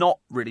 I'm not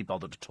really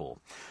bothered at all.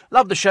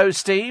 Love the show,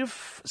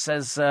 Steve,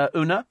 says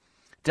Una.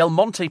 Del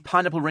Monte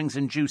pineapple rings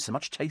and juice are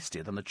much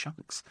tastier than the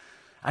chunks.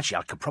 Actually,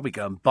 I could probably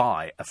go and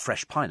buy a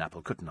fresh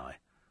pineapple, couldn't I?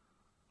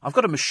 I've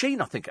got a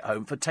machine, I think, at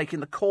home for taking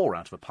the core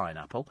out of a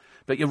pineapple.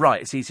 But you're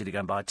right, it's easy to go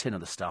and buy a tin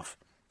of the stuff,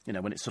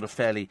 when it's sort of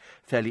fairly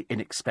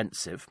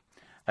inexpensive.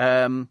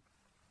 And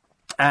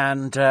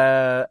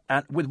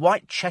with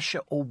white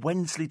Cheshire or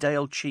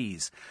Wensleydale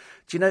cheese.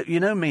 Do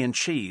you know me and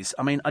cheese?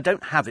 I mean, I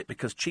don't have it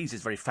because cheese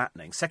is very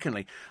fattening.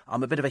 Secondly,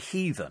 I'm a bit of a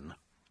heathen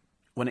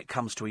when it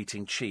comes to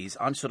eating cheese.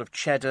 I'm sort of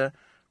cheddar,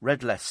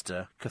 Red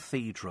Leicester,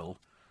 Cathedral,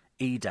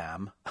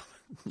 Edam...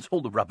 It's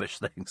all the rubbish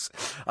things.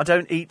 I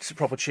don't eat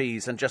proper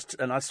cheese, and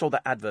I saw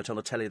that advert on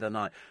the telly the other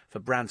night for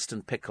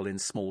Branston pickle in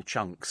small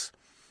chunks,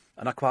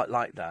 and I quite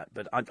like that.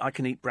 But I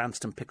can eat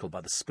Branston pickle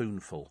by the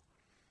spoonful.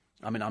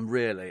 I mean,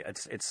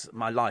 it's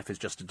my life is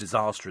just a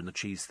disaster in the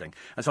cheese thing,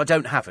 and so I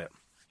don't have it.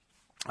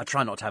 I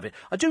try not to have it.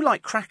 I do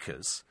like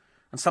crackers,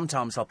 and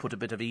sometimes I'll put a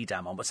bit of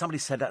Edam on. But somebody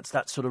said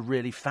that's sort of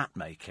really fat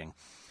making.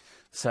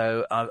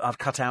 So I've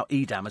cut out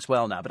Edam as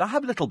well now, but I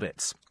have little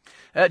bits.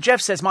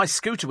 Jeff says, my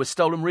scooter was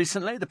stolen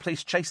recently. The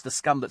police chased the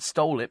scum that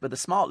stole it, but the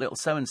smart little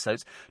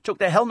so-and-sos took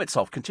their helmets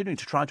off, continuing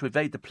to try to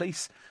evade the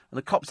police, and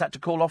the cops had to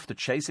call off the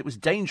chase. It was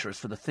dangerous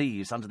for the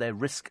thieves under their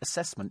risk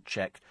assessment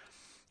check.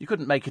 You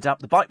couldn't make it up.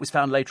 The bike was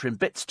found later in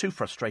bits. Two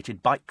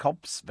frustrated bike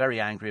cops,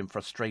 very angry and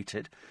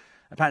frustrated.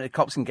 Apparently the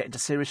cops can get into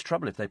serious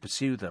trouble if they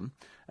pursue them.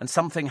 And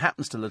something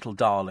happens to little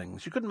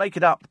darlings. You couldn't make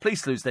it up. The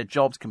police lose their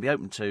jobs, can be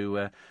open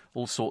to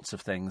all sorts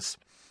of things.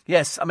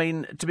 Yes, I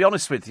mean, to be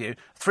honest with you,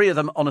 3 of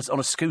them on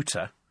a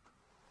scooter.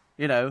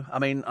 You know, I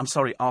mean, I'm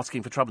sorry,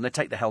 asking for trouble. And they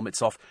take their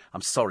helmets off.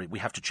 I'm sorry, we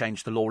have to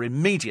change the law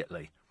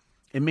immediately.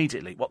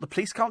 Immediately. What, the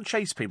police can't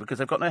chase people because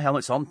they've got no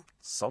helmets on?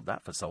 Sod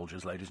that for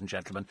soldiers, ladies and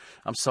gentlemen.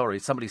 I'm sorry,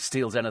 if somebody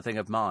steals anything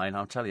of mine,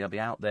 I'll tell you, I'll be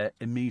out there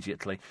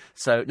immediately.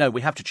 So, no,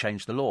 we have to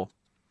change the law.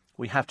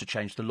 We have to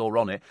change the law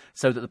on it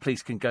so that the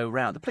police can go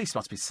round. The police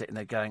must be sitting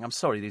there going, I'm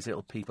sorry, these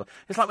little people.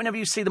 It's like whenever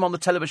you see them on the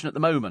television at the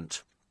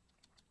moment.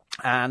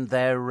 And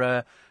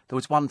there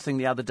was one thing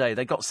the other day.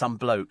 They got some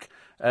bloke.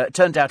 It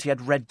turned out he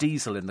had red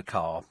diesel in the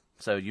car.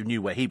 So you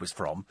knew where he was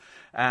from.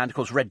 And, of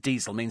course, red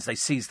diesel means they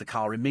seized the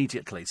car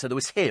immediately. So there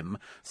was him,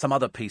 some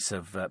other piece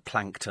of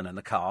plankton in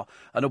the car,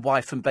 and a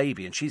wife and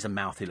baby. And she's a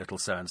mouthy little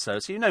so-and-so.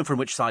 So you know from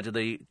which side of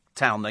the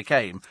town they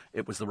came.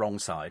 It was the wrong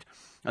side.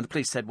 And the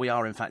police said, we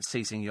are, in fact,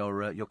 seizing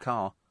your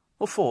car.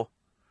 What for?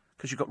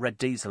 Because you've got red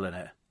diesel in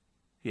it.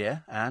 Yeah,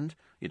 and,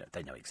 you know,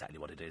 they know exactly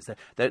what it is.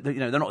 They're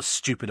not as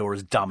stupid or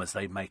as dumb as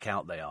they make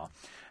out they are.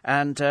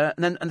 And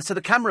so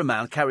the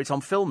cameraman carries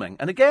on filming.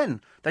 And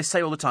again, they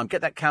say all the time,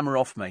 get that camera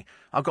off me.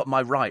 I've got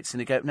my rights. And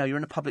they go, no, you're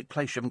in a public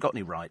place. You haven't got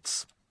any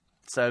rights.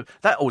 So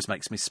that always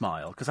makes me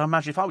smile. Because I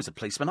imagine if I was a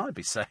policeman, I'd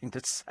be saying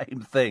the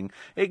same thing.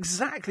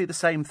 Exactly the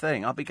same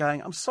thing. I'd be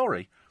going, I'm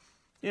sorry.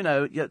 You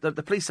know,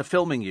 the police are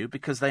filming you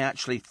because they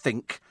actually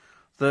think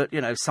that, you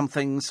know,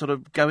 something's sort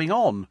of going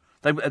on.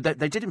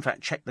 They did, in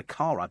fact, check the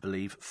car, I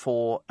believe,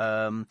 for...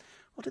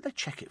 what did they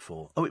check it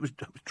for? Oh, it was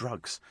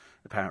drugs,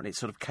 apparently. It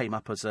sort of came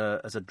up as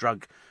a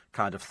drug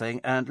kind of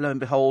thing. And lo and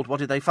behold, what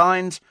did they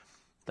find?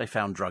 They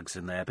found drugs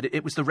in there. But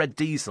it was the red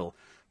diesel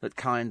that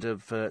kind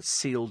of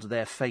sealed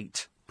their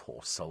fate.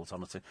 Poor souls,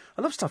 honestly.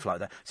 I love stuff like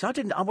that. So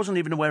I wasn't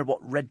even aware of what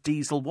red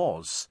diesel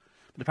was.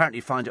 But apparently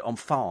you find it on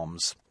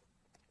farms.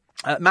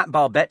 Matt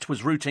Barbette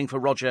was rooting for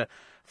Roger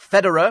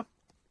Federer,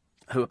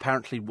 who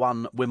apparently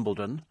won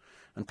Wimbledon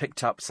and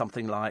picked up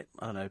something like,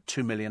 I don't know,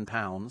 £2 million.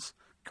 God,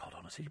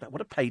 honestly,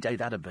 what a payday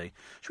that'd be.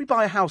 Should we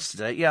buy a house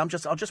today? Yeah,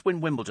 I'll just win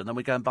Wimbledon, then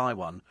we go and buy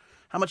one.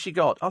 How much you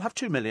got? I'll have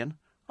 £2 million.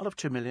 I'll have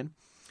 £2 million.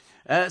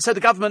 So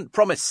the government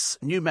promise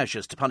new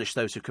measures to punish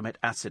those who commit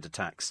acid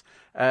attacks.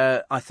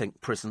 I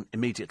think prison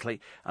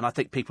immediately, and I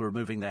think people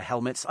removing their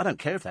helmets. I don't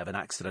care if they have an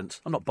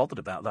accident. I'm not bothered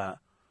about that.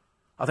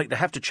 I think they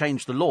have to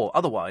change the law.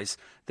 Otherwise,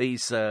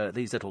 these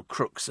little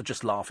crooks are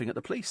just laughing at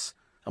the police.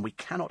 And we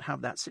cannot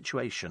have that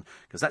situation,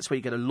 because that's where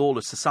you get a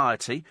lawless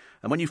society.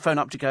 And when you phone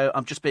up to go,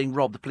 I'm just being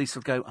robbed, the police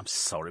will go, I'm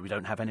sorry, we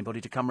don't have anybody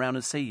to come round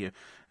and see you.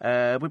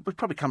 We'll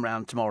probably come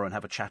round tomorrow and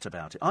have a chat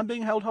about it. I'm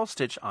being held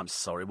hostage. I'm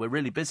sorry, we're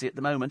really busy at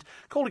the moment.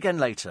 Call again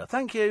later.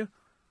 Thank you. And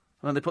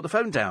then they put the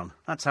phone down.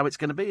 That's how it's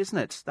going to be, isn't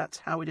it? That's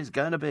how it is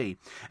going to be.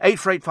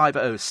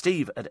 84850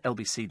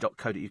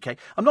 steve@lbc.co.uk.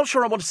 I'm not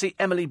sure I want to see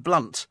Emily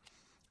Blunt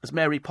as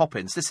Mary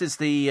Poppins. This is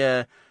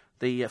the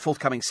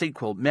forthcoming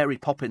sequel, Mary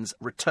Poppins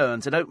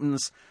Returns. It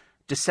opens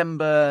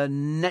December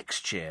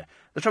next year.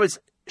 The trouble is,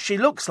 she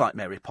looks like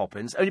Mary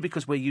Poppins only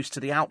because we're used to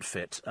the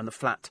outfit and the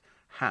flat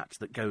hat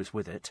that goes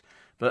with it.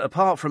 But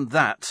apart from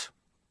that,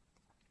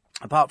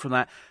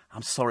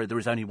 I'm sorry, there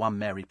is only one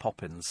Mary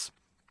Poppins,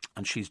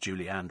 and she's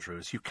Julie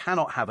Andrews. You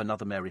cannot have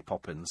another Mary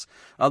Poppins.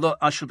 Although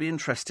I shall be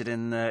interested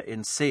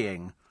in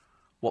seeing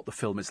what the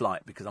film is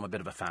like, because I'm a bit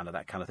of a fan of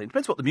that kind of thing.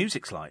 Depends what the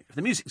music's like. If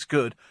the music's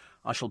good,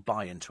 I shall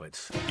buy into it.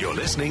 You're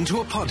listening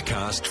to a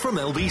podcast from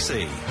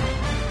LBC.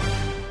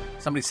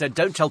 Somebody said,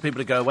 don't tell people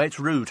to go away, it's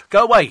rude.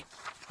 Go away!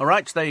 All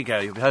right, there you go.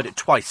 You've heard it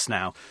twice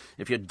now.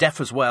 If you're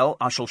deaf as well,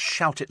 I shall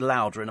shout it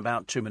louder in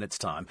about 2 minutes'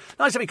 time.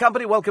 Nice to be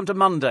company. Welcome to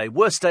Monday.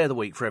 Worst day of the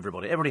week for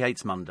everybody. Everybody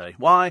hates Monday.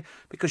 Why?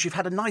 Because you've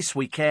had a nice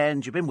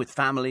weekend, you've been with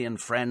family and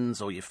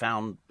friends, or you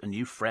found a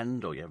new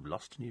friend, or you've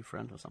lost a new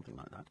friend, or something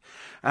like that.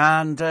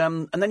 And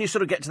then you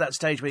sort of get to that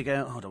stage where you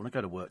go, oh, I don't want to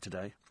go to work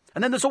today.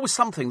 And then there's always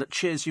something that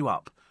cheers you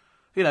up.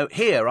 You know,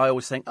 here I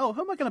always think, oh, who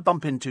am I going to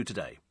bump into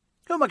today?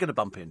 Who am I going to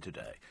bump into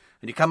today?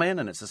 And you come in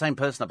and it's the same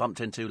person I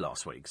bumped into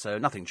last week, so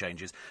nothing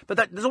changes.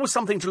 But there's always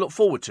something to look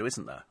forward to,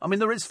 isn't there? I mean,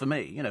 there is for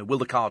me. You know, will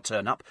the car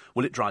turn up?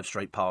 Will it drive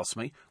straight past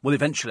me? Will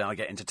eventually I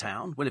get into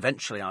town? Will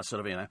eventually I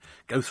sort of,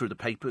 go through the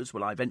papers?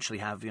 Will I eventually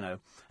have, a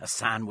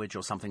sandwich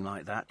or something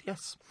like that?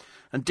 Yes.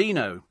 And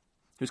Dino,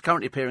 who's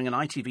currently appearing in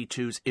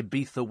ITV2's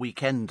Ibiza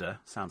Weekender,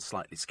 sounds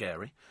slightly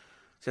scary,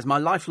 says, my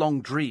lifelong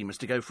dream is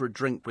to go for a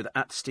drink with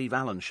 @Steve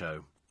Allen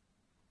Show.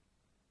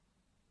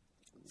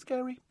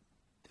 Scary.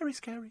 Very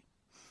scary.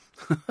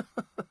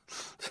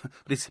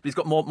 But he's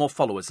got more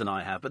followers than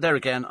I have. But there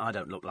again, I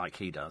don't look like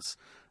he does.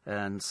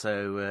 And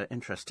so,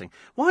 interesting.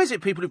 Why is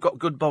it people who've got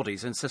good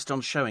bodies insist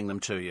on showing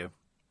them to you?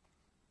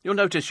 You'll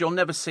notice you'll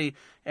never see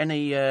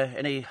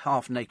any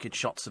half-naked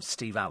shots of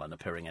Steve Allen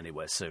appearing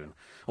anywhere soon.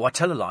 Oh, I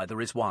tell a lie,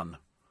 there is one.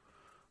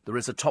 There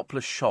is a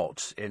topless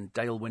shot in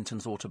Dale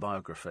Winton's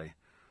autobiography.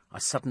 I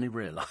suddenly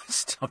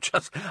realised.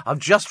 I've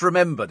just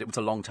remembered. It was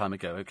a long time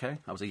ago, OK?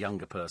 I was a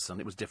younger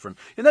person. It was different.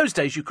 In those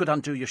days, you could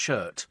undo your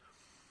shirt.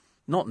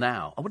 Not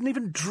now. I wouldn't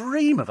even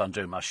dream of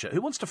undoing my shirt.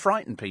 Who wants to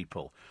frighten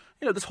people?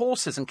 You know, there's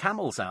horses and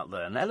camels out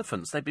there and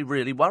elephants. They'd be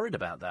really worried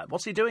about that.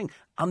 What's he doing?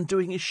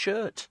 Undoing his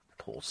shirt.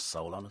 Poor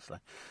soul, honestly.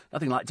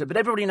 Nothing like it. But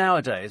everybody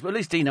nowadays, well, at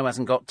least Dino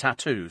hasn't got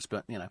tattoos,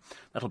 but, you know,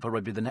 that'll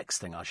probably be the next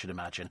thing, I should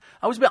imagine.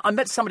 I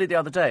met somebody the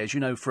other day, as you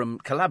know, from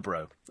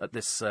Calabro at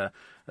this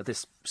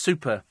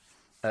super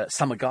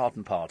summer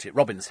garden party at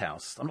Robin's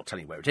house. I'm not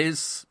telling you where it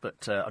is,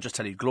 but I'll just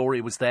tell you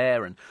Gloria was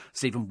there and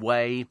Stephen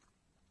Way.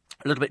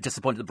 A little bit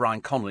disappointed that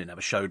Brian Connolly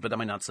never showed, but I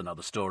mean, that's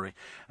another story.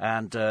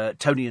 And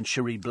Tony and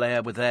Cherie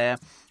Blair were there,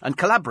 and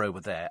Calabro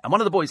were there. And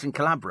one of the boys in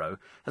Calabro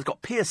has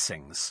got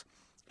piercings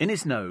in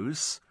his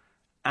nose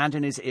and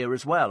in his ear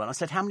as well. And I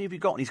said, how many have you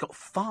got? And he's got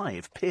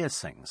 5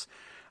 piercings.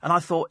 And I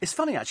thought, it's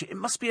funny, actually, it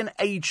must be an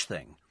age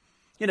thing.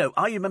 You know,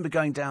 I remember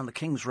going down the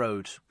King's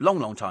Road long,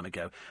 long time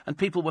ago, and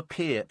people were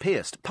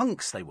pierced.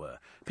 Punks they were.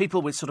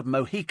 People with sort of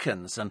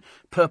Mohicans and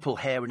purple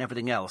hair and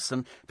everything else.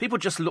 And people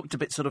just looked a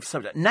bit sort of...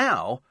 So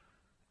now,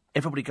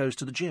 everybody goes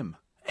to the gym.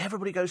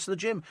 Everybody goes to the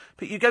gym.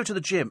 But you go to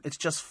the gym, it's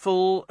just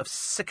full of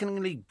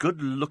sickeningly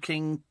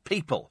good-looking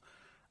people.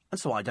 And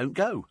so I don't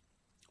go.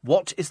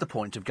 What is the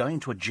point of going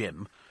to a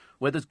gym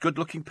where there's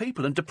good-looking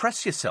people and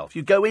depress yourself?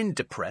 You go in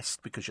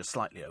depressed because you're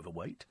slightly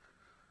overweight.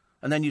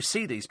 And then you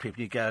see these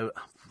people and you go,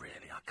 oh,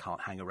 really, I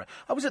can't hang around.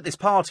 I was at this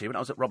party, when I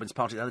was at Robin's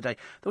party the other day,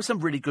 there were some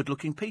really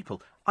good-looking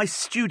people. I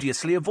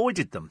studiously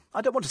avoided them.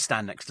 I don't want to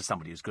stand next to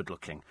somebody who's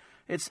good-looking.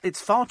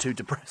 It's far too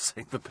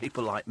depressing for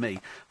people like me.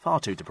 Far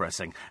too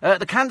depressing.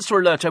 The cancer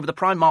alert over the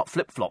Primark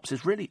flip-flops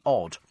is really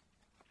odd.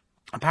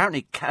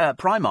 Apparently,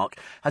 Primark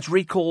has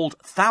recalled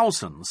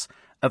thousands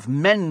of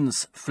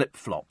men's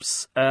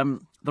flip-flops.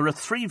 There are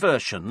 3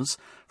 versions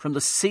from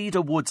the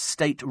Cedarwood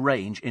State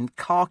range in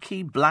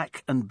khaki,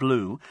 black and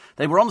blue.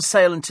 They were on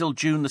sale until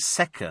June the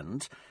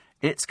 2nd.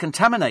 It's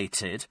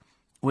contaminated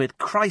with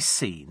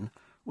chrysine,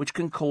 which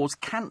can cause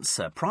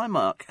cancer.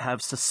 Primark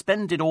have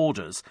suspended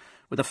orders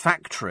with a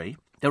factory.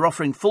 They're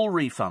offering full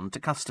refund to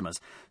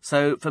customers.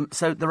 So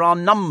there are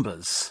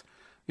numbers.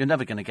 You're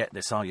never going to get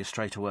this, are you,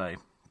 straight away?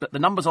 But the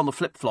numbers on the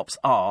flip-flops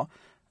are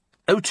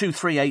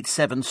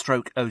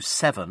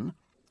 02387/07,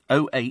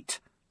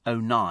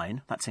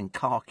 0809, that's in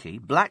khaki.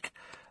 Black,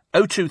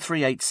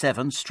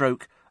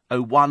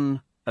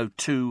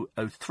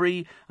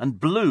 02387/010203. And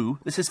blue,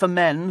 this is for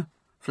men,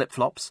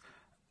 flip-flops,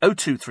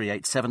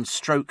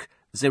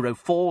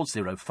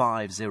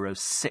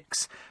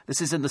 02387/040506.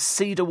 This is in the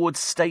Cedarwood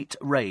State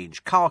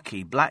range.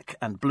 Khaki, black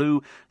and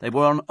blue. They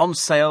were on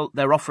sale.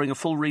 They're offering a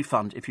full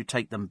refund if you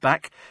take them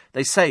back.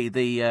 They say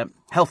the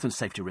health and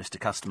safety risk to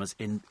customers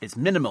is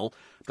minimal,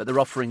 but they're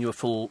offering you a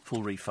full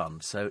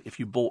refund. So if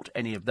you bought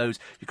any of those,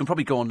 you can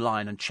probably go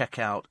online and check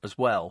out as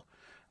well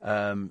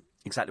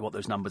exactly what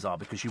those numbers are,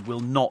 because you will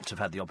not have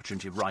had the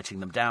opportunity of writing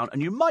them down,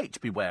 and you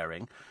might be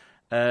wearing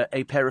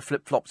a pair of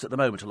flip-flops at the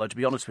moment, although, to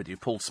be honest with you,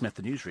 Paul Smith,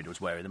 the newsreader, was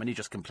wearing them, and he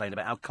just complained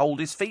about how cold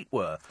his feet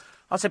were.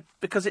 I said,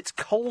 because it's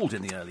cold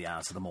in the early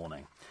hours of the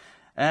morning.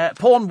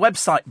 Porn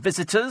website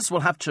visitors will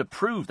have to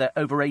prove they're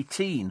over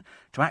 18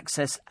 to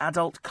access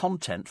adult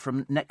content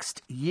from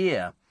next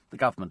year, the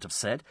government have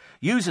said.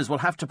 Users will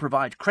have to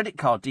provide credit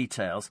card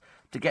details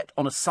to get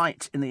on a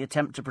site in the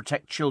attempt to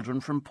protect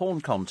children from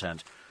porn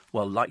content.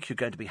 Well, like you're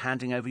going to be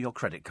handing over your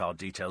credit card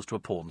details to a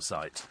porn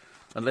site.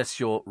 Unless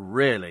you're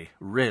really,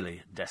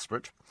 really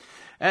desperate.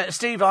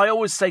 Steve, I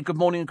always say good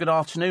morning and good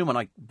afternoon when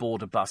I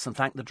board a bus and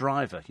thank the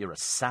driver. You're a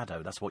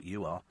saddo, that's what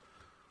you are.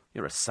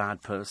 You're a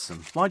sad person.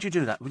 Why do you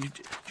do that? Do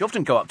you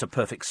often go up to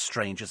perfect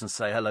strangers and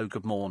say hello,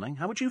 good morning?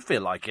 How would you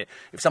feel like it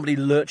if somebody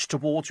lurched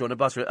towards you on a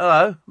bus?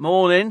 Hello,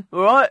 morning,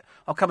 all right?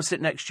 I'll come and sit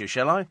next to you,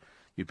 shall I?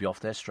 You'd be off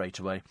there straight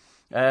away.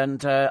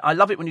 And I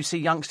love it when you see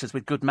youngsters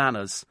with good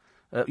manners.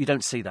 You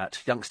don't see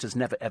that. Youngsters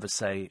never, ever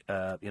say,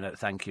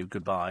 thank you,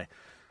 goodbye.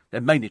 They're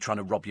mainly trying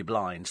to rob you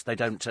blind. They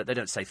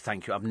don't say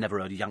thank you. I've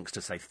never heard a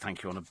youngster say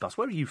thank you on a bus.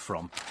 Where are you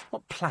from?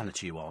 What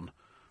planet are you on?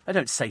 They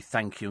don't say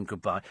thank you and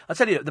goodbye. I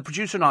tell you, the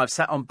producer and I have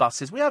sat on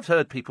buses. We have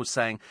heard people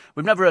saying...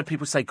 We've never heard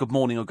people say good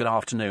morning or good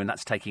afternoon.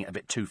 That's taking it a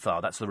bit too far.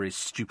 That's the really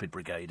stupid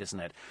brigade, isn't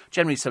it?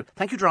 Generally, so,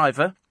 thank you,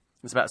 driver.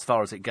 That's about as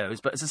far as it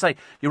goes. But as I say,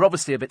 you're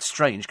obviously a bit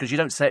strange because you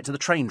don't say it to the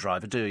train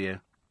driver, do you?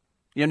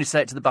 You only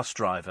say it to the bus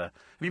driver.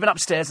 Have you been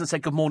upstairs and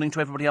said good morning to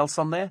everybody else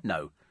on there?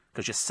 No,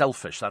 because you're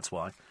selfish, that's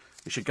why.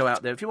 You should go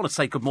out there. If you want to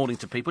say good morning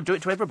to people, do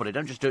it to everybody.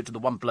 Don't just do it to the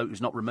one bloke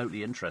who's not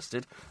remotely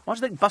interested. Why do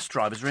you think bus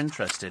drivers are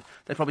interested?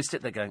 They probably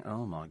sit there going,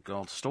 oh, my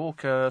God,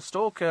 stalker,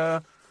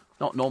 stalker.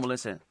 Not normal,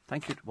 is it?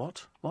 Thank you.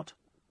 What? I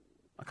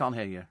can't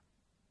hear you.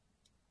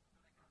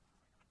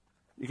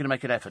 You're going to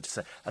make an effort to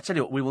say... I tell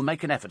you what, we will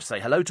make an effort to say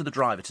hello to the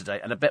driver today,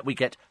 and I bet we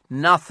get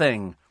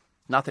nothing.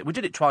 Nothing. We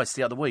did it twice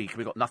the other week.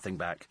 We got nothing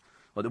back.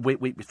 Well, the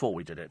week before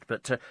we did it.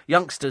 But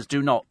youngsters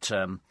do not...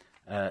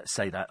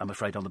 say that, I'm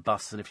afraid, on the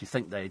bus. And if you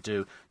think they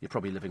do, you're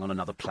probably living on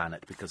another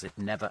planet, because it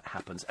never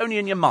happens. Only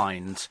in your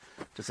mind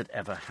does it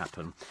ever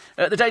happen.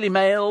 The Daily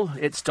Mail,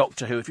 it's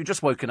Doctor Who. If you've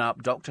just woken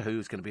up, Doctor Who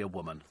is going to be a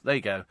woman. There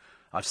you go.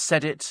 I've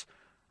said it.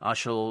 I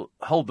shall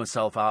hold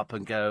myself up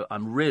and go,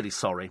 I'm really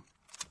sorry.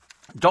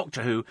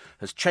 Doctor Who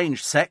has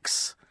changed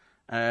sex.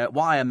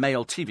 Why are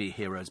male TV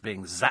heroes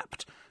being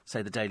zapped?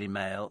 Say the Daily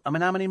Mail. I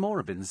mean, how many more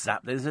have been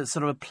zapped? There's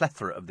sort of a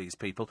plethora of these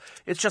people.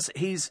 It's just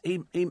he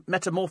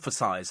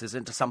metamorphosises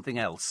into something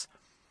else.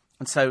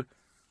 And so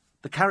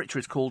the character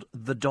is called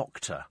the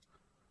Doctor.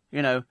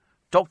 You know,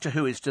 Doctor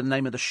Who is the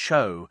name of the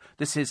show.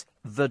 This is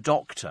the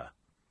Doctor.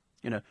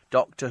 You know,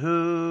 Doctor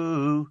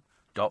Who,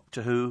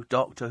 Doctor Who,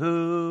 Doctor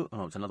Who.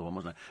 Oh, it's another one,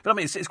 wasn't it? But I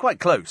mean, it's quite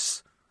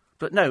close.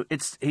 But no,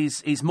 he's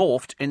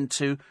morphed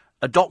into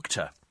a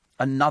doctor,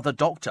 another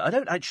doctor. I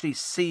don't actually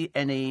see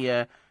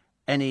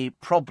any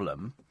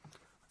problem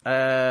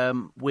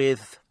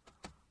with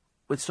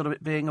sort of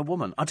it being a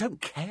woman. I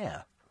don't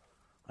care.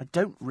 I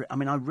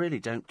really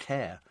don't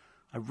care.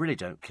 I really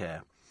don't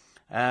care.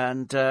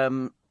 And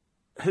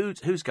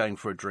who's going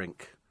for a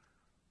drink?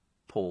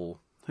 Paul.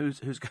 Who's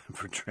going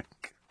for a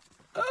drink?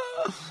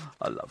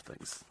 I love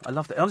things. I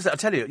love that. Honestly, I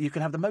tell you, you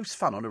can have the most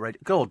fun on a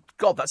radio.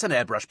 God, that's an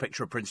airbrush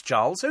picture of Prince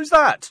Charles. Who's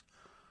that?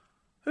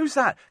 Who's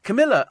that?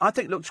 Camilla, I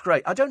think, looks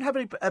great. I don't have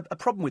a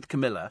problem with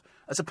Camilla.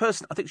 As a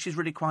person, I think she's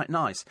really quite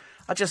nice.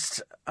 I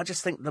just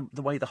think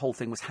the way the whole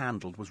thing was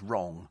handled was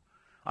wrong.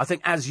 I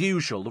think, as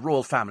usual, the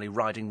royal family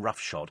riding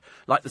roughshod.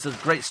 Like, there's a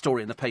great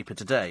story in the paper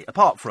today.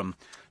 Apart from,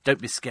 don't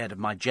be scared of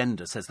my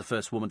gender, says the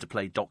first woman to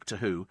play Doctor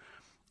Who.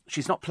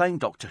 She's not playing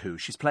Doctor Who.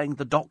 She's playing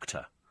the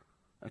Doctor.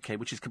 OK,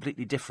 which is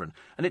completely different.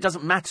 And it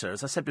doesn't matter.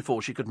 As I said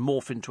before, she could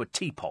morph into a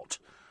teapot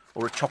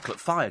or a chocolate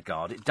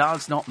fireguard. It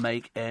does not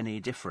make any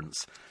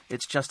difference.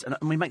 It's just... And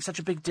we make such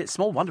a big...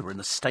 Small wonder we're in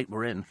the state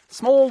we're in.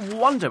 Small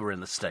wonder we're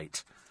in the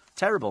state.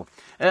 Terrible.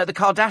 The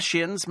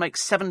Kardashians make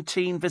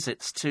 17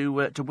 visits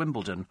to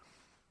Wimbledon.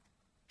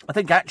 I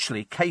think,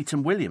 actually, Kate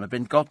and William have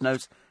been God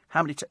knows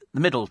how many... the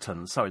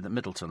Middletons.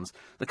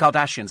 The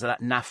Kardashians are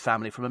that naff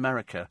family from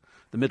America.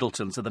 The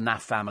Middletons are the naff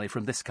family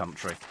from this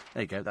country.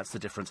 There you go, that's the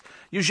difference.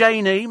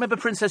 Eugenie, remember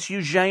Princess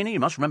Eugenie? You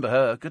must remember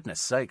her,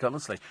 goodness sake,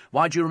 honestly.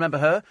 Why do you remember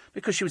her?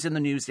 Because she was in the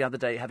news the other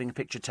day having a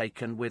picture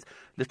taken with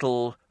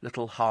little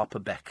Harper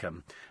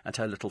Beckham and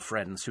her little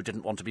friends who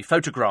didn't want to be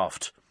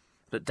photographed.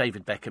 But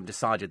David Beckham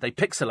decided. They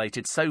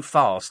pixelated so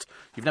fast.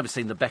 You've never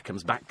seen the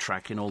Beckhams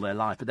backtrack in all their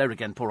life. But there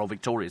again, poor old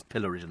Victoria's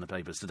pilloried in the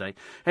papers today.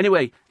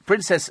 Anyway,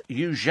 Princess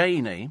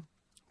Eugenie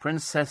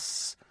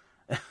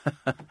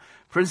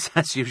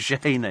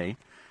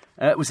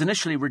was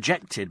initially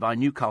rejected by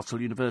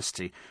Newcastle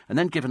University and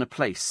then given a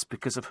place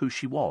because of who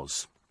she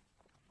was.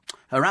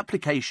 Her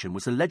application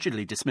was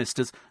allegedly dismissed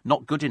as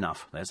not good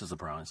enough. There's a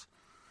surprise.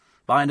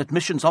 By an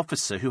admissions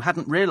officer who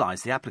hadn't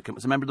realised the applicant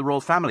was a member of the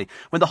royal family.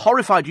 When the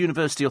horrified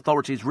university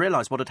authorities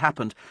realised what had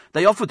happened,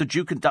 they offered the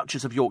Duke and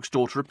Duchess of York's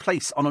daughter a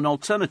place on an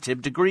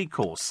alternative degree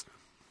course.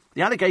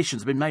 The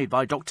allegations have been made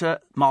by Dr.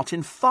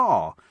 Martin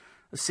Farr,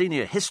 a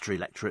senior history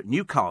lecturer at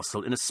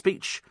Newcastle, in a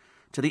speech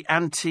to the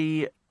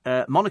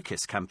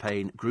anti-monarchist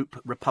campaign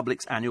group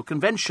Republic's annual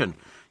convention.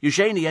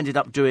 Eugenie ended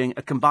up doing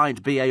a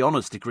combined BA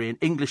Honours degree in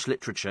English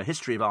Literature,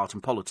 History of Art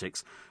and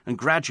Politics, and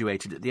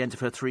graduated at the end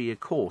of her 3-year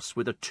course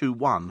with a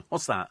 2-1.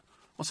 What's that?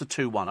 What's a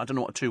 2-1? I don't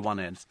know what a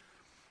 2-1 is.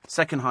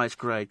 Second highest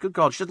grade. Good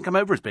God, she doesn't come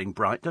over as being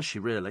bright, does she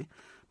really?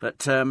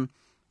 But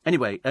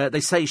anyway,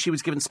 they say she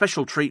was given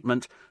special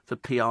treatment for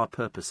PR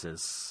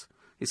purposes.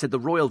 He said the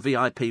royal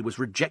VIP was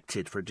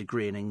rejected for a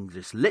degree in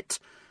English Lit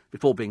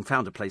before being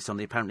found a place on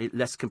the apparently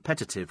less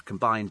competitive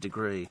combined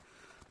degree.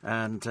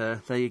 And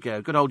there you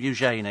go. Good old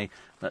Eugenie.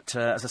 But,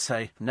 as I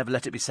say, never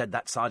let it be said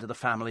that side of the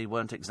family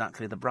weren't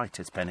exactly the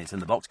brightest pennies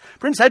in the box.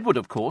 Prince Edward,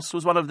 of course,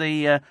 was one of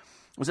the...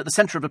 was at the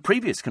centre of a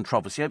previous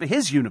controversy over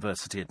his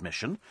university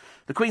admission.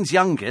 The Queen's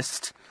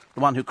youngest,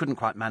 the one who couldn't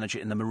quite manage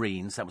it in the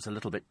Marines, that was a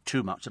little bit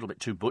too much, a little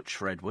bit too butch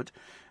for Edward.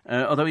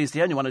 Although he's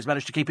the only one who's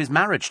managed to keep his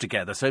marriage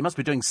together, so he must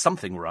be doing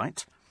something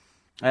right.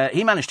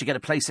 He managed to get a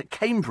place at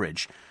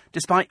Cambridge,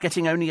 despite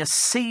getting only a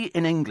C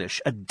in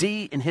English, a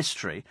D in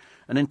history,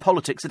 and in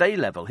politics at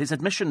A-level. His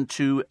admission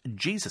to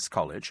Jesus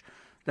College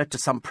led to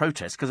some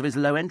protest because of his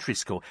low entry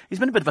score. He's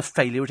been a bit of a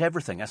failure at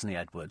everything, hasn't he,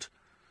 Edward?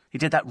 He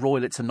did that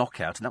Royal It's a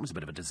Knockout, and that was a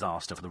bit of a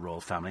disaster for the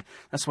royal family.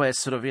 That's where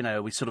sort of,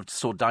 we sort of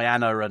saw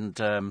Diana and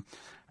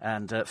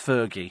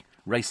Fergie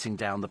racing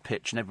down the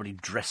pitch, and everybody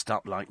dressed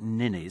up like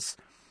ninnies.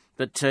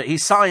 But he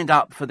signed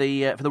up for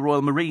the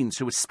Royal Marines,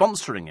 who was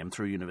sponsoring him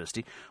through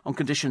university, on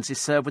conditions he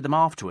served with them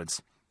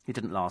afterwards. He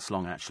didn't last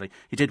long, actually.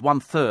 He did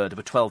 1/3 of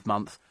a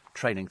 12-month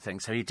training thing,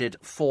 so he did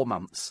 4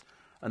 months,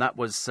 and that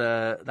was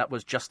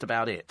just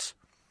about it.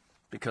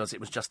 Because it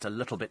was just a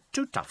little bit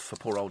too tough for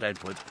poor old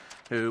Edward,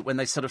 who, when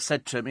they sort of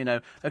said to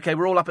him, OK,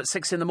 we're all up at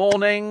 6 in the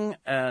morning.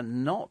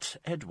 Not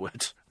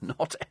Edward.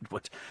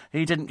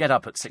 He didn't get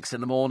up at 6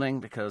 in the morning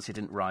because he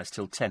didn't rise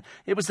till 10.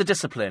 It was the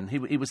discipline.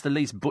 He was the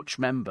least butch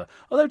member.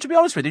 Although, to be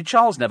honest with you,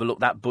 Charles never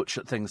looked that butch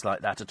at things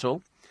like that at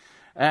all.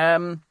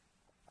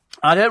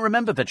 I don't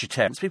remember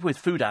vegetarians, people with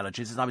food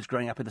allergies as I was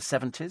growing up in the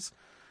 70s.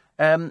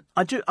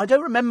 I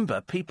don't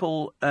remember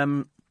people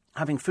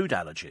having food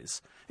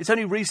allergies. It's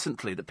only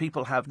recently that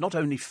people have not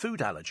only food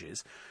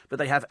allergies, but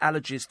they have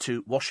allergies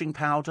to washing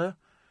powder,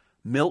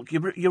 milk.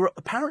 You're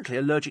apparently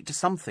allergic to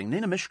something.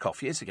 Nina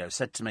Mishkov years ago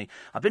said to me,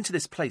 I've been to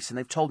this place and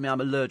they've told me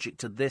I'm allergic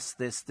to this,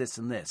 this, this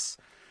and this.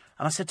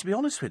 And I said, to be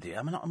honest with you,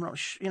 I'm not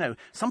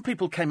some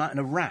people came out in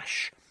a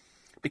rash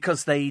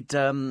because they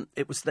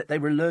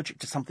were allergic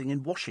to something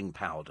in washing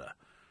powder.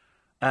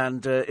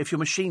 And if your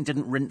machine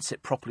didn't rinse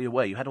it properly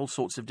away, you had all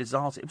sorts of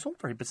disasters. It was all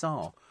very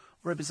bizarre.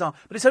 Very bizarre.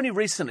 But it's only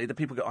recently that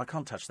people go, I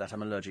can't touch that,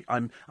 I'm allergic.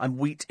 I'm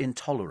wheat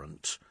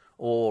intolerant.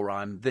 Or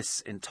I'm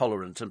this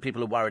intolerant. And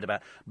people are worried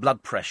about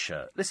blood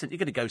pressure. Listen, you're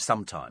going to go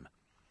sometime.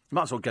 You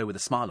might as well go with a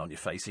smile on your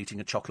face eating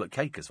a chocolate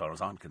cake as far as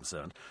I'm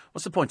concerned.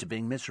 What's the point of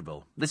being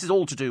miserable? This is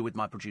all to do with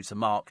my producer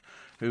Mark,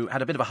 who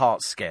had a bit of a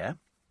heart scare.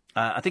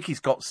 I think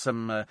he's got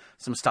some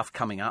stuff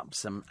coming up,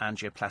 some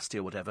angioplasty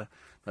or whatever.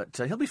 But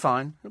he'll be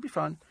fine. He'll be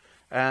fine.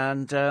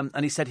 And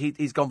he said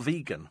he's gone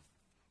vegan.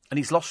 And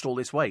he's lost all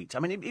this weight. I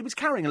mean, he was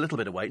carrying a little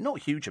bit of weight, not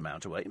a huge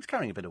amount of weight. He was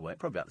carrying a bit of weight,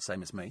 probably about the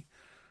same as me.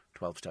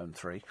 12 stone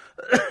 3.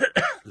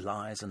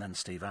 Lies, and then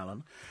Steve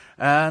Allen.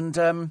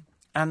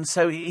 And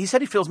so he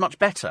said he feels much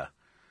better.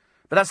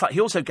 But that's like,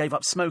 he also gave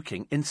up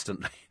smoking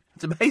instantly.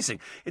 It's amazing.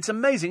 It's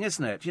amazing,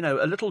 isn't it? You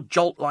know, a little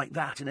jolt like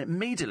that, and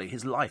immediately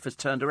his life has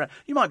turned around.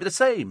 You might be the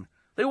same.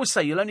 They always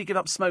say you'll only give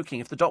up smoking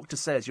if the doctor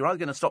says you're either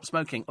going to stop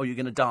smoking or you're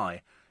going to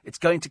die. It's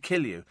going to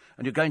kill you,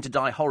 and you're going to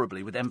die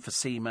horribly with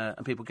emphysema,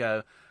 and people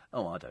go,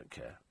 oh, I don't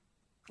care.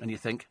 And you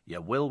think,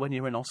 you will when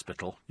you're in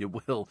hospital. You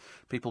will.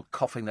 People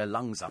coughing their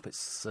lungs up.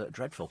 It's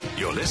dreadful.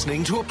 You're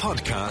listening to a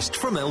podcast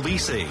from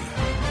LBC.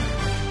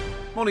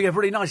 Morning,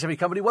 everybody. Nice to have you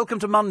company. Welcome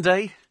to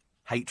Monday.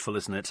 Hateful,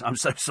 isn't it? I'm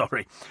so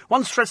sorry.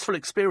 One stressful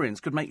experience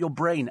could make your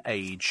brain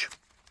age.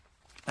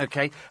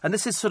 OK? And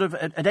this is sort of,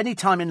 at any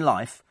time in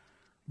life,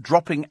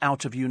 dropping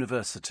out of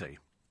university.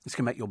 This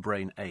can make your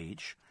brain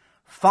age.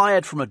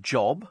 Fired from a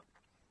job.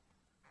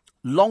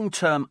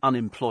 Long-term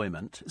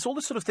unemployment. It's all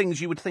the sort of things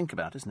you would think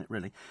about, isn't it,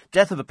 really?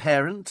 Death of a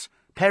parent,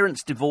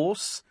 parents'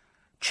 divorce,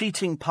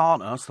 cheating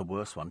partner. That's the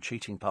worst one,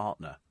 cheating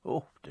partner.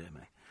 Oh, dear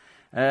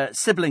me.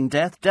 Sibling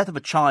death, death of a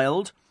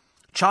child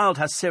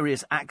has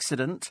serious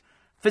accident,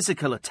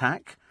 physical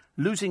attack,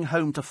 losing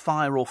home to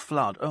fire or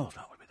flood. Oh,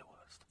 that would be the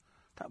worst.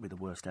 That would be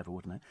the worst ever,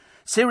 wouldn't it?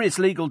 Serious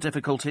legal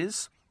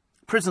difficulties,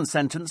 prison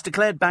sentence,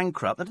 declared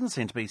bankrupt. That doesn't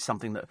seem to be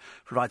something that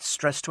provides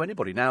stress to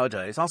anybody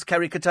nowadays. Ask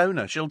Kerry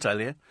Katona, she'll tell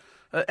you.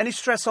 Any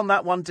stress on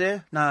that one,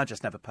 dear? No, I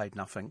just never paid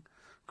nothing.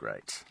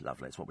 Great.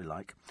 Lovely. It's what we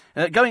like.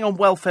 Going on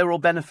welfare or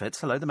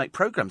benefits. Hello, they make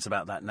programmes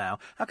about that now.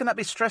 How can that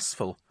be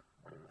stressful?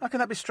 How can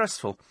that be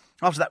stressful?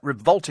 After that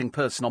revolting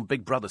person on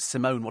Big Brother,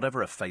 Simone,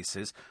 whatever her face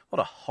is. What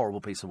a horrible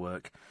piece of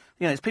work.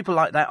 You know, it's people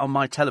like that on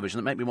my television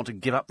that make me want to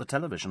give up the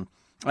television.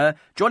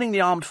 Joining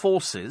the armed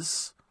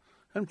forces.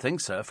 I don't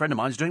think so. A friend of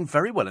mine is doing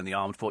very well in the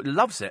armed forces. He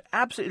loves it.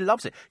 Absolutely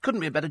loves it.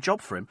 Couldn't be a better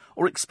job for him.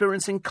 Or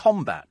experiencing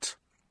combat.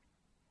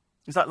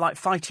 Is that like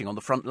fighting on the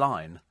front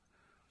line?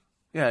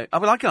 Yeah,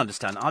 well, I can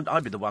understand.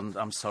 I'd be the one,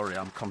 I'm sorry,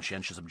 I'm a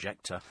conscientious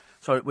objector.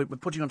 Sorry, we're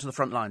putting you onto the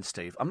front line,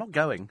 Steve. I'm not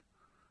going.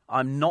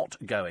 I'm not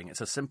going. It's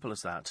as simple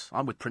as that.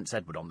 I'm with Prince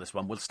Edward on this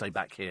one. We'll stay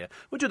back here.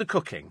 We'll do the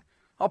cooking.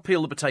 I'll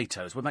peel the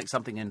potatoes. We'll make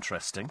something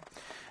interesting.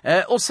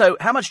 Also,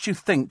 how much do you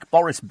think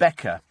Boris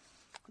Becker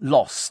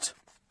lost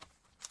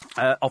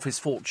of his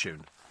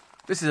fortune?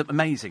 This is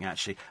amazing,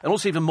 actually. And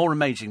also even more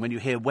amazing when you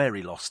hear where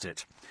he lost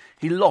it.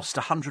 He lost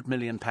 £100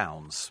 million.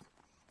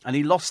 And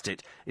he lost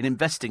it in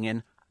investing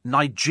in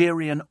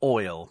Nigerian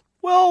oil.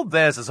 Well,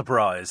 there's a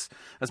surprise.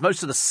 As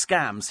most of the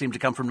scams seem to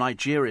come from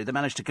Nigeria, they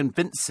managed to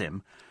convince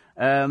him,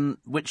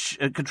 which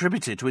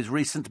contributed to his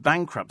recent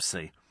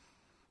bankruptcy.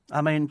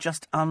 I mean,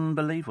 just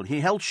unbelievable.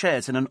 He held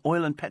shares in an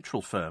oil and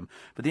petrol firm,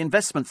 but the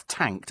investments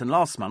tanked, and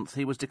last month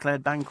he was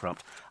declared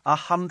bankrupt.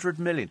 100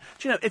 million.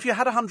 Do you know, if you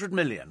had 100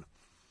 million...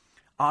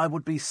 I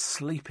would be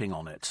sleeping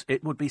on it.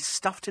 It would be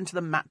stuffed into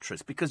the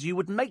mattress because you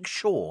would make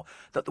sure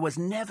that there was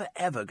never,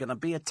 ever going to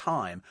be a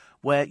time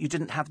where you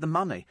didn't have the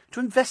money. To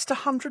invest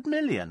 100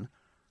 million?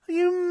 Are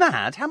you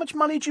mad? How much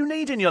money do you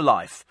need in your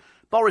life?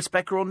 Boris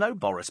Becker or no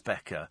Boris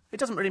Becker? It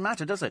doesn't really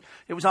matter, does it?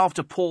 It was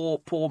after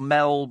poor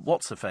Mel,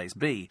 what's-her-face,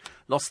 B,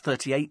 lost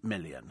 38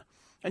 million.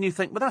 And you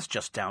think, well, that's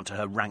just down to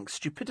her rank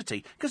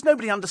stupidity because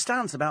nobody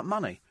understands about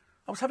money.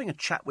 I was having a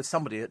chat with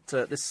somebody at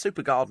this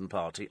super garden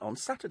party on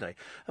Saturday,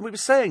 and we were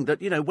saying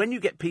that, you know, when you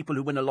get people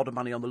who win a lot of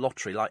money on the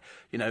lottery, like,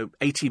 you know,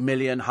 80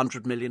 million,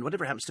 100 million,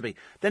 whatever it happens to be,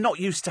 they're not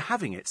used to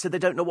having it, so they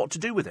don't know what to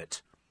do with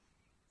it.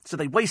 So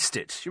they waste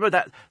it. You know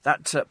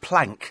that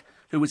Plank,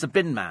 who was a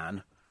bin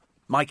man,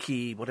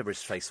 Mikey, whatever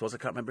his face was, I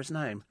can't remember his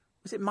name.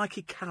 Was it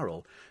Mikey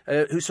Carroll,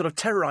 who sort of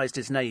terrorised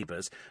his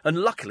neighbours and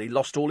luckily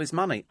lost all his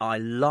money? I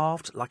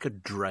laughed like a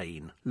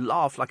drain.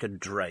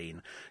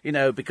 You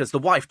know, because the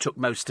wife took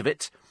most of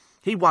it.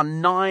 He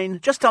won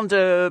just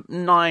under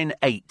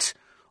 9.8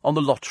 on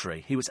the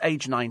lottery. He was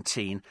age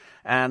 19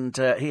 and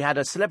he had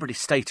a celebrity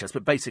status,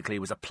 but basically he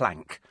was a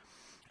plank.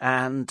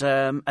 And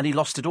he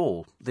lost it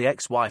all. The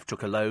ex-wife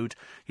took a load.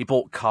 He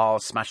bought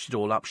cars, smashed it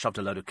all up, shoved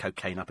a load of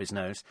cocaine up his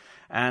nose.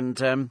 And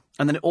then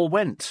it all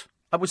went.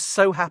 I was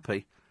so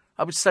happy.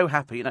 A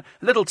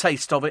little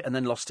taste of it and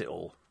then lost it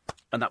all.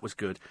 And that was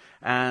good.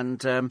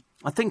 And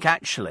I think,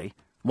 actually,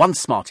 one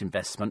smart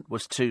investment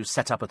was to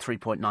set up a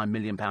 £3.9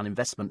 million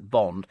investment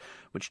bond,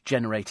 which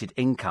generated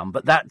income.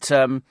 But that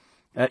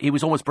he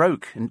was almost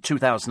broke in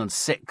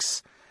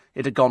 2006.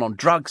 It had gone on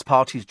drugs,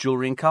 parties,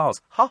 jewellery and cars.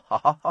 Ha, ha,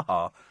 ha, ha,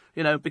 ha.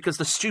 Because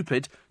the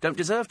stupid don't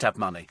deserve to have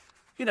money.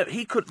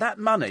 He could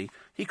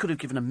have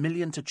given $1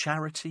 million to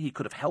charity. He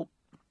could have helped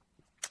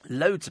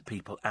loads of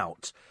people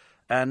out.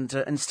 And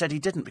instead he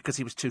didn't because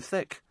he was too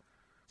thick.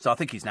 So I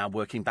think he's now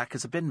working back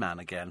as a bin man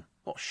again.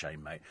 What a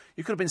shame, mate.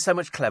 You could have been so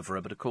much cleverer,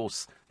 but of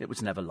course it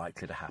was never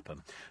likely to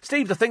happen.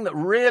 Steve, the thing that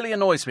really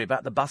annoys me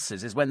about the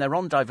buses is when they're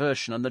on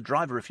diversion and the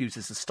driver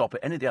refuses to stop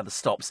at any of the other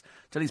stops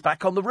till he's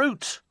back on the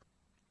route.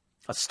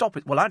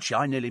 Well, actually,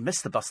 I nearly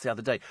missed the bus the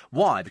other day.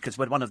 Why? Because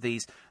we had one of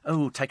these,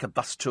 take a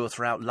bus tour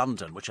throughout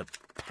London, which are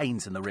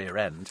pains in the rear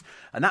end.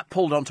 And that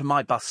pulled onto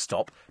my bus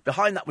stop.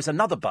 Behind that was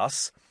another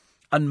bus.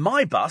 And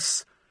my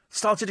bus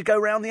started to go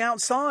round the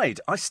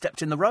outside. I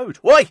stepped in the road.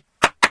 Oi!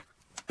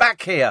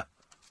 Back here!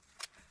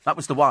 That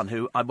was the one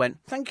who I went,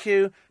 thank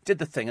you, did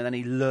the thing, and then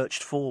he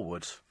lurched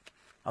forward.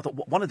 I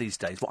thought, one of these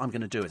days, what I'm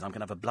going to do is I'm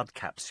going to have a blood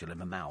capsule in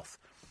my mouth.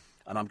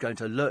 And I'm going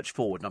to lurch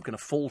forward and I'm going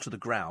to fall to the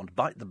ground,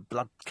 bite the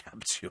blood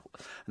capsule,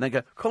 and then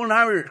go, call an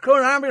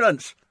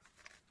ambulance.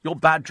 You're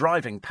bad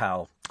driving,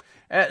 pal.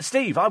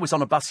 Steve, I was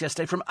on a bus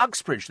yesterday from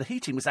Uxbridge. The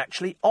heating was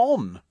actually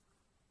on.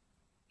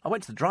 I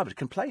went to the driver to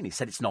complain. He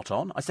said, it's not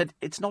on. I said,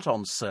 it's not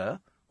on, sir.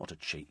 What a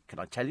cheat, can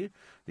I tell you?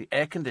 The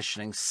air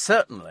conditioning,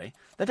 certainly,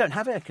 they don't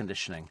have air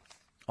conditioning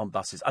on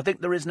buses. I think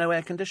there is no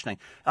air conditioning.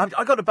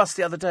 I got a bus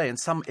the other day and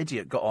some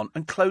idiot got on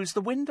and closed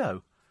the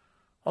window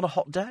on a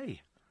hot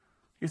day.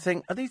 You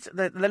think,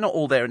 they're not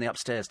all there in the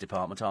upstairs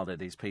department, are they,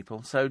 these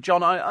people? So,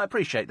 John, I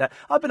appreciate that.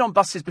 I've been on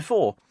buses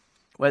before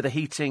where the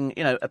heating,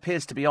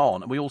 appears to be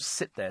on and we all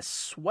sit there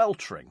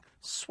sweltering.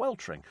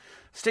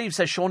 Steve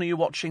says, Sean, are you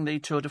watching the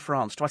Tour de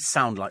France? Do I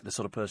sound like the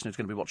sort of person who's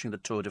going to be watching the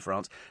Tour de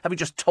France? Having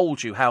just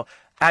told you how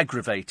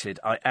aggravated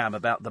I am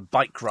about the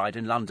bike ride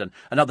in London,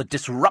 another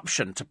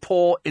disruption to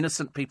poor,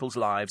 innocent people's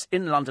lives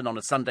in London on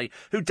a Sunday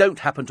who don't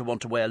happen to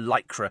want to wear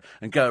lycra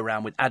and go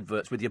around with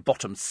adverts with your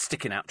bottoms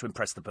sticking out to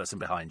impress the person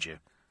behind you.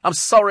 I'm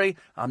sorry,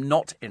 I'm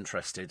not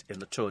interested in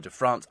the Tour de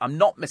France. I'm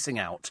not missing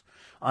out.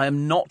 I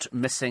am not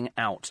missing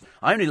out.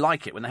 I only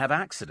like it when they have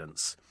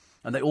accidents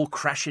and they all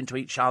crash into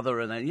each other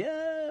and then,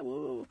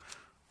 whoa.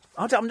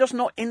 I'm just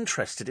not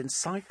interested in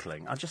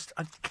cycling. I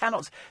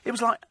cannot. It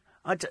was like,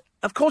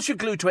 of course you're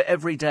glued to it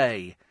every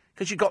day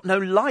because you've got no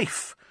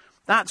life.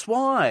 That's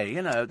why,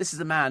 this is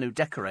a man who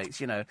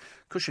decorates,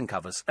 cushion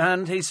covers.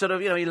 And he's sort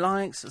of, he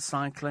likes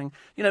cycling.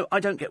 I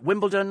don't get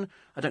Wimbledon.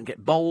 I don't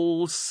get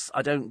bowls.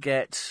 I don't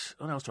get,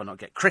 what else do I not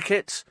get?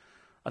 Cricket.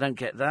 I don't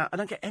get that. I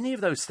don't get any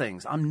of those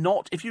things. I'm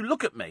not, if you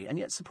look at me, and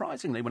yet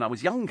surprisingly, when I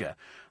was younger,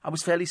 I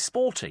was fairly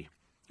sporty.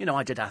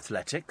 I did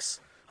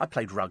athletics. I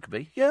played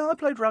rugby. Yeah, I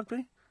played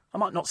rugby. I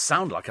might not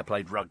sound like I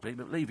played rugby,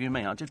 but believe you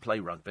me, I did play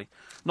rugby.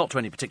 Not to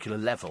any particular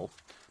level,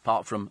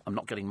 apart from I'm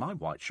not getting my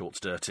white shorts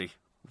dirty,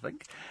 I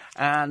think.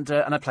 And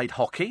I played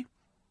hockey.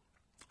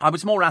 I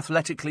was more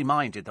athletically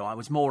minded, though. I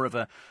was more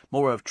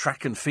of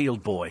track and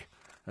field boy,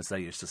 as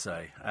they used to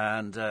say.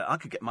 And I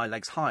could get my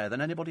legs higher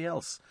than anybody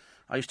else.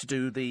 I used to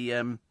do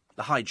the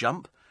high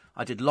jump.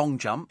 I did long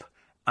jump,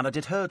 and I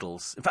did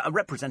hurdles. In fact, I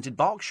represented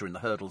Berkshire in the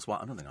hurdles. Well,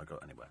 I don't think I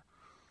got anywhere.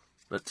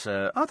 But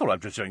I thought I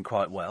was doing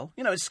quite well.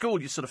 At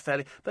school, you sort of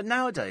fairly... But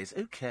nowadays,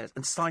 who cares?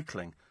 And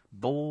cycling,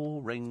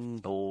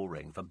 boring.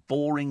 For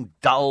boring,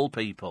 dull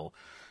people.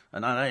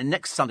 And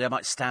next Sunday, I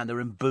might stand there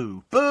and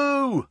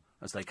boo,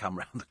 as they come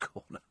round the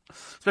corner.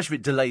 Especially if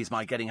it delays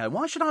my getting home.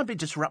 Why should I be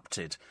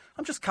disrupted?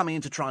 I'm just coming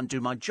in to try and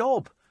do my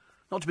job.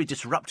 Not to be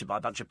disrupted by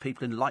a bunch of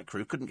people in lycra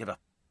who couldn't give a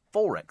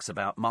forex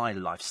about my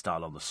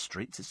lifestyle on the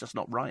streets. It's just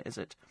not right, is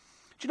it?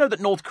 Do you know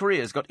that North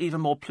Korea's got even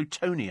more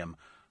plutonium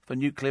for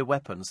nuclear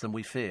weapons than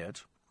we feared?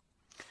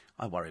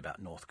 I worry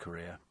about North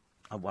Korea.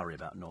 I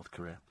worried about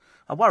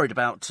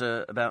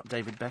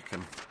David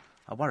Beckham.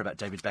 I worry about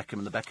David Beckham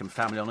and the Beckham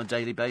family on a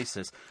daily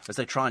basis as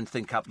they try and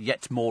think up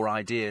yet more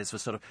ideas for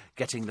sort of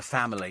getting the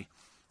family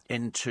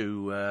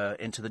into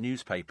the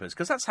newspapers.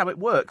 Because that's how it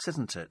works,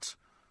 isn't it?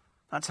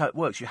 That's how it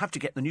works. You have to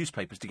get the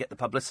newspapers to get the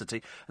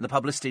publicity, and the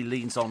publicity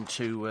leans on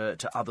to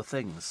other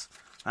things.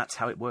 That's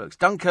how it works.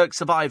 Dunkirk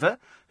survivor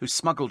who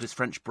smuggled his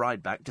French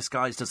bride back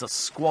disguised as a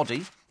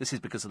squaddy. This is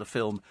because of the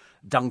film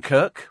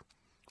Dunkirk,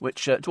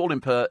 which, to all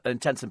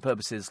intents and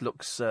purposes,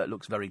 looks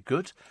very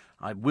good.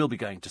 I will be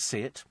going to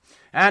see it.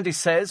 And he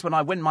says, when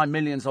I win my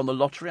millions on the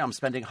lottery, I'm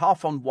spending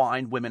half on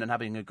wine, women and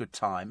having a good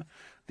time.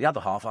 The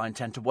other half I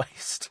intend to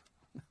waste.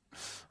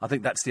 I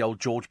think that's the old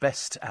George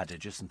Best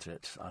adage, isn't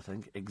it? I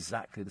think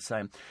exactly the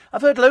same.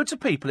 I've heard loads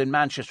of people in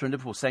Manchester and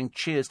Liverpool saying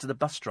cheers to the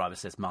bus driver,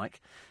 says Mike.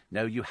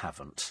 No, you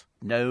haven't.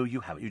 No, you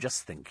haven't. You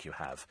just think you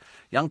have.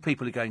 Young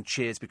people are going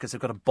cheers because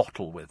they've got a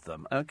bottle with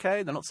them.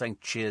 OK? They're not saying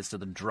cheers to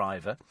the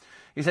driver.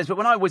 He says, but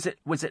when I visit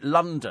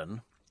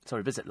London,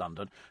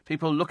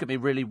 people look at me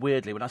really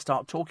weirdly when I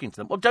start talking to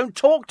them. Well, don't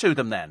talk to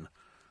them then.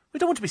 We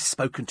don't want to be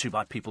spoken to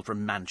by people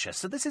from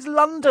Manchester. This is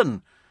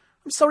London.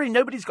 I'm sorry,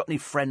 nobody's got any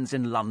friends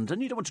in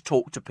London. You don't want to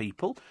talk to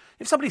people.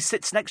 If somebody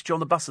sits next to you on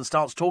the bus and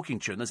starts talking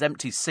to you and there's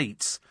empty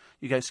seats,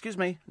 you go, excuse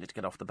me, I need to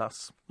get off the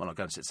bus. Well, I'll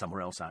go and sit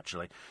somewhere else,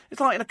 actually. It's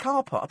like in a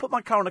car park. I put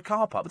my car in a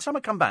car park. By the time I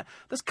come back,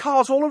 there's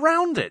cars all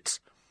around it.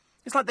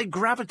 It's like they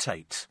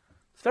gravitate.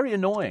 It's very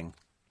annoying.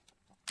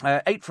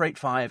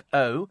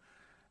 84850.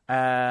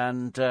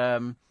 And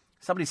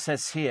somebody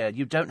says here,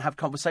 you don't have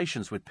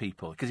conversations with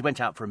people, because he went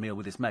out for a meal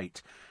with his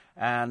mate.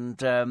 And,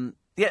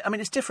 yeah, I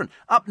mean, it's different.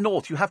 Up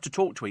north, you have to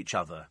talk to each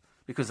other,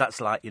 because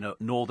that's like,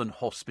 northern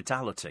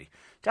hospitality.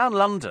 Down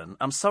London,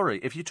 I'm sorry,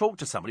 if you talk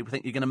to somebody, we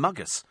think you're going to mug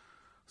us.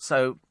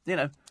 So,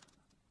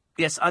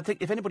 yes, I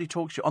think if anybody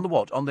talks to you, on the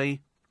what? On the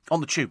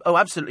tube. Oh,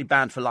 absolutely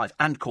banned for life,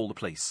 and call the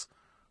police.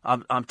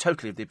 I'm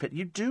totally of the opinion.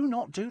 You do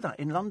not do that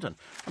in London.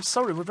 I'm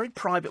sorry, we're very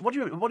private. What do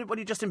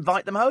you just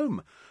invite them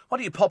home? Why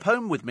don't you pop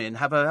home with me and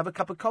have a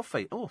cup of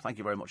coffee? Oh, thank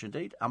you very much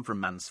indeed. I'm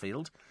from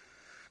Mansfield.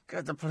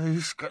 Get the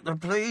police, get the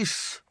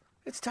police.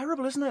 It's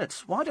terrible, isn't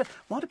it? Why do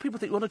people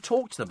think we want to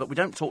talk to them, but we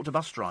don't talk to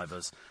bus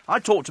drivers? I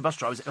talk to bus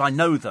drivers if I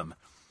know them.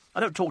 I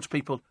don't talk to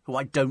people who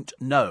I don't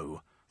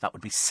know. That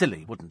would be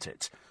silly, wouldn't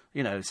it?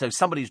 So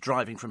somebody's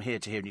driving from here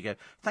to here and you go,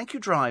 thank you,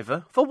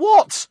 driver. For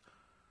what?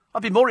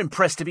 I'd be more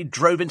impressed if he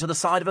drove into the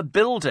side of a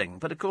building,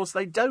 but of course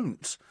they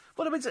don't.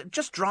 Well, I mean,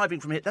 just driving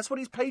from here, that's what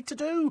he's paid to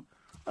do.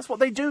 That's what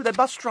they do, they're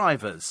bus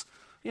drivers.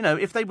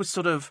 If they were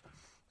sort of,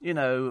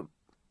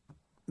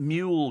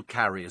 mule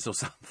carriers or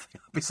something,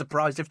 I'd be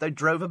surprised if they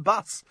drove a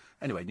bus.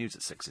 Anyway, News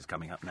at 6 is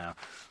coming up now.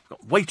 I've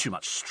got way too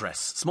much stress.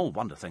 Small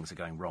wonder things are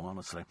going wrong,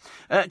 honestly.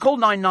 Call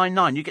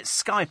 999, you get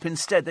Skype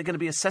instead. They're going to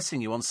be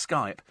assessing you on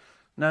Skype.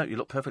 No, you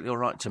look perfectly all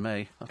right to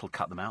me. That'll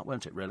cut them out,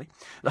 won't it, really?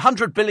 The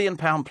 £100 billion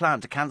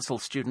plan to cancel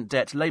student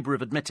debt. Labour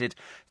have admitted,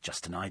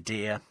 just an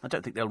idea. I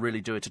don't think they'll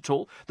really do it at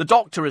all. The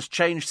Doctor has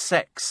changed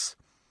sex.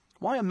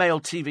 Why are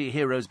male TV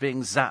heroes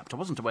being zapped? I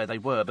wasn't aware they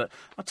were, but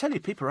I'll tell you,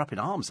 people are up in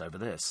arms over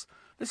this.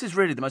 This is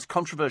really the most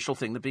controversial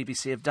thing the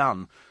BBC have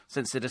done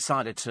since they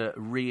decided to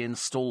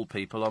reinstall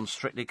people on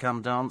Strictly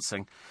Come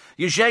Dancing.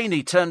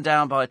 Eugenie turned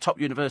down by a top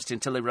university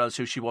until they realised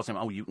who she was.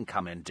 Oh, you can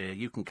come in, dear,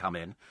 you can come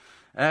in.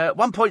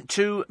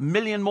 1.2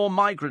 million more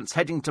migrants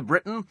heading to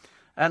Britain,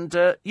 and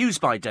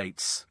use-by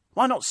dates.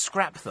 Why not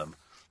scrap them?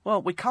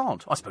 Well, we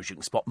can't. I suppose you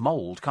can spot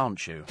mould,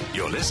 can't you?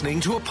 You're listening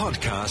to a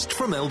podcast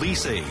from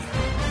LBC.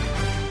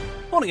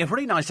 Morning,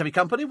 everybody. Nice to have your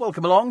company.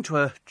 Welcome along to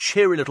a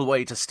cheery little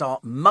way to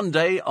start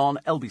Monday on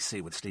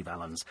LBC with Steve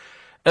Allen's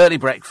Early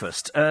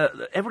Breakfast.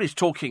 Everybody's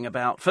talking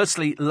about,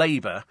 firstly,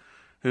 Labour,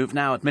 who've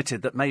now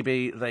admitted that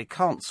maybe they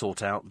can't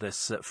sort out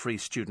this free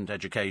student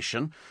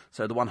education,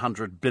 so the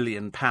 £100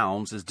 billion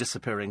is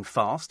disappearing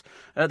fast.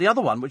 The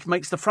other one, which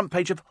makes the front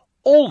page of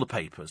all the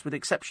papers, with the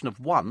exception of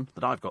one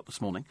that I've got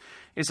this morning,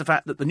 is the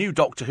fact that the new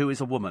Doctor Who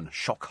is a woman.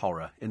 Shock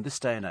horror in this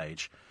day and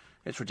age.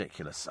 It's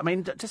ridiculous. I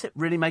mean, does it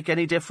really make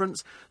any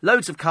difference?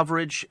 Loads of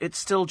coverage. It's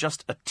still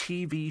just a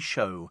TV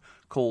show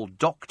called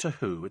Doctor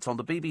Who. It's on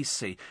the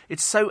BBC.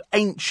 It's so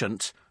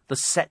ancient, the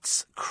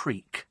sets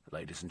creak,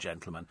 ladies and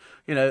gentlemen.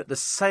 The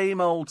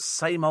same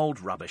old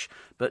rubbish.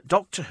 But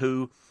Doctor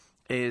Who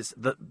is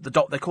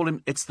they call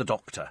him, it's the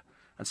Doctor.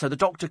 And so the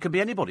Doctor can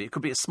be anybody. It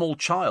could be a small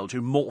child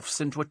who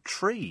morphs into a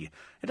tree.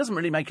 It doesn't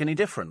really make any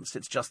difference.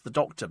 It's just the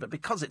Doctor. But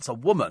because it's a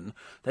woman,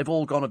 they've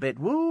all gone a bit,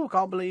 woo,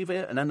 can't believe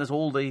it. And then there's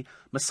all the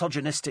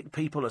misogynistic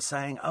people are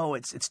saying, oh,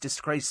 it's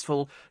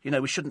disgraceful.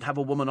 We shouldn't have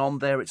a woman on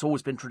there. It's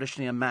always been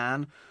traditionally a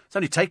man. It's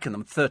only taken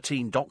them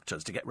 13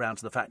 doctors to get round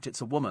to the fact it's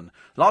a woman.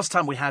 Last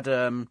time we had,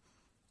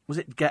 was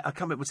it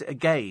a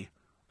gay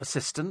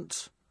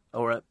assistant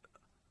or a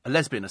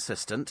lesbian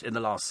assistant in the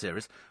last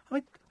series? I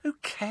mean, who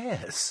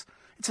cares?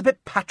 It's a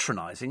bit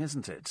patronising,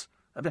 isn't it?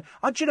 For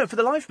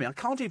the life of me, I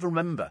can't even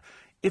remember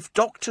if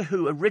Doctor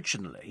Who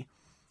originally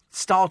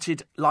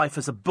started life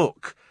as a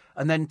book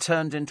and then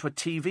turned into a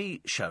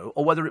TV show,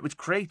 or whether it was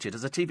created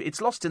as a TV...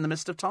 It's lost in the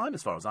mist of time,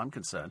 as far as I'm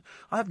concerned.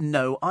 I have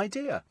no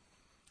idea.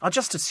 I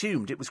just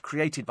assumed it was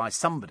created by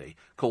somebody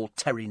called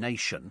Terry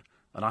Nation,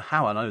 and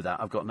how I know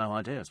that, I've got no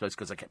idea. I suppose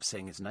because I kept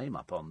seeing his name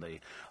up on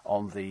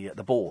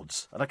the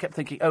boards, and I kept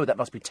thinking, oh, that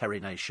must be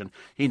Terry Nation.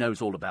 He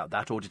knows all about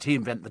that, or did he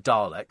invent the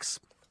Daleks?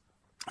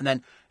 And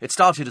then it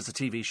started as a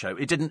TV show.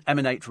 It didn't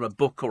emanate from a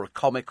book or a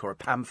comic or a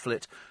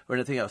pamphlet or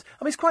anything else.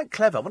 I mean, it's quite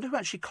clever. I wonder who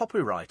actually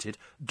copyrighted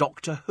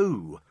Doctor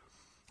Who.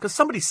 Because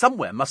somebody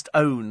somewhere must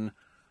own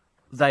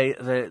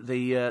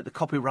the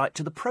copyright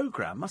to the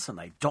programme, mustn't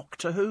they?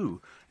 Doctor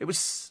Who. It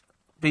was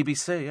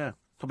BBC, yeah.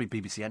 Probably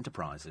BBC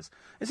Enterprises.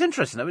 It's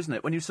interesting, though, isn't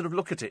it, when you sort of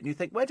look at it and you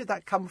think, where did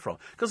that come from?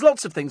 Because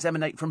lots of things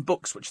emanate from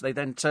books, which they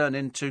then turn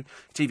into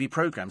TV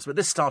programmes. But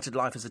this started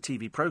life as a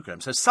TV programme.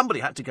 So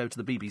somebody had to go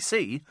to the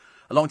BBC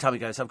a long time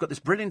ago and say, I've got this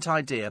brilliant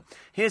idea.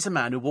 Here's a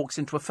man who walks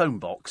into a phone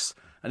box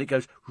and it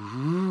goes,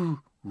 roo,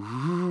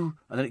 roo,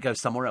 and then it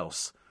goes somewhere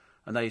else.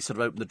 And they sort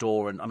of opened the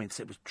door, and, I mean,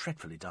 it was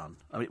dreadfully done.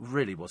 I mean, it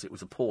really was. It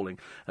was appalling.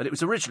 And it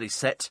was originally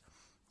set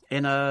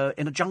in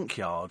a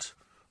junkyard.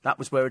 That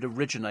was where it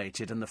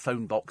originated, and the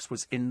phone box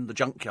was in the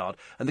junkyard.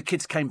 And the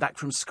kids came back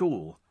from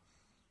school.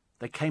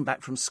 They came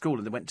back from school,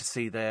 and they went to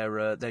see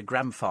their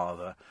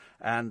grandfather.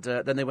 And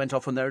then they went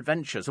off on their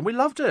adventures. And we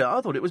loved it.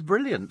 I thought it was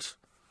brilliant.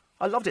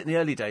 I loved it in the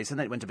early days, and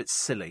then it went a bit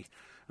silly.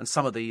 And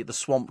some of the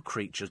swamp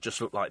creatures just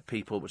looked like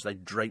people, which they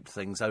draped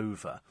things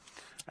over.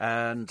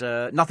 And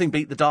nothing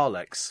beat the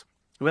Daleks.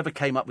 Whoever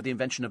came up with the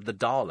invention of the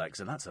Daleks,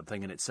 and that's a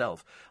thing in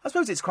itself. I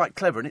suppose it's quite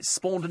clever, and it's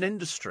spawned an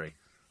industry.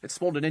 It's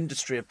spawned an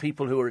industry of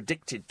people who are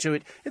addicted to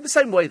it, in the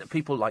same way that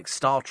people like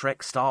Star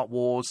Trek, Star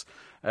Wars,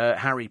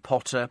 Harry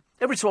Potter.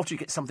 Every so often you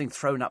get something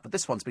thrown up, but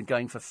this one's been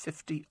going for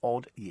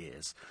 50-odd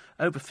years.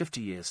 Over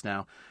 50 years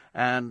now.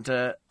 And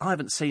I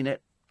haven't seen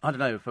it, I don't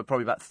know, for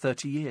probably about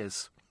 30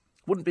 years.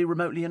 Wouldn't be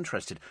remotely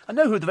interested. I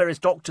know who the various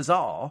doctors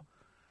are.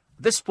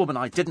 This woman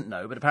I didn't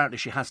know, but apparently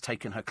she has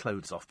taken her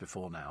clothes off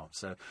before now.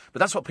 But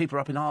that's what people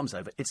are up in arms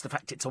over. It's the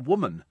fact it's a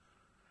woman.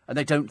 And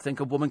they don't think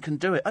a woman can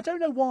do it. I don't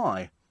know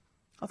why.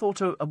 I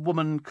thought a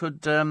woman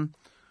could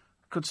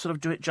sort of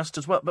do it just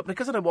as well. But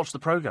because I don't watch the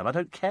programme, I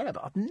don't care.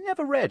 But I've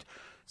never read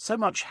so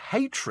much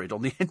hatred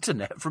on the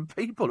internet from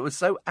people who are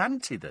so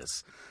anti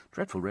this.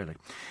 Dreadful, really.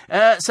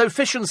 So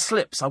fish and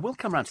slips. I will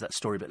come round to that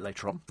story a bit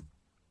later on.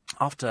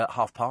 After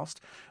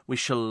past, we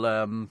shall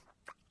run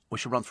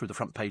through the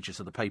front pages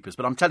of the papers.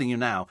 But I'm telling you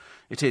now,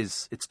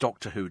 it's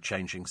Doctor Who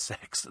changing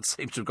sex that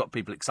seems to have got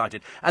people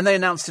excited. And they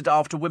announced it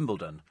after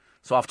Wimbledon.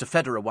 So after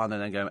Federer won,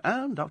 and then go,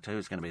 oh, Doctor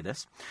Who's going to be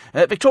this.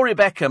 Victoria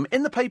Beckham,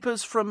 in the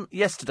papers from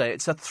yesterday,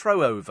 it's a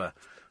throw-over.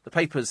 The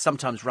papers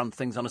sometimes run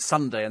things on a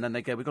Sunday, and then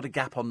they go, we've got a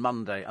gap on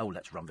Monday. Oh,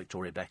 let's run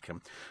Victoria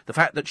Beckham. The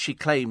fact that she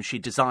claims she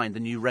designed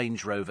the new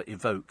Range Rover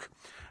Evoque,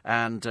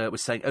 and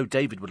was saying, oh,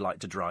 David would like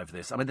to drive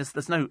this. I mean,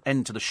 there's no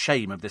end to the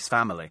shame of this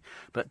family.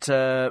 But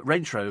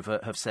Range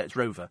Rover have said,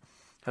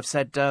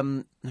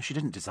 no, she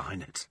didn't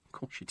design it. Of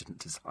course she didn't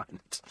design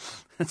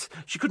it.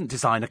 She couldn't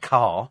design a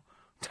car.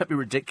 Don't be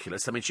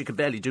ridiculous. I mean, she could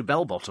barely do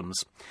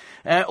bell-bottoms.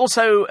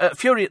 Also,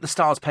 Fury at the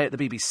Stars pay at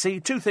the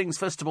BBC. Two things.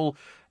 First of all,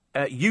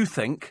 you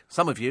think,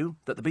 some of you,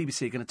 that the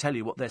BBC are going to tell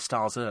you what their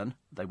stars earn.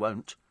 They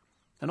won't.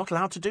 They're not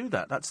allowed to do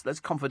that. That's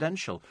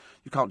confidential.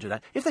 You can't do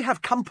that. If they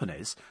have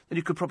companies, then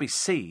you could probably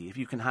see if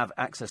you can have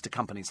access to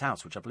Companies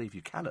House, which I believe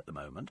you can at the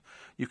moment.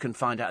 You can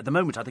find out. At the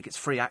moment, I think it's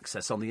free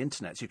access on the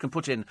internet. So you can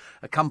put in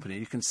a company.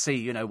 You can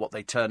see, what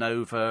they turn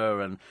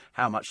over and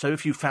how much. So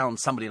if you found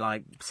somebody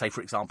like, say,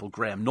 for example,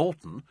 Graham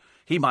Norton,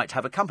 he might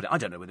have a company. I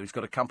don't know whether he's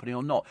got a company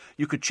or not.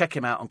 You could check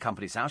him out on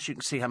Companies House. You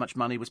can see how much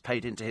money was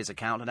paid into his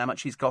account and how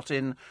much he's got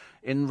in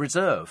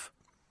reserve.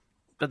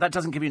 But that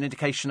doesn't give you an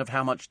indication of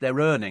how much they're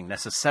earning,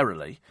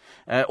 necessarily.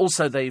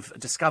 Also, they've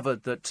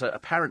discovered that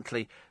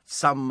apparently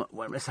well,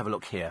 let's have a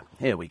look here.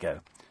 Here we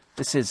go.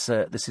 This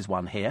is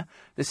one here.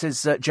 This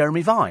is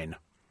Jeremy Vine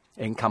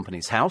in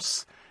Companies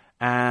House.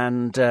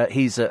 And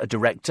he's a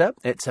director.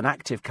 It's an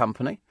active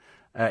company.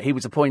 He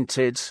was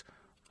appointed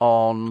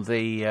on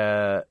the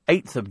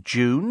 8th of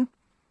June.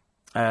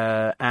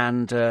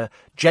 And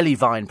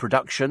Jellyvine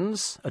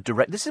Productions, a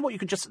direct. This is what you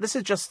could just. This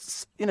is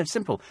just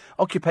simple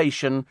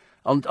occupation.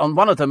 On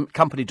one of them,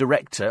 company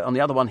director. On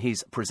the other one,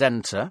 he's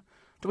presenter.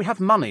 Do we have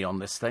money on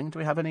this thing? Do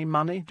we have any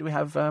money? Do we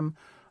have how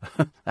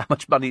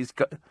much money he's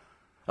got?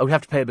 Oh, we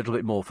have to pay a little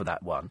bit more for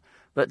that one.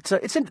 But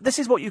this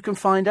is what you can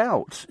find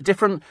out.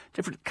 Different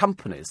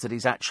companies that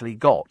he's actually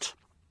got,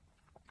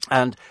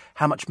 and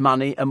how much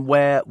money and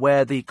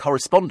where the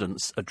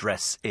correspondence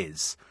address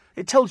is.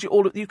 It tells you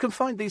all. You can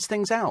find these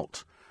things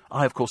out.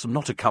 I, of course, am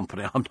not a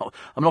company. I'm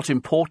not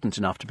important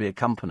enough to be a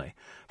company.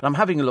 But I'm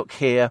having a look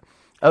here.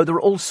 Oh, there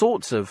are all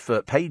sorts of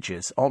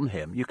pages on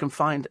him. You can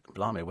find.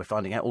 Blimey, we're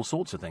finding out all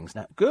sorts of things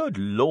now. Good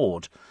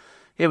Lord.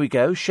 Here we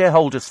go.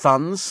 Shareholders'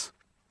 funds.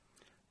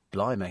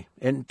 Blimey.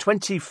 In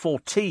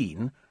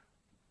 2014.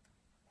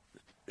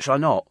 Shall I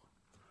not?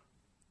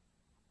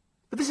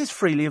 But this is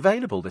freely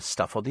available. This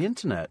stuff on the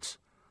internet.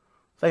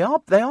 They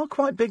are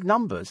quite big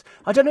numbers.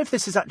 I don't know if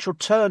this is actual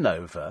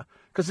turnover,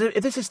 because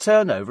if this is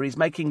turnover, he's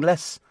making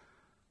less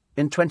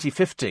in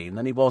 2015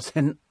 than he was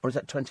in, or is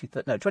that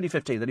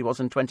 2015 than he was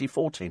in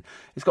 2014.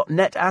 He's got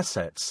net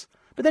assets.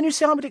 But then you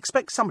see, I would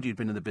expect somebody who'd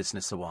been in the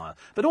business a while.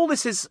 But all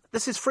this is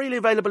freely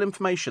available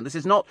information. This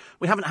is not,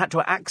 we haven't had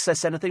to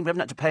access anything, we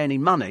haven't had to pay any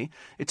money.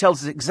 It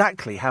tells us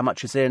exactly how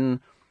much is in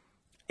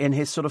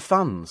his sort of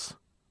funds.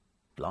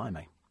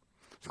 Blimey.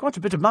 It's quite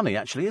a bit of money,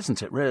 actually,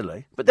 isn't it,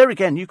 really? But there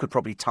again, you could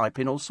probably type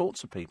in all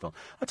sorts of people.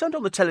 I turned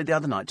on the telly the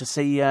other night to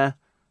see... oh,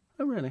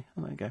 really?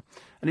 Oh, there you go.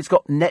 And it's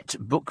got net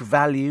book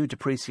value,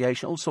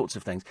 depreciation, all sorts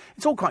of things.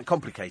 It's all quite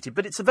complicated,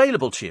 but it's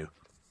available to you.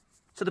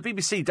 So the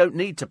BBC don't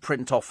need to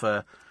print off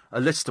a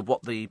list of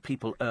what the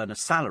people earn as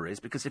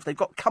salaries, because if they've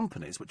got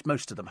companies, which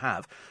most of them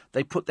have,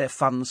 they put their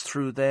funds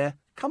through their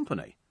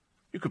company.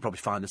 You could probably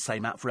find the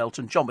same out for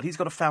Elton John, but he's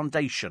got a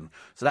foundation,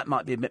 so that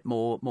might be a bit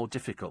more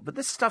difficult. But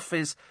this stuff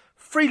is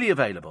freely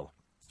available.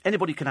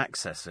 Anybody can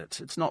access it.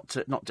 It's not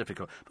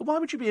difficult. But why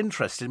would you be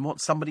interested in what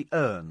somebody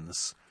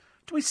earns?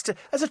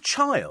 As a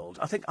child,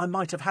 I think I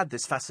might have had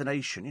this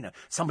fascination.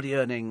 Somebody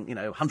earning,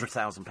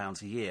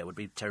 £100,000 a year would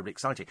be terribly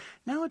exciting.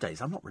 Nowadays,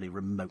 I'm not really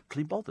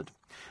remotely bothered.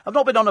 I've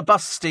not been on a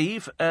bus,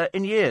 Steve,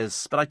 in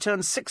years, but I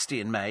turned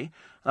 60 in May, and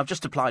I've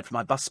just applied for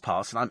my bus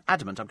pass, and I'm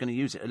adamant I'm going to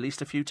use it at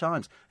least a few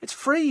times. It's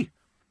free.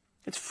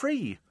 It's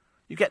free.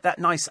 You get that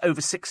nice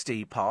over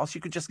 60 pass. You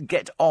could just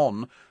get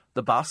on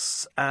the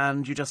bus,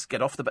 and you just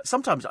get off the bus.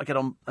 Sometimes I get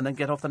on and then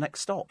get off the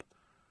next stop,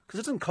 because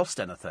it doesn't cost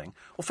anything.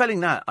 Or failing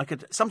that,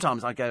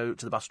 sometimes I go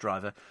to the bus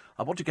driver,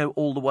 I want to go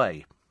all the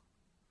way.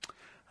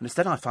 And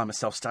instead I find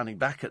myself standing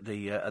back at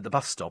the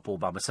bus stop all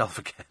by myself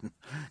again,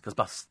 because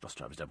bus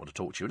drivers don't want to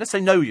talk to you, unless they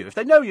know you. If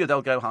they know you,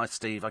 they'll go, "Hi,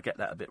 Steve." I get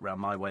that a bit round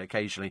my way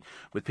occasionally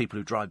with people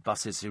who drive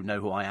buses who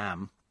know who I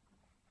am.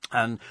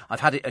 And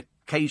I've had it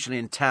occasionally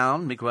in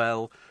town.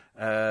 Miguel,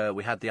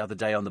 we had the other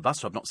day on the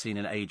bus, who I've not seen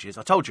in ages.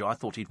 I told you I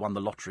thought he'd won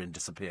the lottery and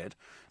disappeared,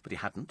 but he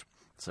hadn't.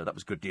 So that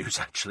was good news,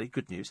 actually.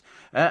 Good news.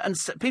 And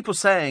people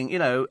saying,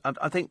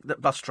 I think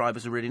that bus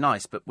drivers are really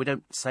nice, but we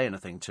don't say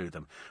anything to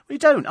them. We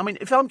don't. I mean,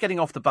 if I'm getting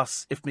off the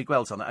bus, if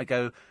Miguel's on it, I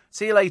go,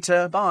 "See you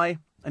later, bye."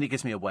 And he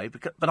gives me a wave.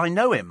 But I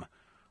know him.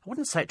 I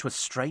wouldn't say it to a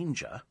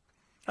stranger.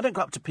 I don't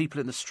go up to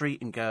people in the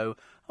street and go,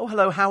 "Oh,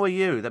 hello, how are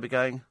you?" They'll be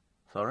going,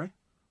 "Sorry?"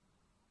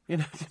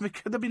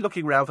 They'd be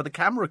looking around for the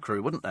camera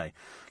crew, wouldn't they?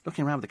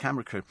 Looking around for the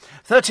camera crew.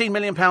 £13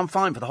 million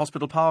fine for the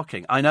hospital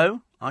parking. I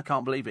know. I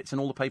can't believe it. It's in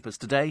all the papers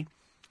today.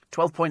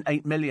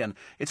 12.8 million.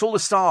 It's all the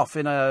staff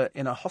in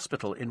a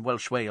hospital in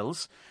Welsh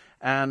Wales,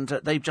 and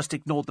they've just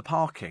ignored the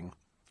parking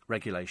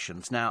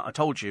regulations. Now, I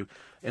told you,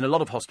 in a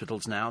lot of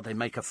hospitals now, they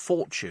make a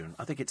fortune.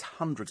 I think it's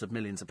hundreds of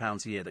millions of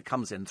pounds a year that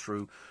comes in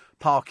through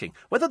parking.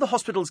 Whether the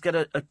hospitals get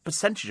a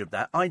percentage of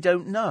that, I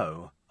don't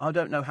know. I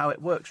don't know how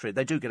it works for it.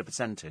 They do get a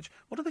percentage.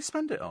 What do they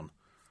spend it on?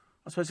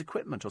 I suppose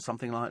equipment or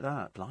something like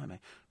that. Blimey.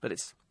 But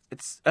it's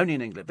only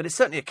in England. But it's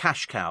certainly a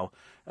cash cow.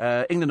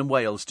 England and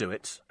Wales do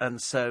it, and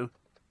so...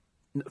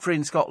 Free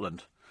in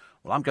Scotland.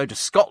 Well, I'm going to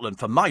Scotland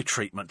for my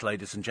treatment,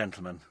 ladies and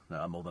gentlemen. No,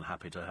 I'm more than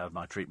happy to have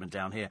my treatment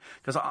down here,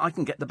 because I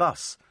can get the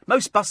bus.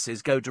 Most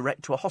buses go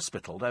direct to a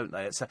hospital, don't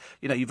they? It's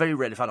you very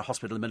rarely find a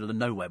hospital in the middle of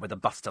nowhere where the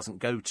bus doesn't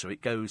go to.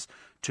 It goes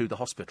to the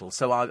hospital.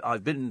 So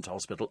I've been to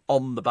hospital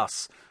on the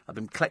bus. I've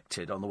been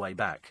collected on the way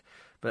back.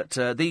 But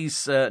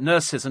these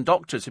nurses and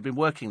doctors who've been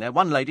working there,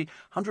 one lady,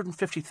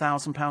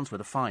 £150,000 worth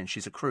of fine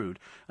she's accrued,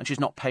 and she's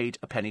not paid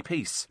a penny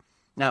piece.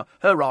 Now,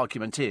 her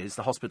argument is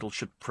the hospital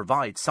should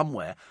provide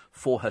somewhere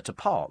for her to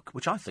park,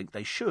 which I think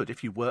they should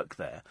if you work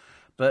there.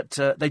 But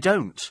they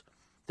don't.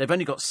 They've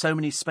only got so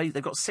many space.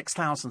 They've got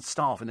 6,000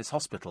 staff in this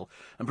hospital,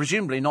 and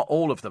presumably not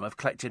all of them have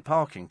collected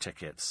parking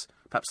tickets.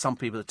 Perhaps some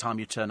people, at the time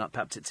you turn up,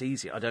 perhaps it's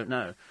easier. I don't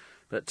know.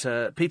 But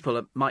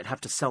people might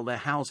have to sell their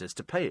houses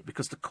to pay it,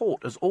 because the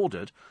court has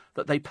ordered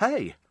that they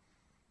pay,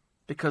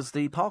 because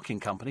the parking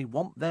company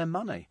want their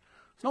money.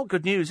 It's not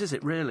good news, is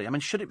it, really? I mean,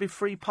 should it be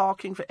free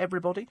parking for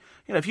everybody?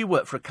 If you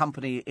work for a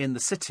company in the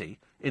city,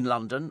 in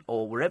London,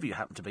 or wherever you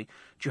happen to be, do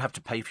you have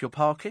to pay for your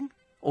parking,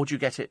 or do you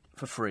get it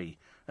for free?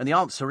 And the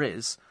answer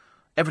is,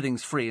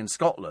 everything's free in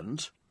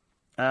Scotland,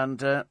 and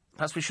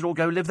perhaps we should all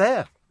go live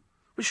there.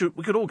 We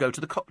could all go to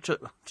the...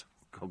 I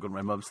couldn't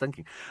remember what I was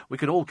thinking. We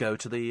could all go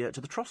to the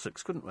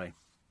Trossachs, couldn't we?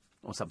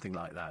 Or something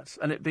like that.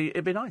 And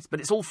it'd be nice.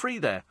 But it's all free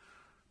there.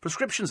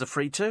 Prescriptions are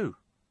free too.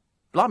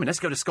 Blimey, let's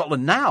go to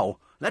Scotland now.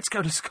 Let's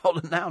go to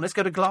Scotland now. Let's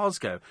go to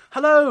Glasgow.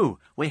 Hello!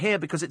 We're here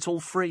because it's all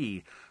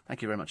free.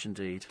 Thank you very much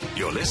indeed.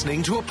 You're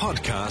listening to a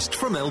podcast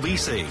from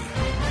LBC.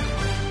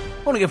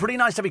 Morning, everybody.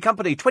 Nice to have your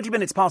company. 20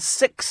 minutes past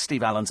 6,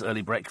 Steve Allen's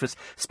early breakfast.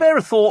 Spare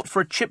a thought for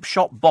a chip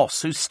shop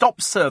boss who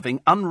stopped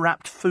serving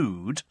unwrapped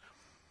food.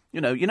 You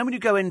know when you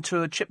go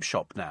into a chip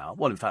shop now,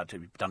 well, in fact,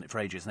 we've done it for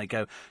ages, and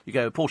you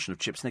go a portion of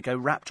chips, and they go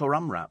wrapped or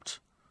unwrapped.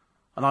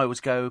 And I always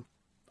go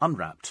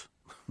unwrapped.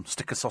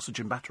 Stick a sausage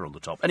and batter on the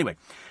top. Anyway,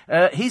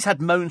 he's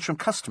had moans from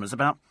customers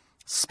about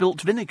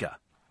spilt vinegar.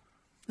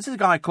 This is a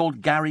guy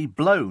called Gary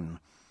Blown.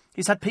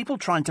 He's had people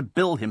trying to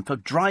bill him for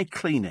dry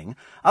cleaning,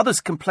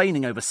 others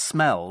complaining over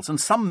smells,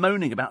 and some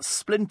moaning about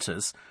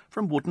splinters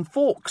from wooden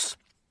forks.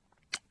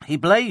 He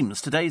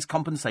blames today's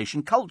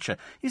compensation culture.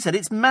 He said,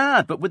 "It's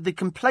mad, but with the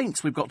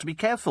complaints we've got to be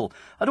careful.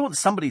 I don't want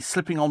somebody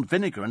slipping on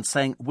vinegar and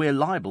saying we're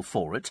liable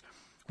for it.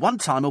 One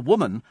time a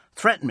woman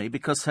threatened me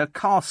because her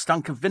car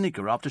stunk of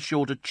vinegar after she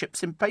ordered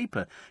chips in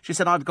paper. She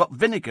said I've got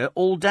vinegar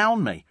all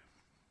down me.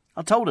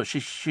 I told her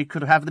she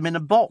could have them in a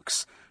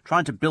box.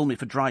 Trying to bill me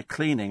for dry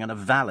cleaning and a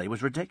valet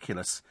was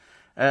ridiculous.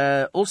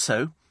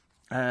 Also,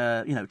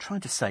 trying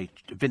to say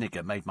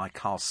vinegar made my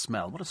car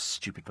smell. What a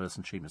stupid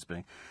person she must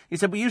be. He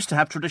said, we used to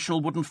have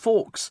traditional wooden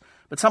forks,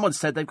 but someone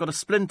said they've got a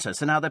splinter,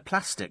 so now they're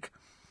plastic.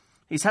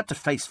 He's had to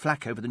face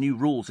flack over the new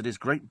rules at his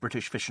Great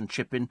British Fish and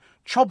Chip in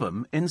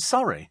Chobham in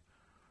Surrey.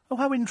 Oh,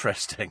 how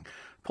interesting.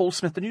 Paul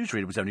Smith, the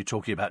newsreader, was only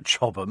talking about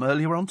Chobham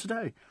earlier on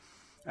today.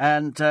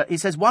 And he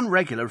says one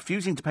regular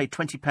refusing to pay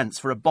 20 pence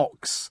for a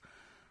box.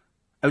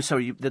 Oh,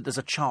 sorry, there's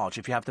a charge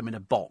if you have them in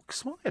a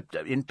box. Well,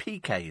 in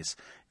PK's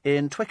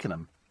in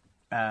Twickenham.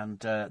 And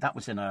that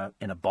was in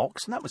a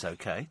box, and that was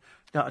okay.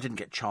 No, I didn't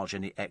get charged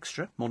any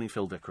extra. Morning,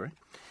 Phil Vickery.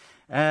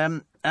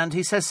 And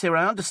he says here,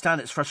 I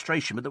understand its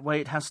frustration, but the way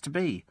it has to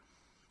be.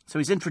 So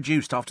he's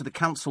introduced after the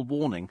council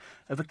warning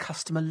over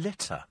customer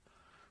litter.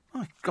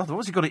 My God,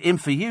 what's he got it in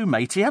for you,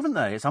 matey, haven't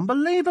they? It's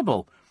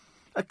unbelievable.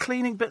 A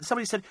cleaning bit.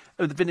 Somebody said,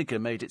 oh, the vinegar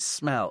made it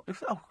smell.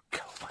 Oh,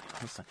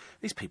 God,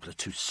 these people are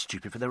too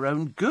stupid for their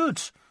own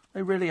good.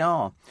 They really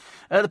are.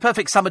 The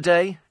perfect summer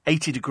day,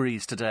 80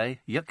 degrees today.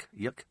 Yuck,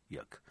 yuck,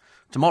 yuck.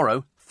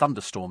 Tomorrow,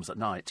 thunderstorms at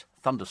night.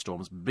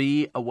 Thunderstorms.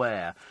 Be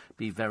aware.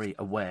 Be very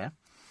aware.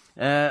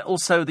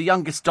 Also, the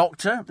youngest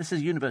doctor, this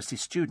is a university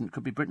student,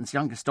 could be Britain's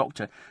youngest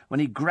doctor, when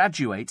he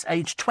graduates,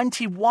 age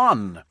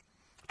 21.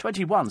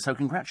 21, so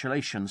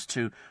congratulations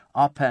to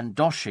Arpan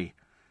Doshi,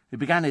 who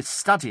began his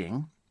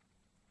studying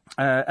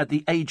at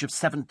the age of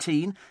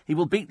 17. He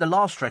will beat the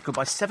last record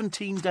by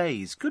 17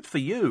 days. Good for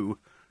you.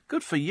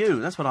 Good for you.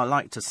 That's what I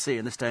like to see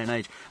in this day and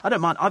age. I don't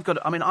mind.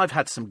 I've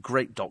had some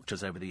great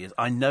doctors over the years.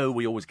 I know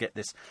we always get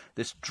this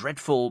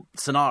dreadful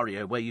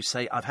scenario where you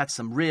say, I've had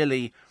some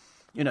really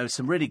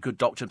good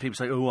doctor, and people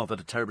say, oh, I've had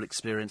a terrible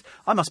experience.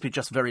 I must be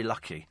just very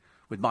lucky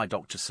with my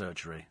doctor's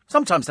surgery.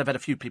 Sometimes they've had a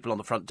few people on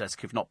the front desk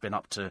who've not been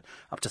up to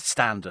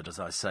standard, as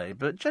I say,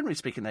 but generally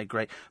speaking, they're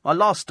great. My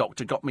last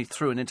doctor got me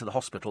through and into the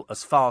hospital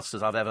as fast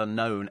as I've ever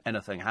known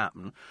anything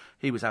happen.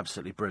 He was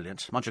absolutely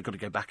brilliant. Mind you, I've got to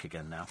go back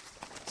again now,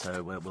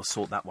 so we'll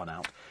sort that one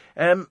out.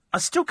 I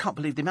still can't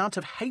believe the amount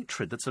of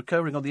hatred that's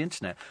occurring on the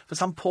internet for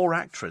some poor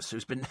actress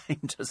who's been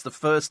named as the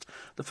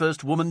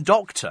first woman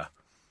doctor.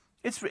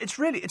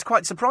 It's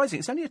quite surprising.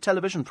 It's only a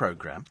television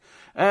programme.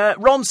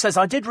 Ron says,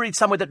 I did read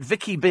somewhere that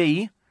Vicky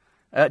B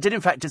did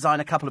in fact design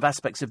a couple of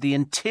aspects of the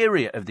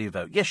interior of the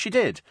Evoque. Yes, she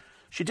did.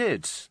 She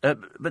did.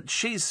 But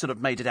she's sort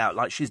of made it out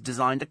like she's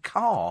designed a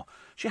car.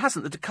 She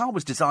hasn't. The car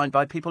was designed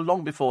by people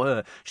long before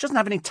her. She doesn't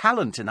have any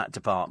talent in that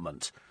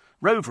department.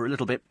 Rover, a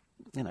little bit,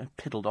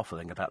 piddled off, I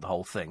think, about the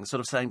whole thing,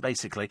 sort of saying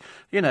basically,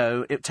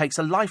 it takes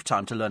a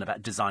lifetime to learn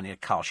about designing a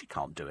car. She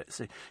can't do it.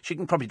 She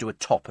can probably do a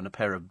top and a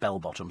pair of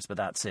bell-bottoms, but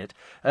that's it.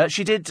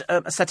 She did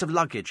a set of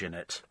luggage in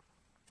it.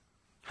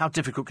 How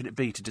difficult can it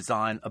be to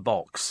design a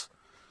box?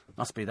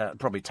 Must be that.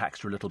 Probably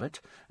taxed her a little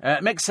bit.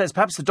 Mick says,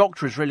 perhaps the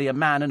Doctor is really a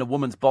man in a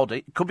woman's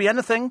body. Could be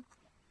anything.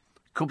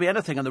 Could be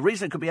anything. And the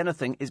reason it could be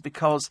anything is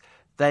because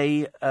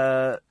they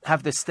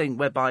have this thing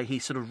whereby he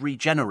sort of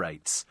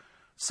regenerates.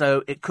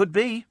 So it could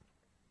be.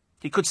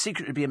 He could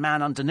secretly be a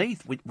man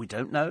underneath. We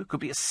don't know.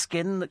 Could be a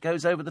skin that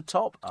goes over the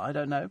top. I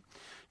don't know.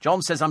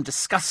 John says, I'm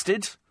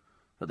disgusted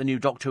that the new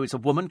Doctor Who is a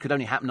woman. Could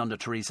only happen under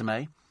Theresa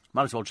May.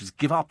 Might as well just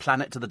give our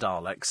planet to the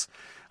Daleks.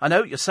 I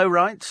know, you're so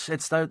right.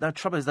 The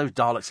trouble is those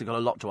Daleks have got a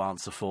lot to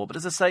answer for. But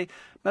as I say,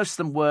 most of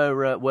them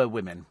were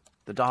women.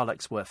 The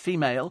Daleks were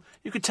female.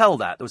 You could tell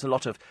that. There was a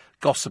lot of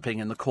gossiping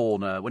in the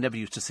corner whenever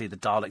you used to see the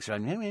Daleks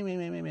going,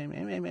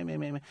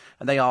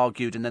 and they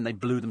argued and then they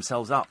blew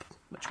themselves up,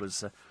 which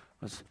was...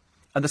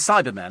 And the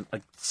cybermen are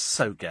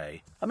so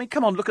gay. I mean,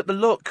 come on, look at the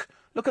look.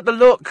 Look at the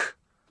look.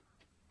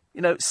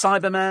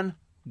 Cyberman,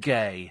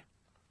 gay.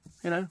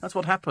 That's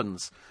what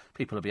happens.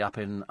 People will be up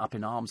in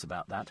arms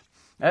about that.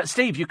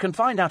 Steve, you can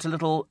find out a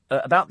little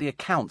about the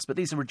accounts, but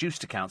these are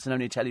reduced accounts and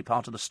only tell you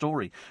part of the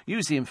story.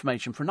 Use the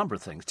information for a number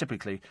of things,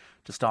 typically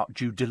to start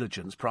due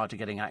diligence prior to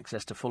getting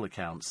access to full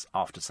accounts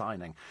after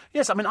signing.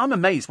 Yes, I mean, I'm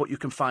amazed what you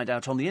can find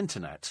out on the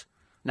internet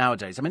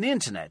nowadays. I mean, the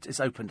internet is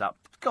opened up,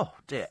 God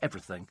dear,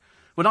 everything.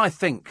 When I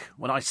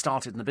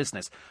started in the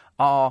business,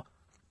 our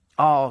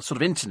sort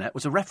of internet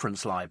was a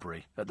reference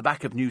library at the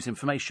back of News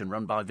Information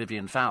run by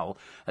Vivian Fowle,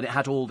 and it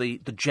had all the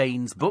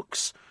Jane's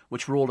books,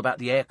 which were all about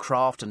the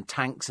aircraft and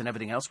tanks and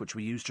everything else, which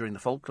we used during the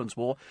Falklands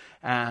War,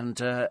 and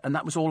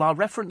that was all our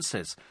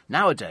references.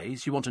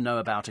 Nowadays, you want to know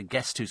about a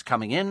guest who's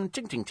coming in,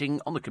 ting, ting,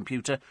 ting, on the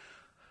computer,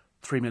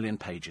 3 million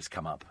pages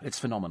come up. It's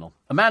phenomenal.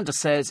 Amanda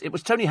says, it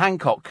was Tony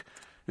Hancock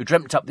who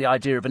dreamt up the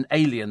idea of an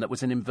alien that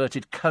was an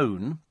inverted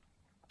cone,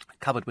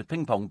 covered with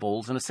ping-pong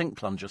balls and a sink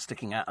plunger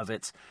sticking out of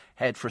its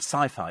head for a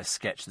sci-fi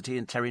sketch that he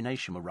and Terry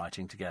Nation were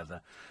writing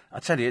together. I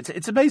tell you,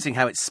 it's amazing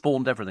how it's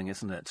spawned everything,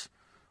 isn't it?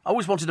 I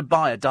always wanted to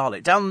buy a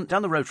Dalek. Down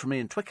the road from me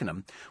in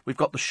Twickenham, we've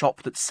got the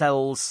shop that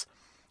sells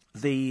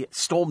the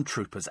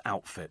Stormtroopers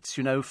outfits,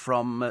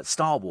 from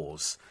Star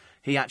Wars.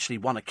 He actually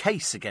won a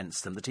case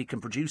against them that he can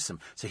produce them.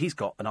 So he's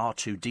got an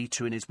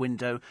R2-D2 in his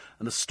window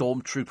and the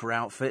Stormtrooper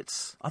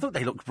outfits. I thought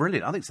they looked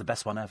brilliant. I think it's the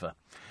best one ever.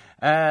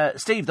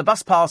 Steve, the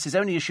bus pass is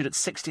only issued at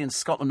 60 in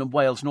Scotland and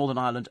Wales, Northern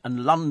Ireland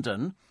and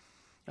London.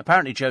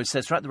 Apparently, Joe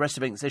says, throughout the rest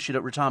of England, it's issued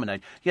at retirement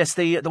age. Yes,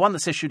 the one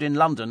that's issued in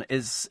London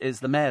is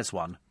the mayor's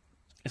one,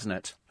 isn't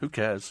it? Who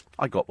cares?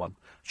 I got one.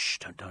 Shh,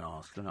 don't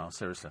ask. Don't ask.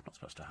 Seriously, I'm not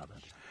supposed to have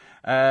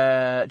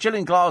it. Jill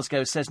in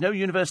Glasgow says, no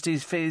university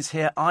fees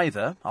here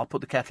either. I'll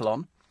put the kettle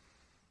on.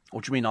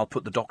 Or do you mean I'll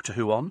put the Doctor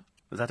Who on?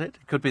 Was that it?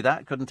 Could be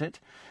that, couldn't it?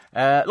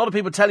 A lot of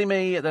people telling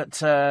me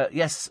that,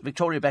 yes,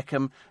 Victoria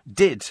Beckham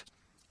did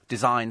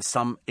design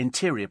some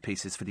interior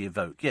pieces for the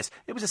Evoque. Yes,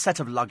 it was a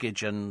set of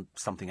luggage and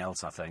something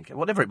else, I think.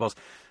 Whatever it was,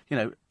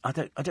 I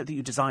don't think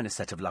you design a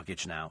set of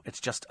luggage now. It's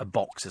just a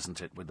box,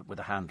 isn't it, with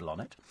a handle on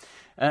it.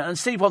 And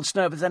Steve wants to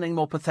know if there's anything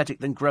more pathetic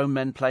than grown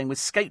men playing with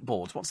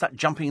skateboards. What's that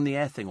jumping in the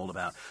air thing all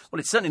about? Well,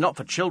 it's certainly not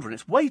for children.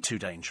 It's way too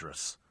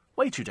dangerous.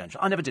 Way too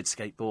dangerous. I never did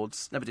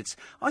skateboards. Never did.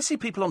 I see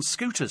people on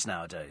scooters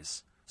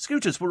nowadays.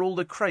 Scooters were all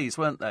the craze,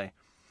 weren't they?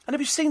 And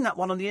have you seen that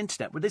one on the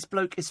internet where this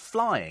bloke is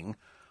flying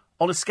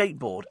on a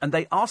skateboard, and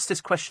they asked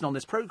this question on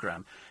this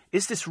programme,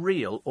 is this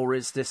real or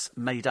is this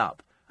made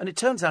up? And it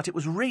turns out it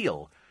was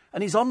real.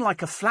 And he's on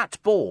like a flat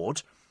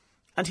board,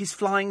 and he's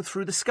flying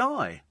through the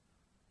sky.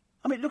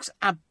 I mean, it looks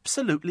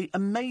absolutely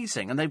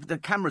amazing. And the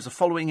cameras are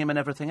following him and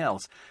everything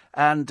else.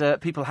 And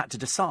people had to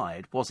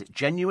decide, was it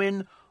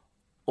genuine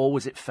or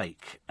was it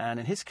fake? And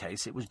in his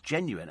case, it was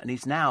genuine. And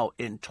he's now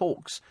in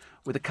talks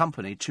with a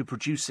company to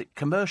produce it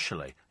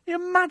commercially.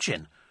 Can you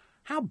imagine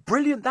how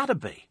brilliant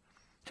that'd be?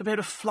 To be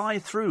able to fly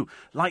through,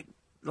 like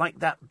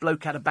that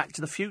bloke out of Back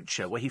to the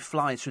Future, where he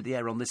flies through the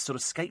air on this sort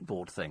of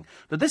skateboard thing.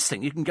 But this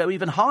thing, you can go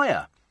even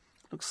higher.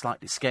 Looks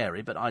slightly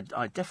scary, but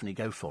I'd definitely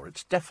go for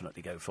it.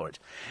 Definitely go for it.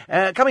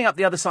 Coming up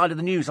the other side of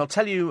the news, I'll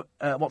tell you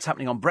what's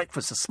happening on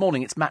breakfast this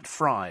morning. It's Matt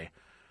Fry,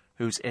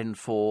 who's in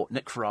for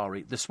Nick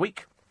Ferrari this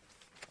week.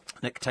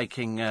 Nick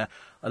taking a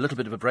little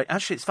bit of a break.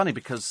 Actually, it's funny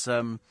because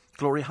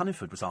Gloria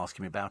Hunniford was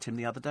asking me about him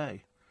the other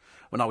day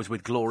when I was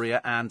with Gloria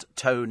and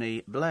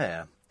Tony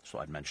Blair. So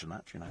I'd mention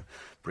that,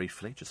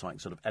 briefly, just so I can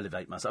sort of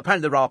elevate myself.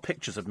 Apparently there are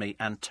pictures of me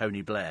and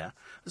Tony Blair.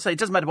 I say, it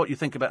doesn't matter what you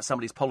think about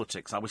somebody's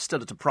politics. I was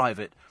still at a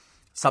private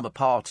summer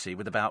party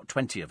with about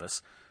 20 of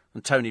us,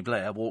 and Tony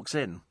Blair walks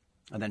in.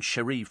 And then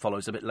Cherie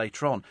follows a bit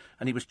later on.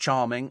 And he was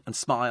charming and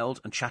smiled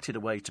and chatted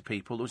away to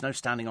people. There was no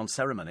standing on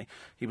ceremony.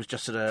 He was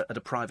just at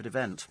a private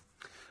event.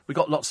 We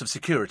got lots of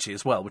security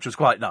as well, which was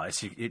quite nice.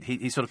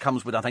 He sort of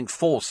comes with, I think,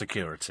 4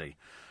 security,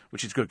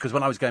 which is good. Because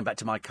when I was going back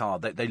to my car,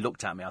 they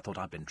looked at me. I thought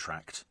I'd been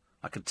tracked.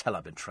 I could tell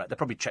I've been tracked. They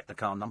probably checked the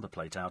car number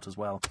plate out as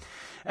well.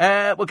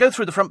 We'll go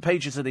through the front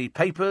pages of the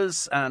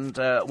papers, and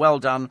well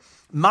done.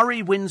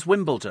 Murray wins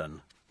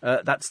Wimbledon.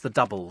 That's the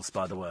doubles,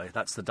 by the way.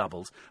 That's the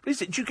doubles.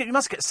 But you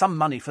must get some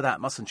money for that,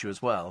 mustn't you,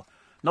 as well?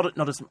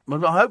 Not as.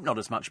 Well, I hope not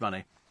as much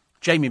money.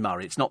 Jamie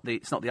Murray. It's not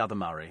the other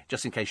Murray.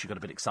 Just in case you got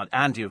a bit excited.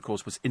 Andy, of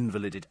course, was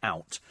invalided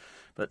out,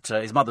 but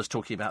his mother's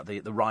talking about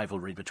the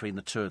rivalry between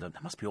the two of them.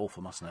 That must be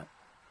awful, mustn't it?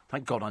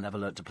 Thank God I never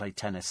learnt to play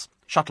tennis.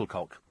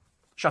 Shuttlecock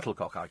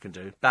I can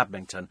do,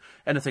 badminton,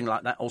 anything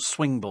like that, or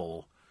swing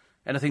ball.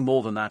 Anything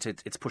more than that,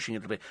 it's pushing it a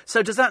little bit.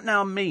 So does that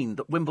now mean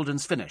that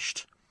Wimbledon's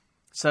finished?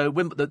 So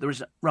there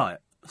is right.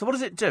 So what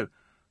does it do?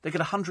 They get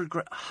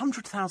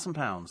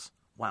 £100,000.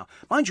 Wow.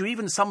 Mind you,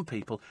 even some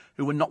people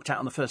who were knocked out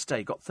on the first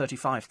day got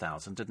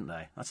 35,000, didn't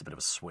they? That's a bit of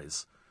a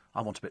swizz.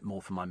 I want a bit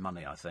more for my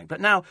money, I think.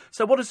 But now,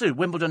 so what does it do?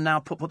 Wimbledon now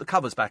put the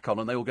covers back on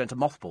and they all go into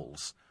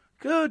mothballs.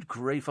 Good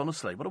grief,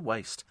 honestly. What a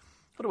waste.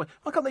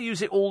 Why can't they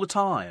use it all the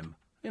time?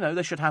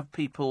 They should have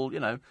people,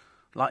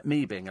 like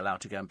me being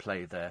allowed to go and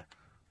play there.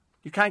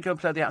 You can go and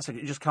play the outside,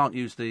 you just can't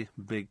use the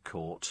big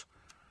court.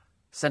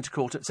 Centre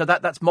court. So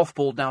that's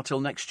mothballed now till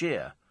next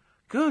year.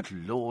 Good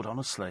Lord,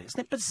 honestly.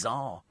 Isn't it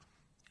bizarre?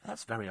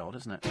 That's very odd,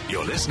 isn't it?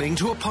 You're listening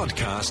to a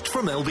podcast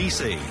from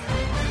LBC.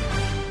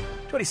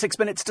 26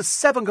 minutes to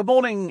 7. Good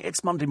morning.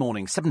 It's Monday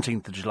morning,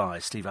 17th of July.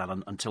 Steve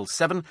Allen until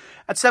 7.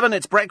 At 7,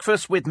 it's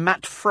breakfast with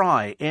Matt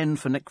Fry in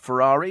for Nick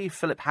Ferrari.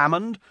 Philip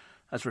Hammond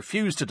has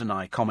refused to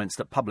deny comments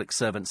that public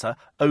servants are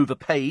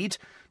overpaid.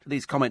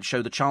 These comments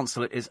show the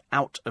Chancellor is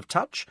out of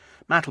touch.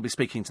 Matt will be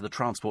speaking to the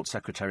Transport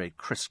Secretary,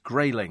 Chris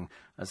Grayling,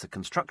 as the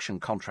construction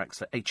contracts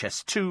for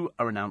HS2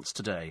 are announced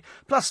today.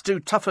 Plus, do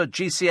tougher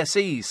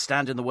GCSEs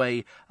stand in the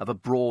way of a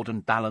broad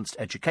and balanced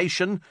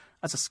education,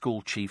 as a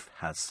school chief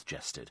has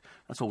suggested?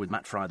 That's all with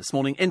Matt Fry this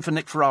morning. In for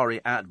Nick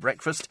Ferrari at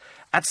breakfast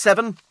at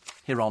 7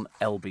 here on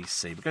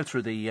LBC. We'll go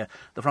through the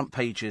front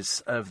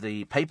pages of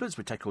the papers.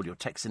 We take all your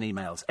texts and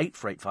emails.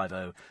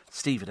 84850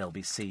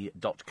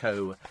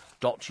 steve@lbc.co.uk.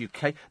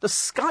 The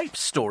Skype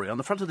story on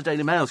the front of the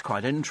Daily Mail is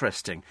quite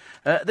interesting.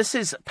 This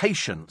is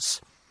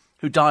patients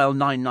who dial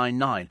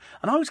 999.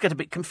 And I always get a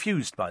bit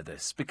confused by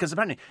this, because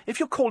apparently if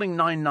you're calling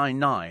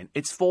 999,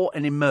 it's for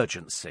an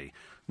emergency.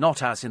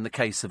 Not as in the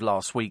case of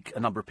last week, a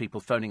number of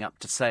people phoning up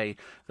to say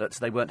that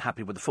they weren't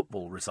happy with the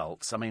football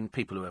results. I mean,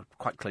 people who are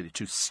quite clearly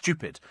too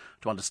stupid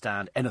to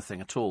understand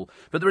anything at all.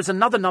 But there is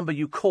another number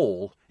you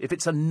call if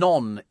it's a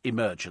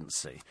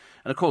non-emergency.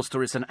 And, of course,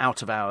 there is an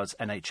out-of-hours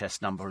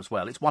NHS number as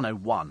well. It's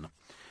 101.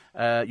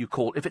 You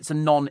call if it's a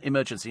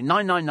non-emergency.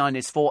 999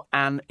 is for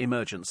an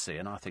emergency,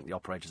 and I think the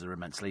operators are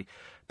immensely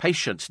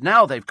patient.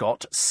 Now they've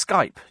got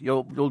Skype.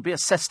 You'll be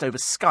assessed over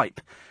Skype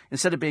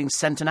instead of being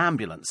sent an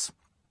ambulance.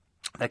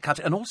 They cut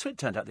it. And also it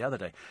turned out the other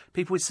day,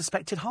 people with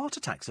suspected heart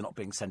attacks are not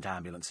being sent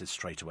ambulances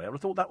straight away. I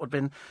thought that would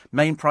have been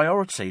main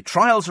priority.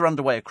 Trials are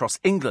underway across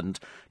England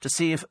to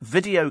see if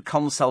video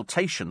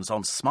consultations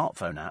on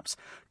smartphone apps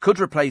could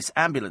replace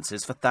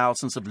ambulances for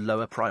thousands of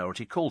lower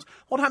priority calls.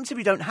 What happens if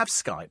you don't have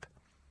Skype?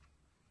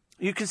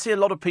 You can see a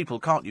lot of people,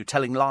 can't you,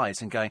 telling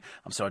lies and going,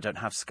 I'm sorry, I don't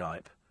have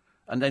Skype.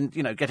 and then,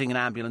 getting an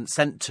ambulance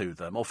sent to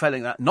them, or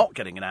failing that, not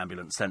getting an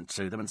ambulance sent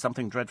to them and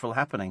something dreadful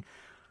happening.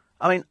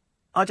 I mean,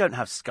 I don't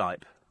have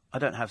Skype.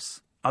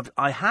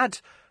 I had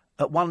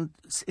at one...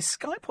 Is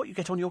Skype what you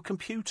get on your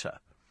computer?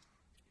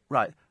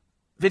 Right.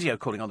 Video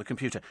calling on the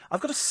computer. I've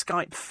got a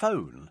Skype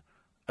phone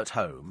at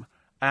home,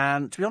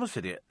 and to be honest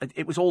with you,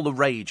 it was all the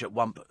rage at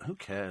one... But who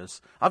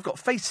cares? I've got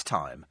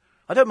FaceTime.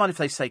 I don't mind if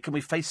they say, can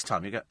we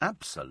FaceTime? You go,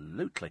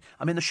 absolutely.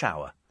 I'm in the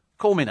shower.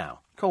 Call me now.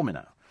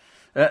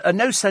 A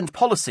no-send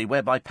policy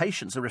whereby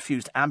patients are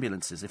refused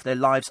ambulances if their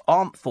lives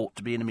aren't thought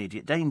to be in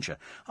immediate danger.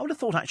 I would have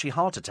thought actually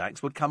heart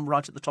attacks would come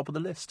right at the top of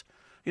the list.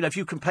 If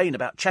you complain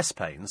about chest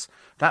pains,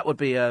 that would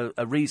be a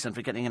reason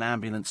for getting an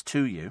ambulance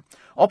to you.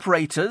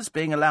 Operators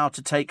being allowed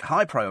to take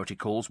high-priority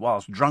calls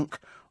whilst drunk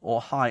or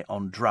high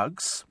on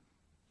drugs.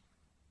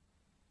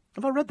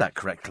 Have I read that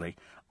correctly?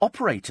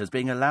 Operators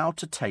being allowed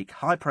to take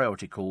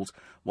high-priority calls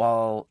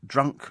while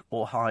drunk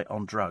or high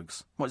on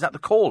drugs. What, is that the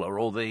caller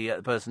or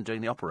the person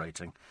doing the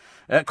operating?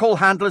 Call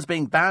handlers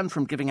being banned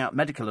from giving out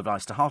medical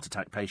advice to heart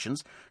attack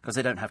patients because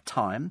they don't have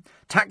time.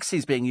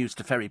 Taxis being used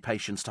to ferry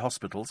patients to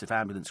hospitals if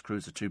ambulance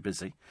crews are too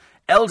busy.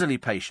 Elderly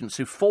patients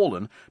who've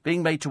fallen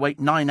being made to wait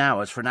 9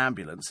 hours for an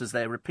ambulance as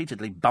they're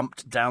repeatedly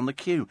bumped down the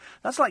queue.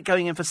 That's like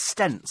going in for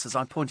stents, as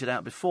I pointed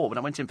out before. When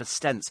I went in for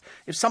stents,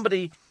 if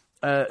somebody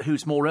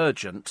who's more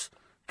urgent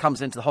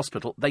comes into the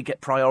hospital, they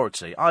get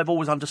priority. I've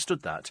always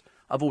understood that.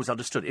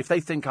 If they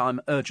think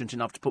I'm urgent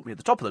enough to put me at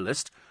the top of the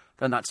list,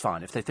 then that's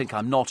fine. If they think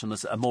I'm not and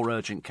there's a more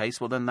urgent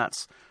case, well, then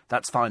that's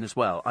fine as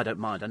well. I don't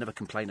mind. I never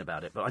complain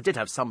about it. But I did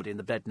have somebody in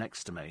the bed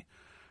next to me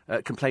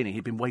complaining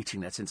he'd been waiting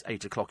there since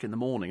 8 o'clock in the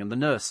morning. And the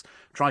nurse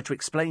tried to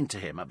explain to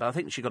him, but I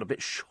think she got a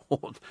bit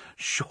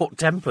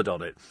short-tempered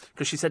on it.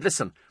 Because she said,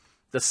 listen,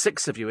 there's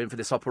 6 of you in for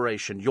this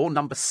operation. You're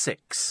number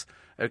 6.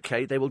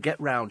 OK, they will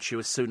get round to you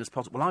as soon as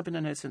possible. Well, I've been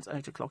in here since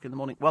 8 o'clock in the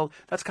morning. Well,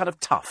 that's kind of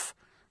tough.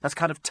 I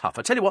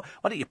tell you what,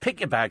 why don't you pick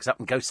your bags up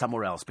and go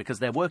somewhere else, because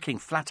they're working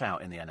flat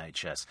out in the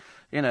NHS.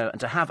 And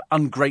to have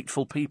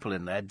ungrateful people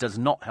in there does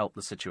not help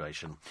the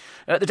situation.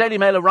 The Daily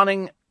Mail are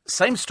running,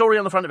 same story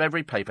on the front of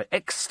every paper,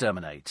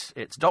 Exterminate.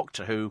 It's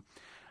Doctor Who,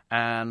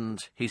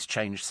 and he's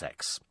changed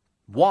sex.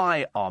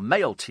 Why are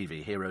male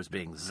TV heroes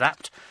being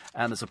zapped?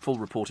 And there's a full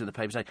report in the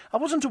paper saying, I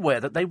wasn't aware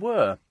that they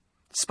were.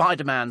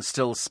 Spider-Man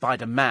still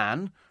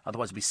Spider-Man,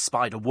 otherwise it'd be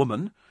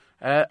Spider-Woman.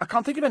 I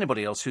can't think of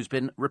anybody else who's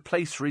been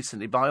replaced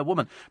recently by a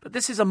woman. But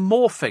this is a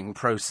morphing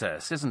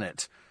process, isn't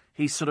it?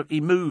 He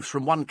moves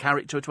from one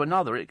character to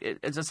another.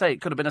 As I say, it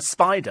could have been a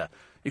spider.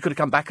 He could have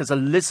come back as a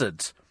lizard.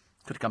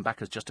 Could have come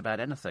back as just about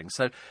anything.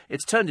 So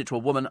it's turned into a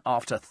woman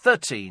after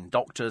 13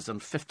 doctors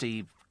and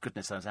 50...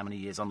 goodness knows how many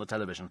years on the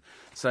television.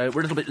 So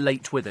we're a little bit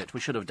late with it. We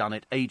should have done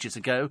it ages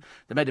ago.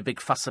 They made a big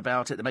fuss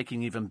about it. They're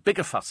making an even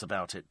bigger fuss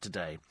about it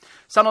today.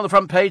 Sun on the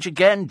front page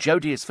again.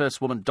 Jodie is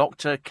first woman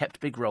doctor, kept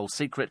big role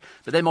secret,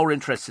 but they're more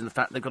interested in the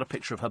fact they've got a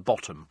picture of her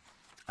bottom.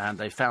 And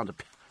they found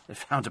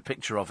a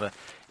picture of her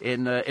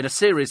in a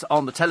series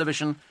on the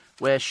television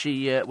where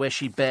she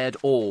bared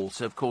all.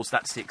 So, of course,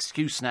 that's the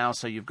excuse now.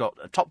 So you've got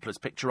a topless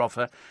picture of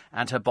her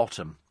and her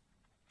bottom.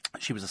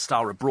 She was a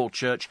star of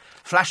Broadchurch,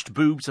 flashed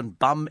boobs and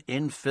bum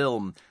in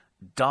film.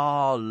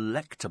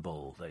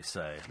 Delectable, they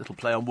say. Little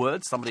play on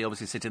words. Somebody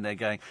obviously sitting there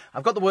going,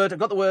 I've got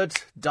the word.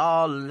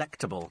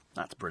 Delectable.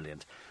 That's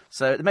brilliant.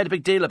 So they made a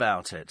big deal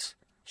about it.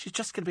 She's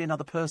just going to be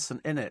another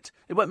person in it.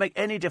 It won't make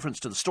any difference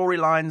to the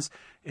storylines.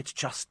 It's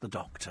just the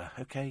Doctor,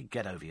 OK?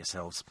 Get over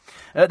yourselves.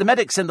 The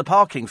medics in the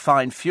parking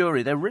find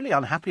fury. They're really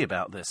unhappy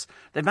about this.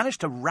 They've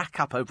managed to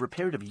rack up over a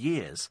period of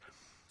years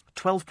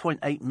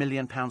 £12.8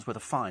 million worth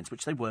of fines,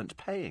 which they weren't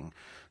paying.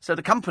 So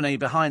the company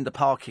behind the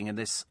parking in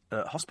this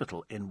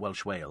hospital in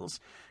Welsh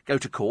Wales go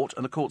to court,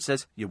 and the court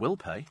says, you will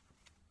pay.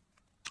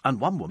 And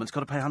one woman's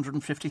got to pay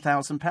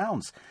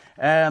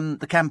 £150,000.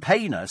 The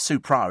campaigner, Sue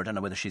Pryor, I don't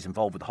know whether she's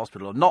involved with the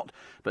hospital or not,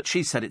 but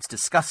she said it's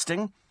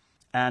disgusting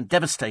and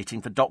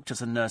devastating for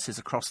doctors and nurses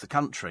across the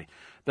country.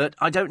 But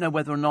I don't know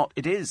whether or not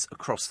it is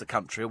across the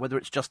country or whether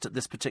it's just at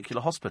this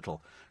particular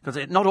hospital.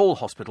 Because not all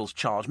hospitals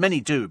charge. Many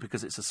do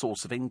because it's a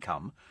source of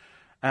income.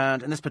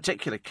 And in this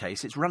particular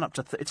case, it's run up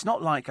to... it's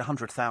not like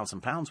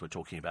 £100,000 we're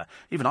talking about.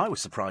 Even I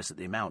was surprised at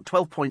the amount.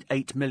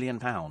 £12.8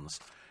 million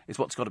is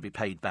what's got to be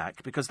paid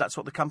back, because that's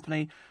what the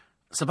company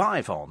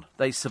survive on.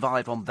 They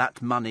survive on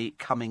that money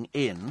coming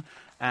in.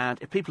 And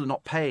if people are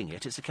not paying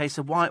it, it's a case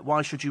of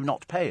why should you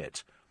not pay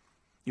it?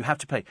 You have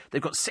to pay.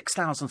 They've got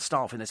 6,000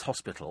 staff in this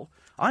hospital.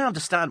 I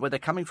understand where they're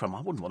coming from.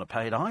 I wouldn't want to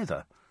pay it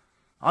either.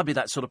 I'd be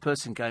that sort of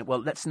person going, well,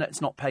 let's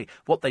not pay.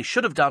 What they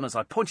should have done, as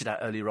I pointed out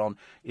earlier on,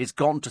 is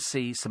gone to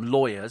see some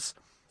lawyers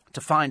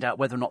to find out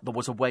whether or not there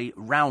was a way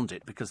round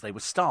it because they were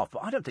staff.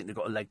 But I don't think they've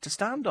got a leg to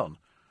stand on,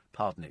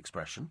 pardon the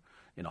expression,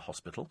 in a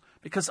hospital.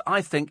 Because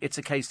I think it's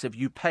a case of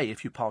you pay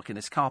if you park in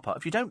this car park.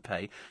 If you don't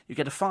pay, you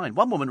get a fine.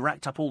 One woman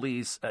racked up all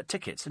these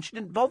tickets and she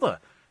didn't bother.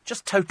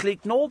 Just totally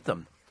ignored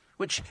them.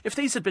 Which, if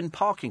these had been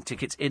parking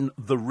tickets in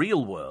the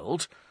real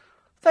world,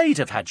 they'd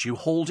have had you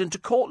hauled into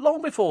court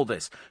long before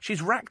this.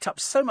 She's racked up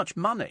so much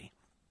money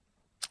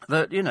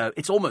that,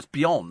 it's almost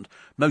beyond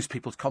most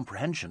people's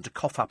comprehension to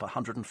cough up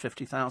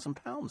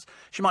 £150,000.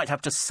 She might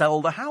have to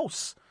sell the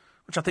house,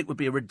 which I think would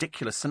be a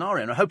ridiculous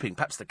scenario. And I'm hoping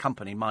perhaps the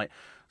company might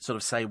sort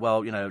of say,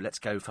 well, let's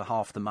go for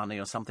half the money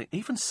or something.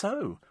 Even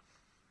so,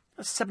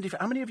 that's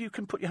how many of you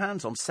can put your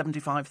hands on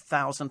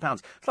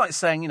 £75,000? It's like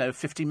saying,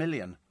 50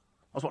 million.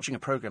 I was watching a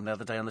programme the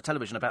other day on the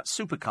television about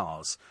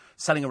supercars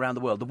selling around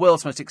the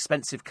world's most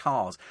expensive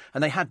cars.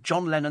 And they had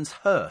John Lennon's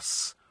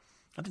hearse.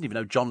 I didn't even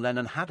know John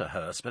Lennon had a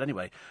hearse. But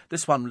anyway,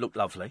 this one looked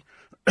lovely.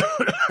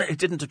 It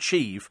didn't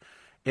achieve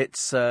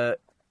its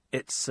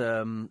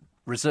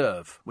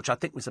reserve, which I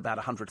think was about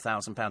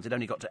 £100,000. It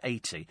only got to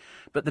 80.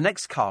 But the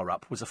next car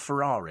up was a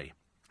Ferrari.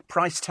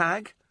 Price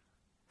tag,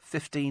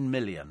 15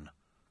 million.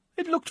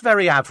 It looked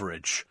very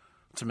average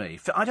to me.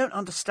 I don't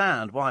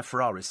understand why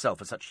Ferraris sell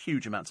for such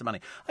huge amounts of money.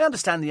 I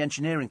understand the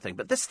engineering thing,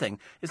 but this thing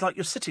is like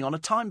you're sitting on a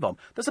time bomb.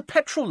 There's a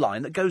petrol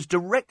line that goes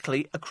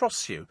directly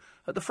across you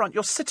at the front.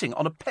 You're sitting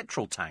on a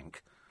petrol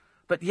tank.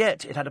 But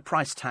yet it had a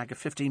price tag of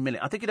 15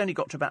 million. I think it only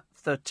got to about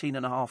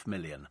 13.5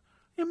 million.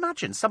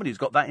 Imagine somebody who's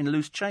got that in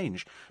loose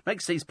change.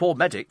 Makes these poor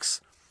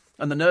medics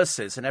and the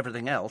nurses and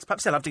everything else,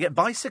 perhaps they'll have to get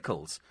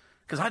bicycles.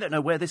 Because I don't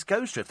know where this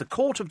goes to. If the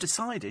court have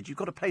decided you've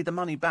got to pay the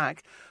money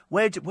back,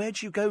 where do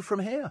you go from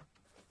here?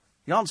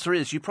 The answer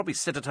is you probably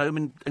sit at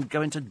home and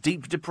go into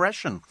deep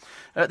depression.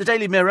 The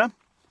Daily Mirror,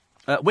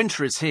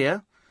 winter is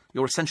here.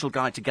 Your essential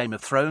guide to Game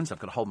of Thrones. I've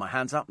got to hold my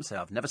hands up and say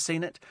I've never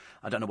seen it.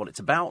 I don't know what it's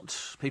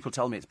about. People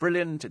tell me it's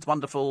brilliant, it's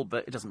wonderful,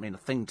 but it doesn't mean a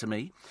thing to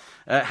me.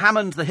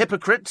 Hammond the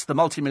hypocrite, the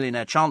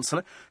multimillionaire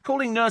chancellor,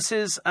 calling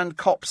nurses and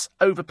cops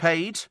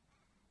overpaid.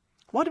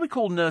 Why do we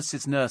call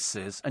nurses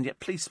nurses and yet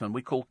policemen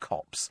we call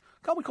cops?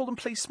 Can't we call them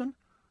policemen?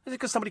 Is it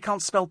because somebody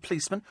can't spell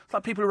policeman? It's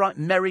like people who write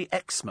Merry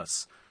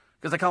Xmas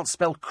because they can't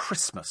spell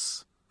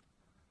Christmas.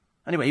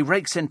 Anyway, he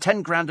rakes in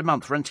 10 grand a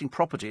month renting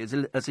property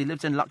as he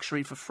lives in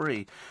luxury for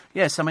free.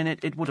 Yes, I mean,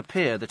 it would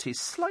appear that he's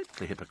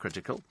slightly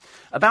hypocritical.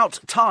 About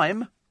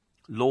time,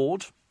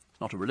 Lord,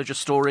 not a religious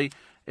story,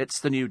 it's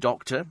the new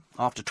Doctor.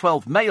 After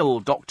 12 male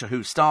Doctor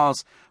Who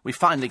stars, we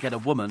finally get a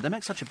woman. They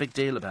make such a big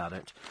deal about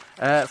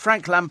it.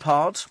 Frank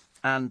Lampard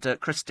and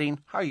Christine,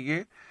 how are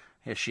you?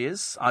 Here she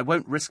is. I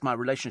won't risk my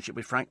relationship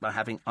with Frank by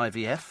having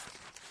IVF.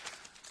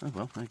 Oh,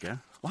 well, there you go.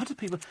 Why do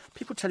people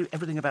tell you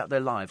everything about their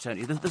lives, don't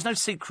you? There's no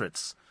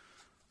secrets.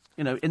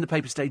 In the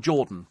papers today,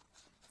 Jordan,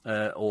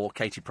 or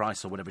Katie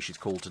Price, or whatever she's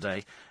called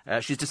today,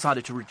 she's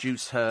decided to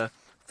reduce her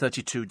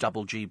 32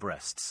 double G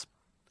breasts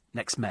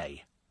next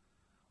May.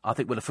 I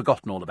think we'll have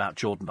forgotten all about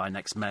Jordan by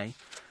next May.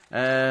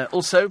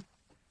 Also,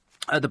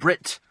 the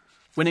Brit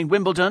winning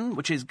Wimbledon,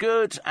 which is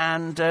good,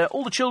 and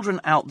all the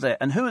children out there.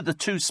 And who are the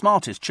two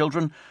smartest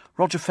children?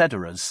 Roger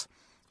Federer's.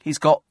 He's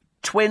got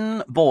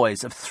twin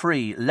boys of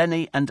 3,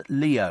 Lenny and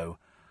Leo.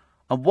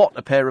 And what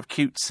a pair of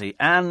cutesy.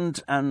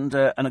 And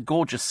a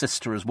gorgeous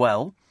sister as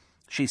well.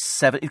 She's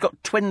 7. He's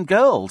got twin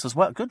girls as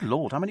well. Good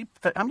Lord, how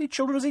many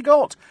children has he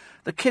got?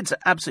 The kids are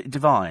absolutely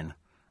divine.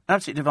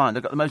 Absolutely divine.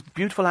 They've got the most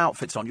beautiful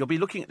outfits on. You'll be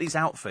looking at these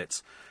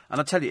outfits,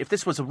 and I tell you, if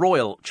this was a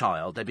royal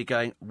child, they'd be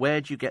going,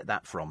 where'd you get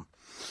that from?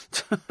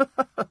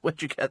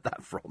 Where'd you get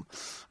that from?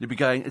 You'd be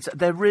going,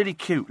 they're really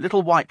cute.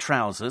 Little white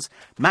trousers,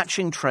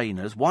 matching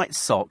trainers, white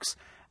socks,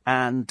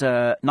 and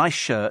nice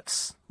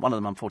shirts. One of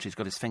them, unfortunately, has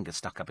got his finger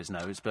stuck up his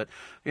nose. But,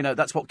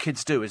 that's what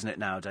kids do, isn't it,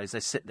 nowadays? They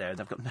sit there and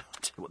they've got no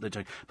idea what they're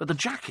doing. But the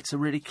jackets are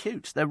really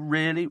cute. They're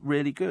really,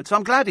 really good. So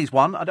I'm glad he's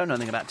won. I don't know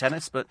anything about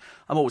tennis, but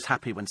I'm always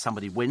happy when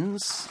somebody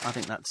wins. I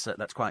think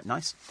that's quite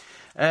nice.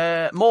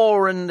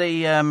 More in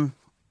the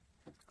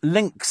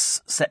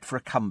Lynx set for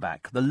a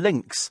comeback. The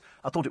Lynx,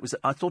 I thought it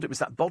was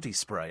that body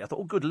spray. I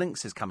thought, good,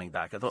 Lynx is coming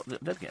back. I thought, I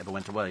don't think it ever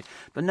went away.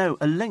 But no,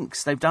 a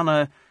Lynx. They've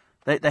done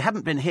They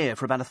haven't been here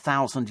for about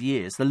 1,000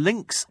 years. The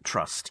Lynx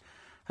Trust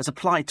has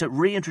applied to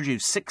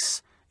reintroduce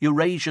 6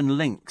 Eurasian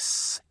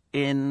lynx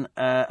in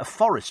a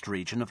forest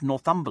region of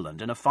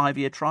Northumberland in a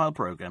 5-year trial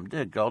programme.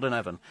 Dear God in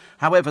heaven.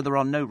 However, there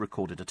are no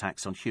recorded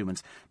attacks on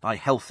humans by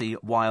healthy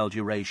wild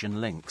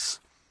Eurasian lynx.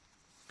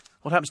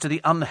 What happens to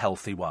the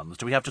unhealthy ones?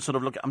 Do we have to sort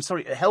of look at... I'm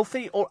sorry,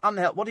 healthy or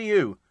unhealthy? What are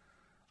you?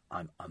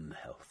 I'm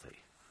unhealthy.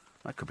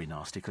 That could be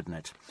nasty, couldn't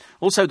it?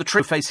 Also, the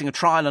trip facing a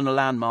trial in a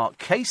landmark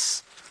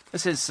case.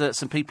 This is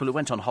some people who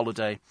went on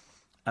holiday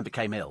and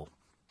became ill.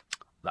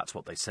 That's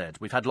what they said.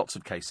 We've had lots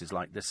of cases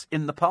like this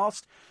in the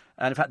past.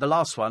 And in fact, the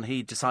last one,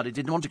 he decided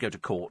he didn't want to go to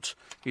court.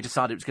 He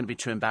decided it was going to be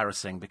too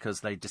embarrassing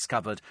because they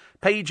discovered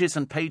pages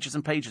and pages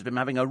and pages of him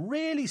having a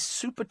really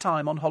super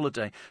time on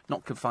holiday,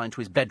 not confined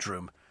to his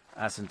bedroom,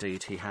 as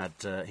indeed he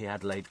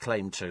had laid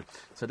claim to.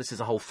 So this is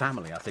a whole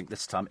family, I think,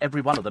 this time.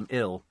 Every one of them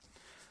ill.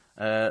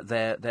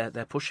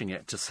 They're pushing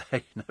it to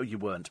say, no, you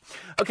weren't.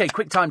 OK,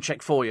 quick time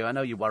check for you. I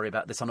know you worry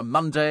about this on a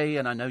Monday,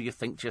 and I know you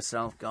think to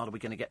yourself, God, are we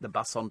going to get the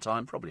bus on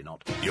time? Probably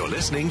not. You're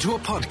listening to a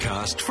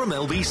podcast from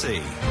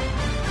LBC.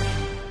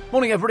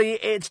 Morning, everybody.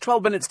 It's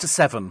 12 minutes to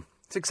 7.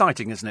 It's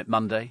exciting, isn't it,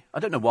 Monday? I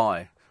don't know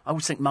why. I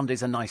always think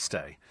Monday's a nice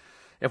day.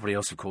 Everybody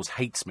else, of course,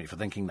 hates me for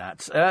thinking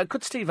that.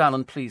 Could Steve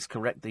Allen please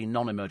correct the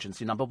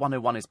non-emergency number?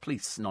 101 is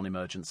police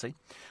non-emergency.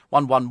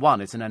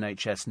 111 is an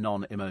NHS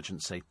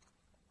non-emergency.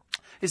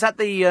 Is that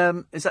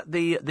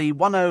the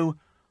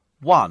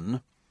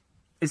 101?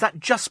 Is that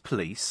just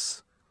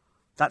police?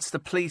 That's the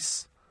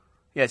police.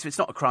 Yes, it's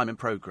not a crime in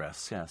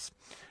progress. Yes.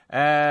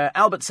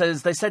 Albert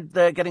says, they said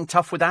they're getting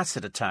tough with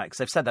acid attacks.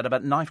 They've said that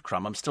about knife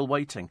crumb. I'm still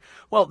waiting.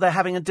 Well, they're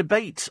having a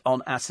debate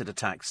on acid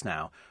attacks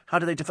now. How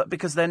do they differ?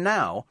 Because they're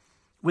now,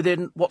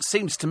 within what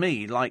seems to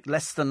me like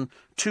less than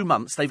 2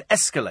 months, they've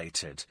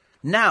escalated.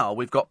 Now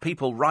we've got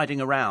people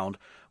riding around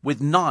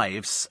with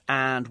knives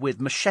and with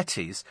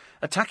machetes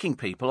attacking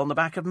people on the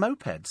back of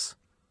mopeds.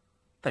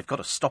 They've got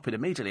to stop it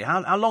immediately.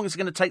 How long is it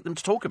going to take them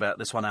to talk about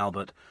this one,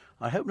 Albert?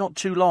 I hope not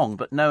too long,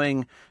 but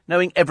knowing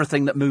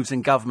everything that moves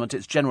in government,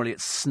 it's generally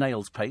at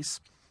snail's pace.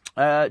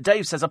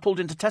 Dave says, I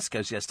pulled into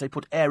Tesco's yesterday,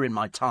 put air in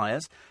my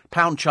tyres.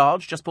 £1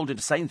 charge, just pulled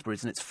into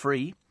Sainsbury's and it's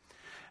free.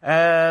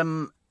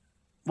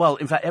 Well,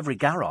 in fact, every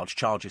garage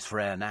charges for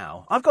air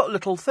now. I've got a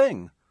little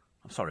thing.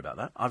 I'm sorry about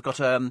that. I've got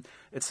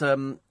it's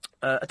a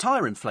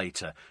tyre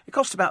inflator. It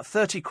costs about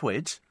 30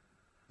 quid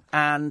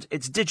and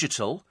it's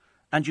digital.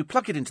 And you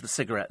plug it into the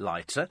cigarette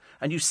lighter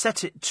and you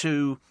set it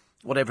to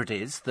whatever it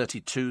is,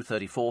 32,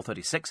 34,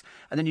 36,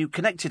 and then you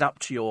connect it up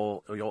to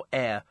your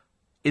air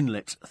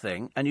inlet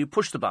thing and you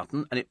push the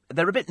button and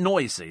they're a bit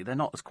noisy. They're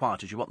not as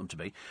quiet as you want them to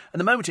be. And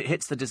the moment it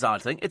hits the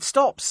desired thing, it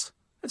stops.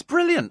 It's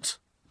brilliant.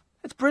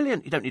 It's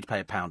brilliant. You don't need to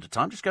pay £1 a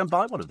time. Just go and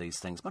buy one of these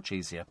things. Much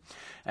easier.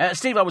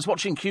 Steve, I was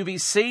watching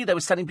QVC. They were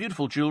selling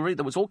beautiful jewellery.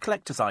 There was all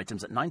collector's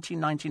items at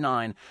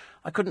 $19.99.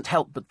 I couldn't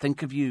help but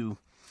think of you.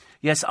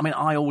 Yes, I mean,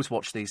 I always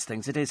watch these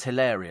things. It is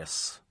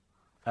hilarious.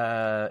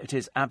 It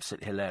is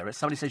absolutely hilarious.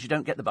 Somebody says you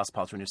don't get the bus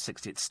pass when you're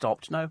 60. It's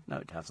stopped. No,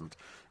 it hasn't.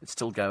 It's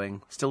still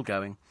going,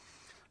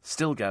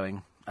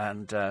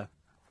 and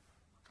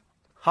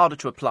harder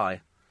to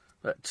apply.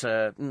 But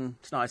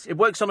it's nice. It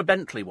works on a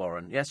Bentley,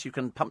 Warren. Yes, you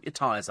can pump your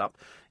tyres up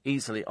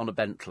easily on a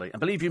Bentley. And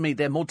believe you me,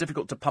 they're more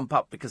difficult to pump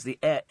up because the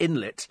air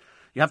inlet,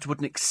 you have to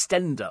put an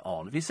extender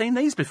on. Have you seen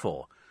these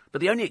before? But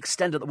the only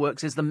extender that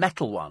works is the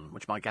metal one,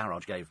 which my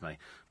garage gave me.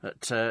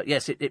 But,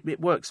 yes, it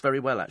works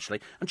very well,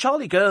 actually. And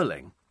Charlie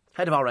Girling,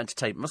 head of our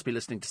entertainment, must be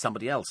listening to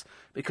somebody else.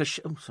 Because,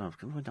 sorry, what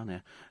have I done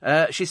here?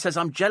 She says,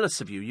 I'm jealous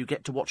of you. You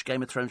get to watch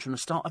Game of Thrones from the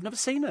start. I've never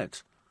seen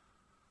it.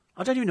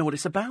 I don't even know what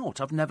it's about.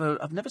 I've never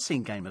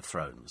seen Game of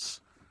Thrones.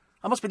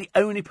 I must be the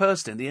only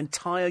person in the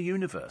entire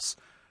universe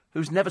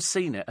who's never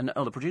seen it. And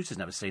the producer's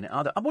never seen it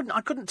either.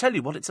 I couldn't tell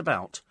you what it's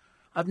about.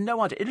 I've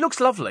no idea. It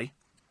looks lovely,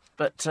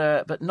 but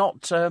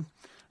not...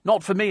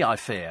 Not for me, I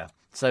fear.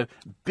 So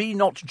be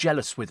not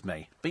jealous with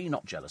me. Be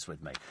not jealous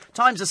with me.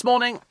 Times this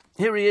morning.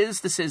 Here he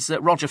is. This is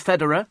Roger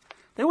Federer.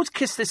 They always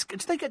kiss this. Do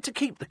they get to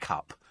keep the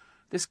cup?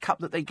 This cup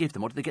that they give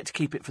them? Or do they get to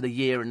keep it for the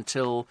year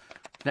until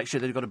next year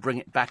they've got to bring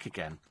it back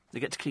again? They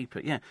get to keep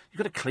it. Yeah. You've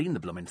got to clean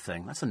the blooming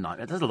thing. That's a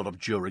nightmare. There's a lot of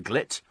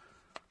Duraglit.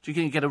 Do you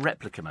think you get a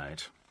replica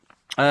made?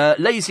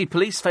 Lazy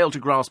police fail to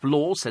grasp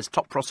law, says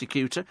top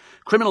prosecutor.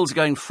 Criminals are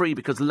going free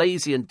because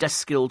lazy and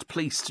desk-skilled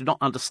police do not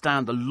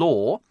understand the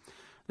law.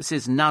 This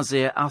is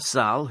Nazir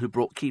Afzal, who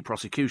brought key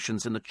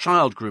prosecutions in the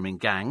child grooming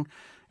gang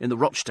in the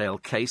Rochdale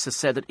case, has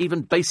said that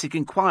even basic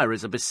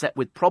inquiries are beset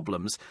with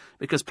problems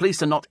because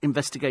police are not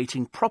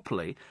investigating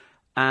properly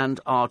and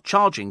are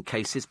charging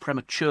cases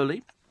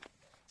prematurely.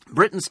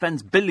 Britain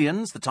spends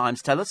billions, the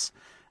Times tell us,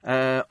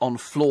 on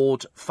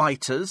flawed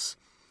fighters.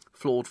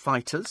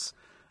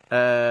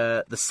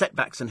 The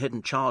setbacks and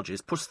hidden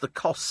charges push the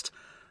cost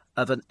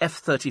of an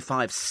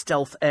F-35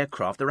 stealth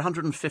aircraft. They're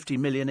 $150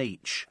 million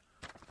each.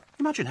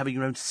 Imagine having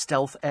your own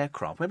stealth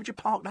aircraft. Where would you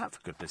park that, for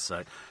goodness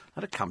sake?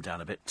 That'd come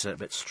down a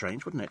bit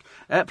strange, wouldn't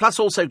it? Plus,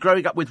 also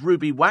growing up with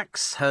Ruby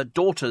Wax, her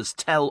daughters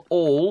tell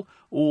all.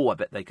 Oh, I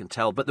bet they can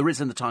tell. But there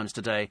is in the Times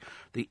today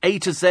the A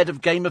to Z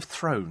of Game of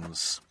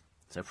Thrones.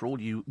 So for all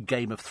you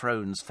Game of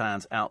Thrones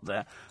fans out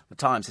there, the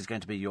Times is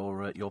going to be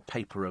your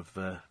paper of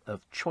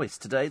choice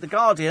today. The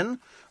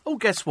Guardian. Oh,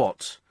 guess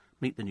what?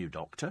 Meet the new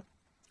Doctor.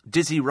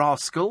 Dizzy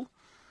Rascal.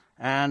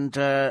 And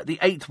the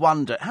eighth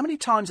wonder. How many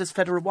times has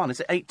Federer won? Is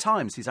it 8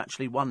 times he's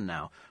actually won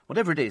now?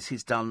 Whatever it is,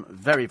 he's done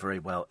very, very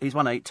well. He's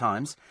won 8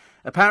 times.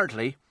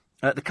 Apparently,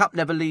 the cup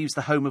never leaves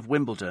the home of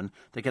Wimbledon.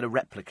 They get a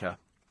replica.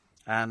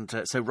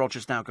 And so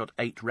Roger's now got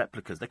 8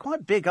 replicas. They're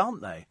quite big,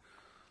 aren't they?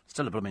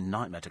 Still a blooming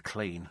nightmare to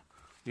clean.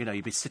 You know,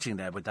 you'd be sitting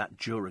there with that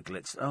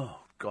Duraglitz. Oh,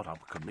 God, I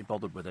couldn't be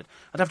bothered with it.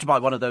 I'd have to buy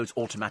one of those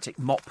automatic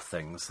mop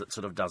things that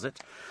sort of does it.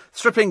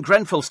 Stripping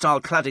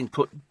Grenfell-style cladding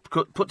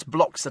puts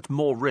blocks at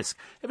more risk.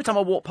 Every time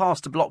I walk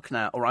past a block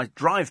now, or I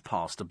drive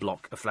past a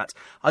block of flats,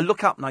 I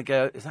look up and I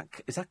go, is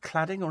that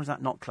cladding or is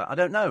that not cladding? I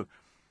don't know.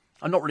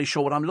 I'm not really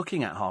sure what I'm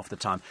looking at half the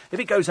time.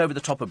 If it goes over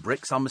the top of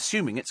bricks, I'm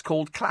assuming it's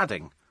called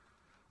cladding.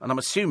 And I'm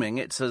assuming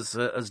it's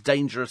as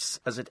dangerous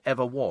as it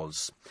ever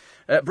was.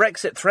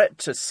 Brexit threat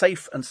to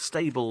safe and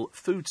stable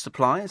food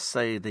supplies,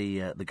 say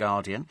the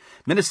Guardian.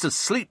 Ministers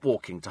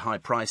sleepwalking to high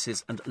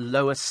prices and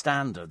lower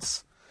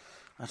standards.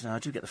 I don't know, I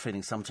do get the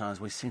feeling sometimes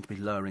we seem to be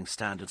lowering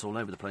standards all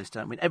over the place,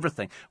 don't we?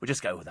 Everything, we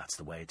just go, oh, that's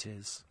the way it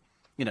is.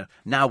 You know,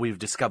 now we've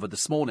discovered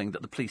this morning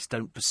that the police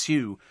don't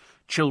pursue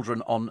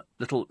children on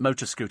little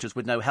motor scooters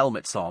with no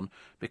helmets on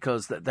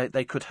because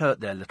they could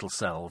hurt their little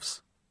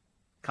selves.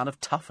 kind of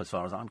tough as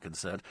far as I'm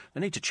concerned.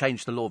 They need to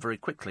change the law very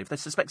quickly. If they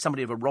suspect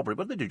somebody of a robbery,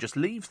 what do they do? Just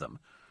leave them.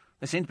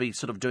 They seem to be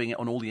sort of doing it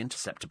on all the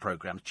interceptor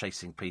programmes,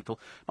 chasing people.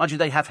 Mind you,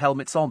 they have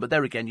helmets on, but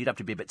there again, you'd have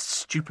to be a bit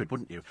stupid,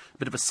 wouldn't you? A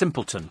bit of a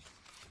simpleton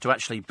to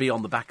actually be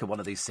on the back of one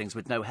of these things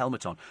with no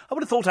helmet on. I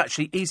would have thought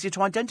actually easier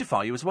to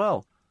identify you as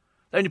well.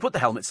 They only put the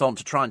helmets on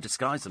to try and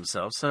disguise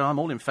themselves, so I'm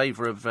all in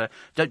favour of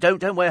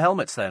don't wear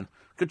helmets then.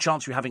 Good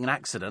chance you're having an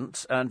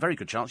accident, and very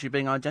good chance you're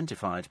being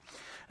identified.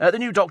 The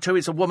new Doctor Who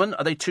is a woman.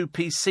 Are they too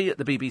PC at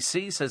the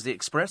BBC, says The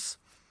Express.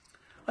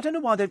 I don't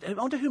know why. I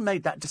wonder who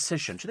made that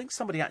decision. Do you think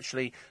somebody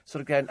actually sort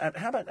of going,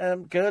 how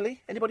about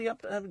Gurley? Anybody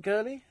up,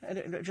 Gurley?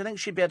 Do you think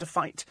she'd be able to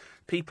fight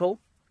people?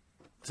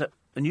 So,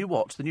 the new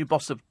what? The new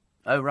boss of...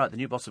 Oh, right, the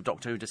new boss of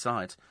Doctor Who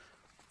decides.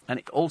 And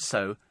it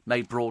also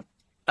made Broad...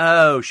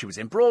 Oh, she was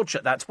in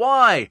Broadchurch, that's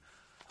why.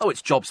 Oh,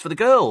 it's jobs for the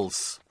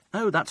girls.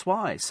 Oh, that's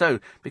why. So,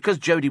 because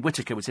Jodie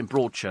Whittaker was in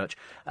Broadchurch,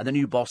 and the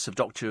new boss of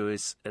Doctor Who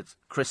is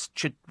Chris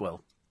Chibnall.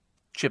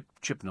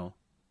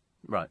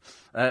 Right.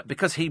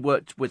 Because he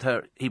worked with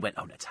her, he went,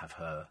 oh, let's have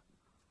her.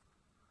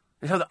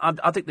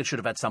 I think they should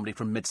have had somebody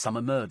from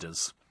Midsummer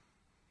Murders.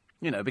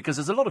 You know, because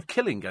there's a lot of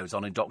killing goes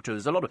on in Doctor Who.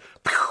 There's a lot of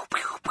pew,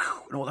 pew,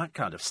 pew, and all that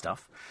kind of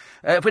stuff.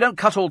 If we don't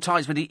cut all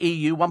ties with the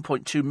EU,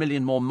 1.2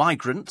 million more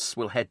migrants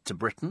will head to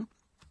Britain.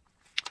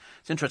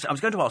 It's interesting. I was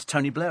going to ask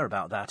Tony Blair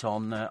about that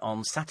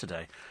on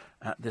Saturday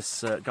at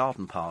this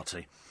garden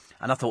party.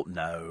 And I thought,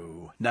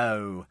 no.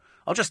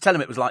 I'll just tell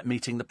him it was like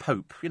meeting the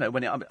Pope. You know,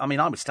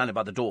 I was standing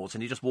by the doors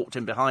and he just walked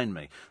in behind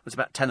me. There was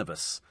about 10 of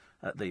us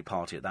at the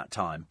party at that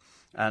time.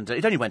 And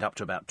it only went up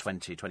to about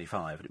 20,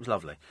 25. And it was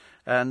lovely.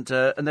 And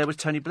there was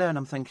Tony Blair, and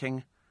I'm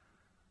thinking,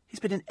 he's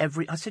been in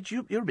every... I said,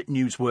 you're a bit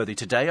newsworthy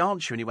today,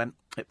 aren't you? And he went,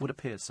 it would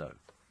appear so.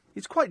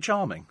 He's quite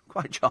charming,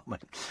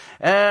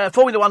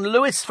 Formula One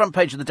Lewis, front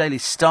page of the Daily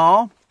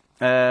Star,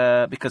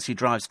 because he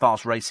drives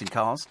fast racing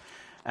cars.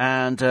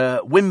 And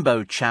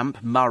Wimbo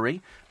champ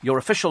Murray, your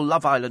official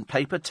Love Island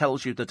paper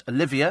tells you that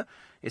Olivia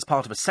is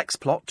part of a sex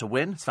plot to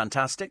win. It's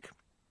fantastic.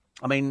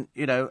 I mean,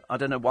 you know, I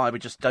don't know why we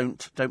just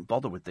don't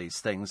bother with these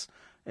things.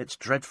 It's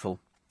dreadful.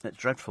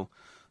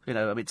 You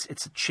know, I mean,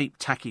 it's a cheap,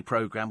 tacky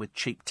programme with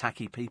cheap,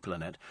 tacky people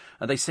in it.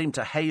 And they seem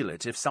to hail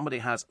it if somebody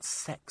has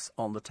sex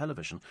on the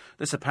television.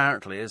 This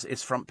apparently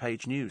is front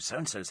page news.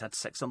 So-and-so's had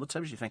sex on the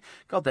television. You think,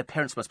 God, their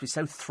parents must be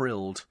so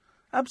thrilled.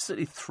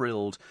 Absolutely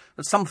thrilled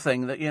that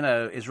something that, you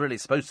know, is really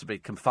supposed to be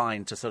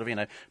confined to sort of, you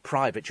know,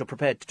 private, you're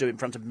prepared to do in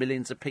front of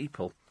millions of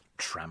people.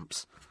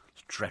 Tramps.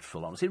 It's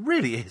dreadful, honestly. It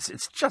really is.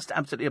 It's just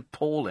absolutely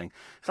appalling.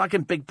 It's like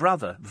in Big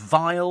Brother.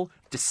 Vile,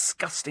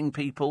 disgusting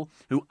people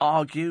who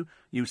argue,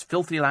 use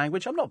filthy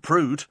language. I'm not a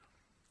prude.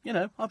 You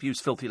know, I've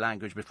used filthy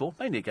language before,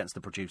 mainly against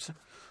the producer.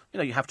 You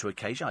know, you have to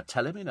occasionally. I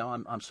tell him, you know,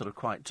 I'm sort of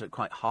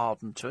quite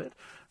hardened to it.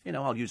 You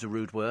know, I'll use a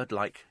rude word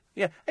like...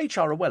 Yeah,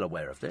 HR are well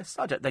aware of this.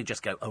 They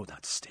just go, oh,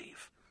 that's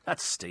Steve.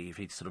 That's Steve.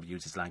 He sort of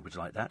uses language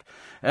like that.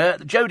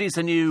 Jodie's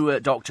the new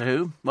Doctor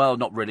Who. Well,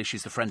 not really.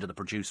 She's the friend of the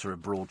producer of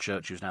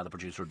Broadchurch, who's now the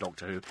producer of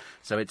Doctor Who.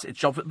 So it's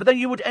job. But then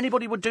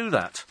anybody would do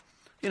that.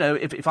 You know,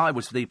 if I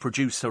was the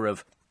producer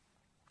of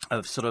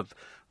sort of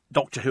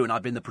Doctor Who and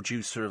I'd been the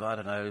producer of, I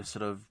don't know,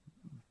 sort of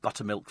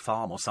Buttermilk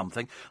Farm or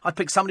something, I'd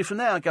pick somebody from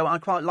there. I'd go, I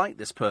quite like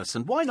this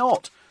person. Why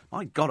not?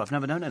 My God, I've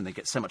never known anything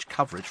get so much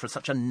coverage for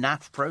such a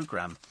naff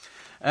programme.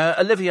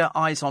 Olivia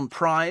eyes on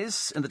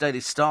prize in the Daily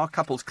Star.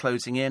 Couples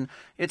closing in.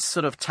 It's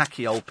sort of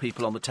tacky old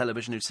people on the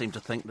television who seem to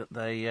think that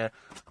they,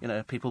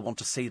 people want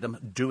to see them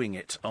doing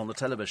it on the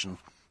television.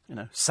 You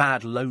know,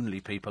 sad,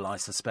 lonely people, I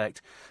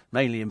suspect,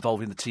 mainly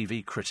involving the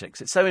TV critics.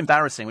 It's so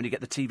embarrassing when you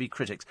get the TV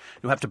critics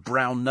who have to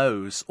brown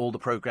nose all the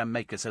programme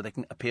makers so they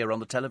can appear on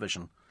the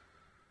television.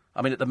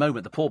 I mean, at the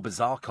moment, the poor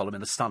Bizarre column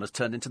in The Sun has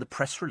turned into the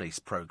press release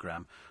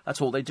programme. That's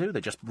all they do. They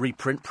just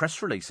reprint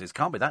press releases.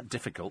 Can't be that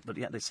difficult, but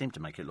yet they seem to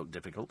make it look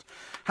difficult.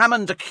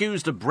 Hammond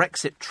accused of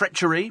Brexit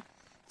treachery,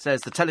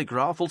 says The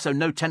Telegraph. Also,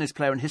 no tennis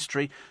player in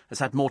history has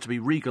had more to be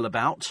regal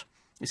about.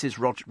 This is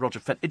Roger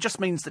Federer. It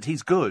just means that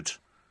he's good,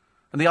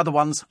 and the other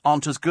ones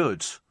aren't as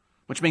good,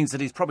 which means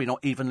that he's probably not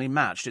evenly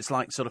matched. It's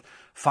like sort of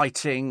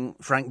fighting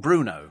Frank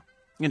Bruno.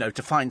 You know,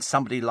 to find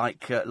somebody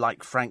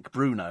like Frank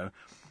Bruno...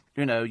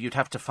 You know, you'd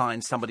have to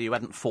find somebody who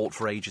hadn't fought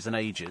for ages and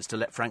ages to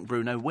let Frank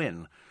Bruno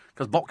win.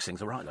 Because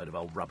boxing's a right load of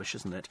old rubbish,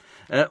 isn't it?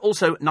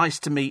 Also, nice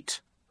to meet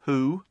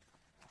Who.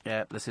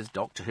 Yeah, this is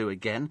Doctor Who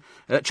again.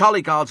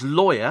 Charlie Gard's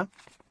lawyer,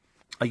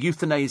 a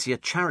euthanasia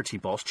charity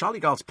boss.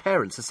 Charlie Gard's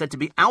parents are said to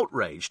be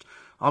outraged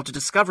after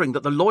discovering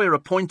that the lawyer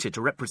appointed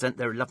to represent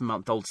their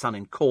 11-month-old son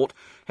in court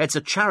heads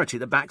a charity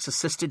that backs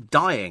assisted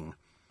dying.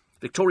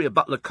 Victoria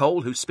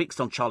Butler-Cole, who speaks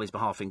on Charlie's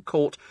behalf in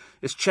court,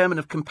 is chairman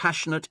of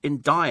Compassionate in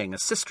Dying, a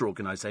sister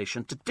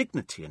organisation to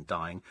Dignity in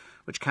Dying,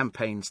 which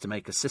campaigns to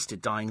make assisted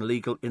dying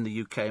legal in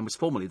the UK and was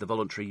formerly the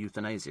Voluntary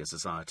Euthanasia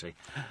Society.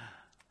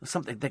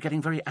 They're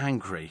getting very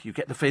angry. You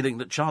get the feeling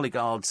that Charlie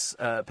Gard's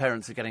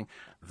parents are getting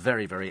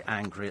very, very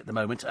angry at the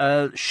moment.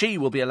 She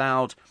will be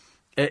allowed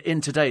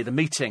in today, the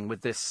meeting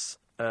with this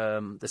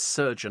this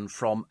surgeon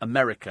from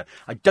America.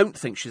 I don't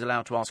think she's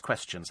allowed to ask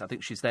questions. I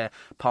think she's there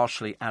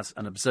partially as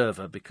an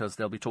observer because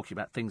they'll be talking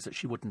about things that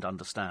she wouldn't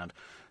understand.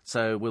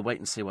 So we'll wait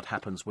and see what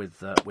happens with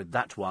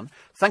that one.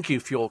 Thank you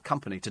for your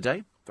company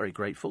today. Very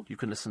grateful. You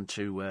can listen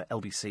to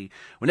LBC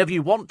whenever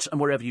you want and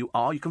wherever you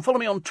are. You can follow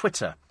me on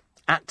Twitter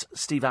at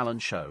Steve Allen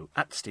Show,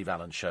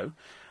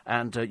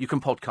 and you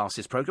can podcast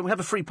this programme. We have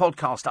a free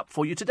podcast up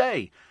for you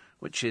today,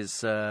 which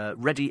is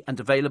ready and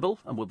available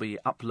and will be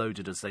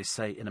uploaded, as they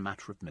say, in a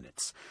matter of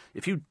minutes.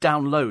 If you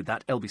download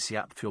that LBC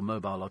app for your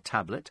mobile or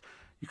tablet,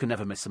 you can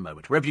never miss a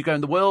moment. Wherever you go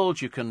in the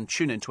world, you can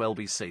tune into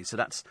LBC. So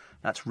that's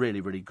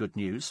really, really good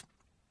news.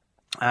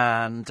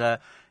 And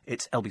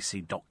it's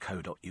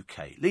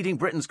lbc.co.uk. Leading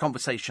Britain's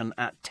conversation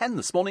at 10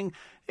 this morning,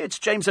 it's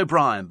James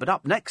O'Brien. But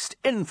up next,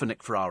 in for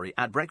Nick Ferrari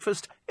at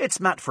breakfast, it's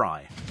Matt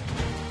Fry.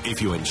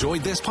 If you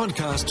enjoyed this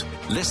podcast,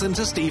 listen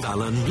to Steve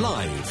Allen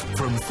live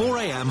from 4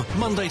 a.m.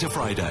 Monday to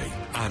Friday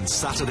and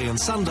Saturday and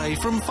Sunday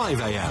from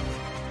 5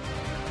 a.m.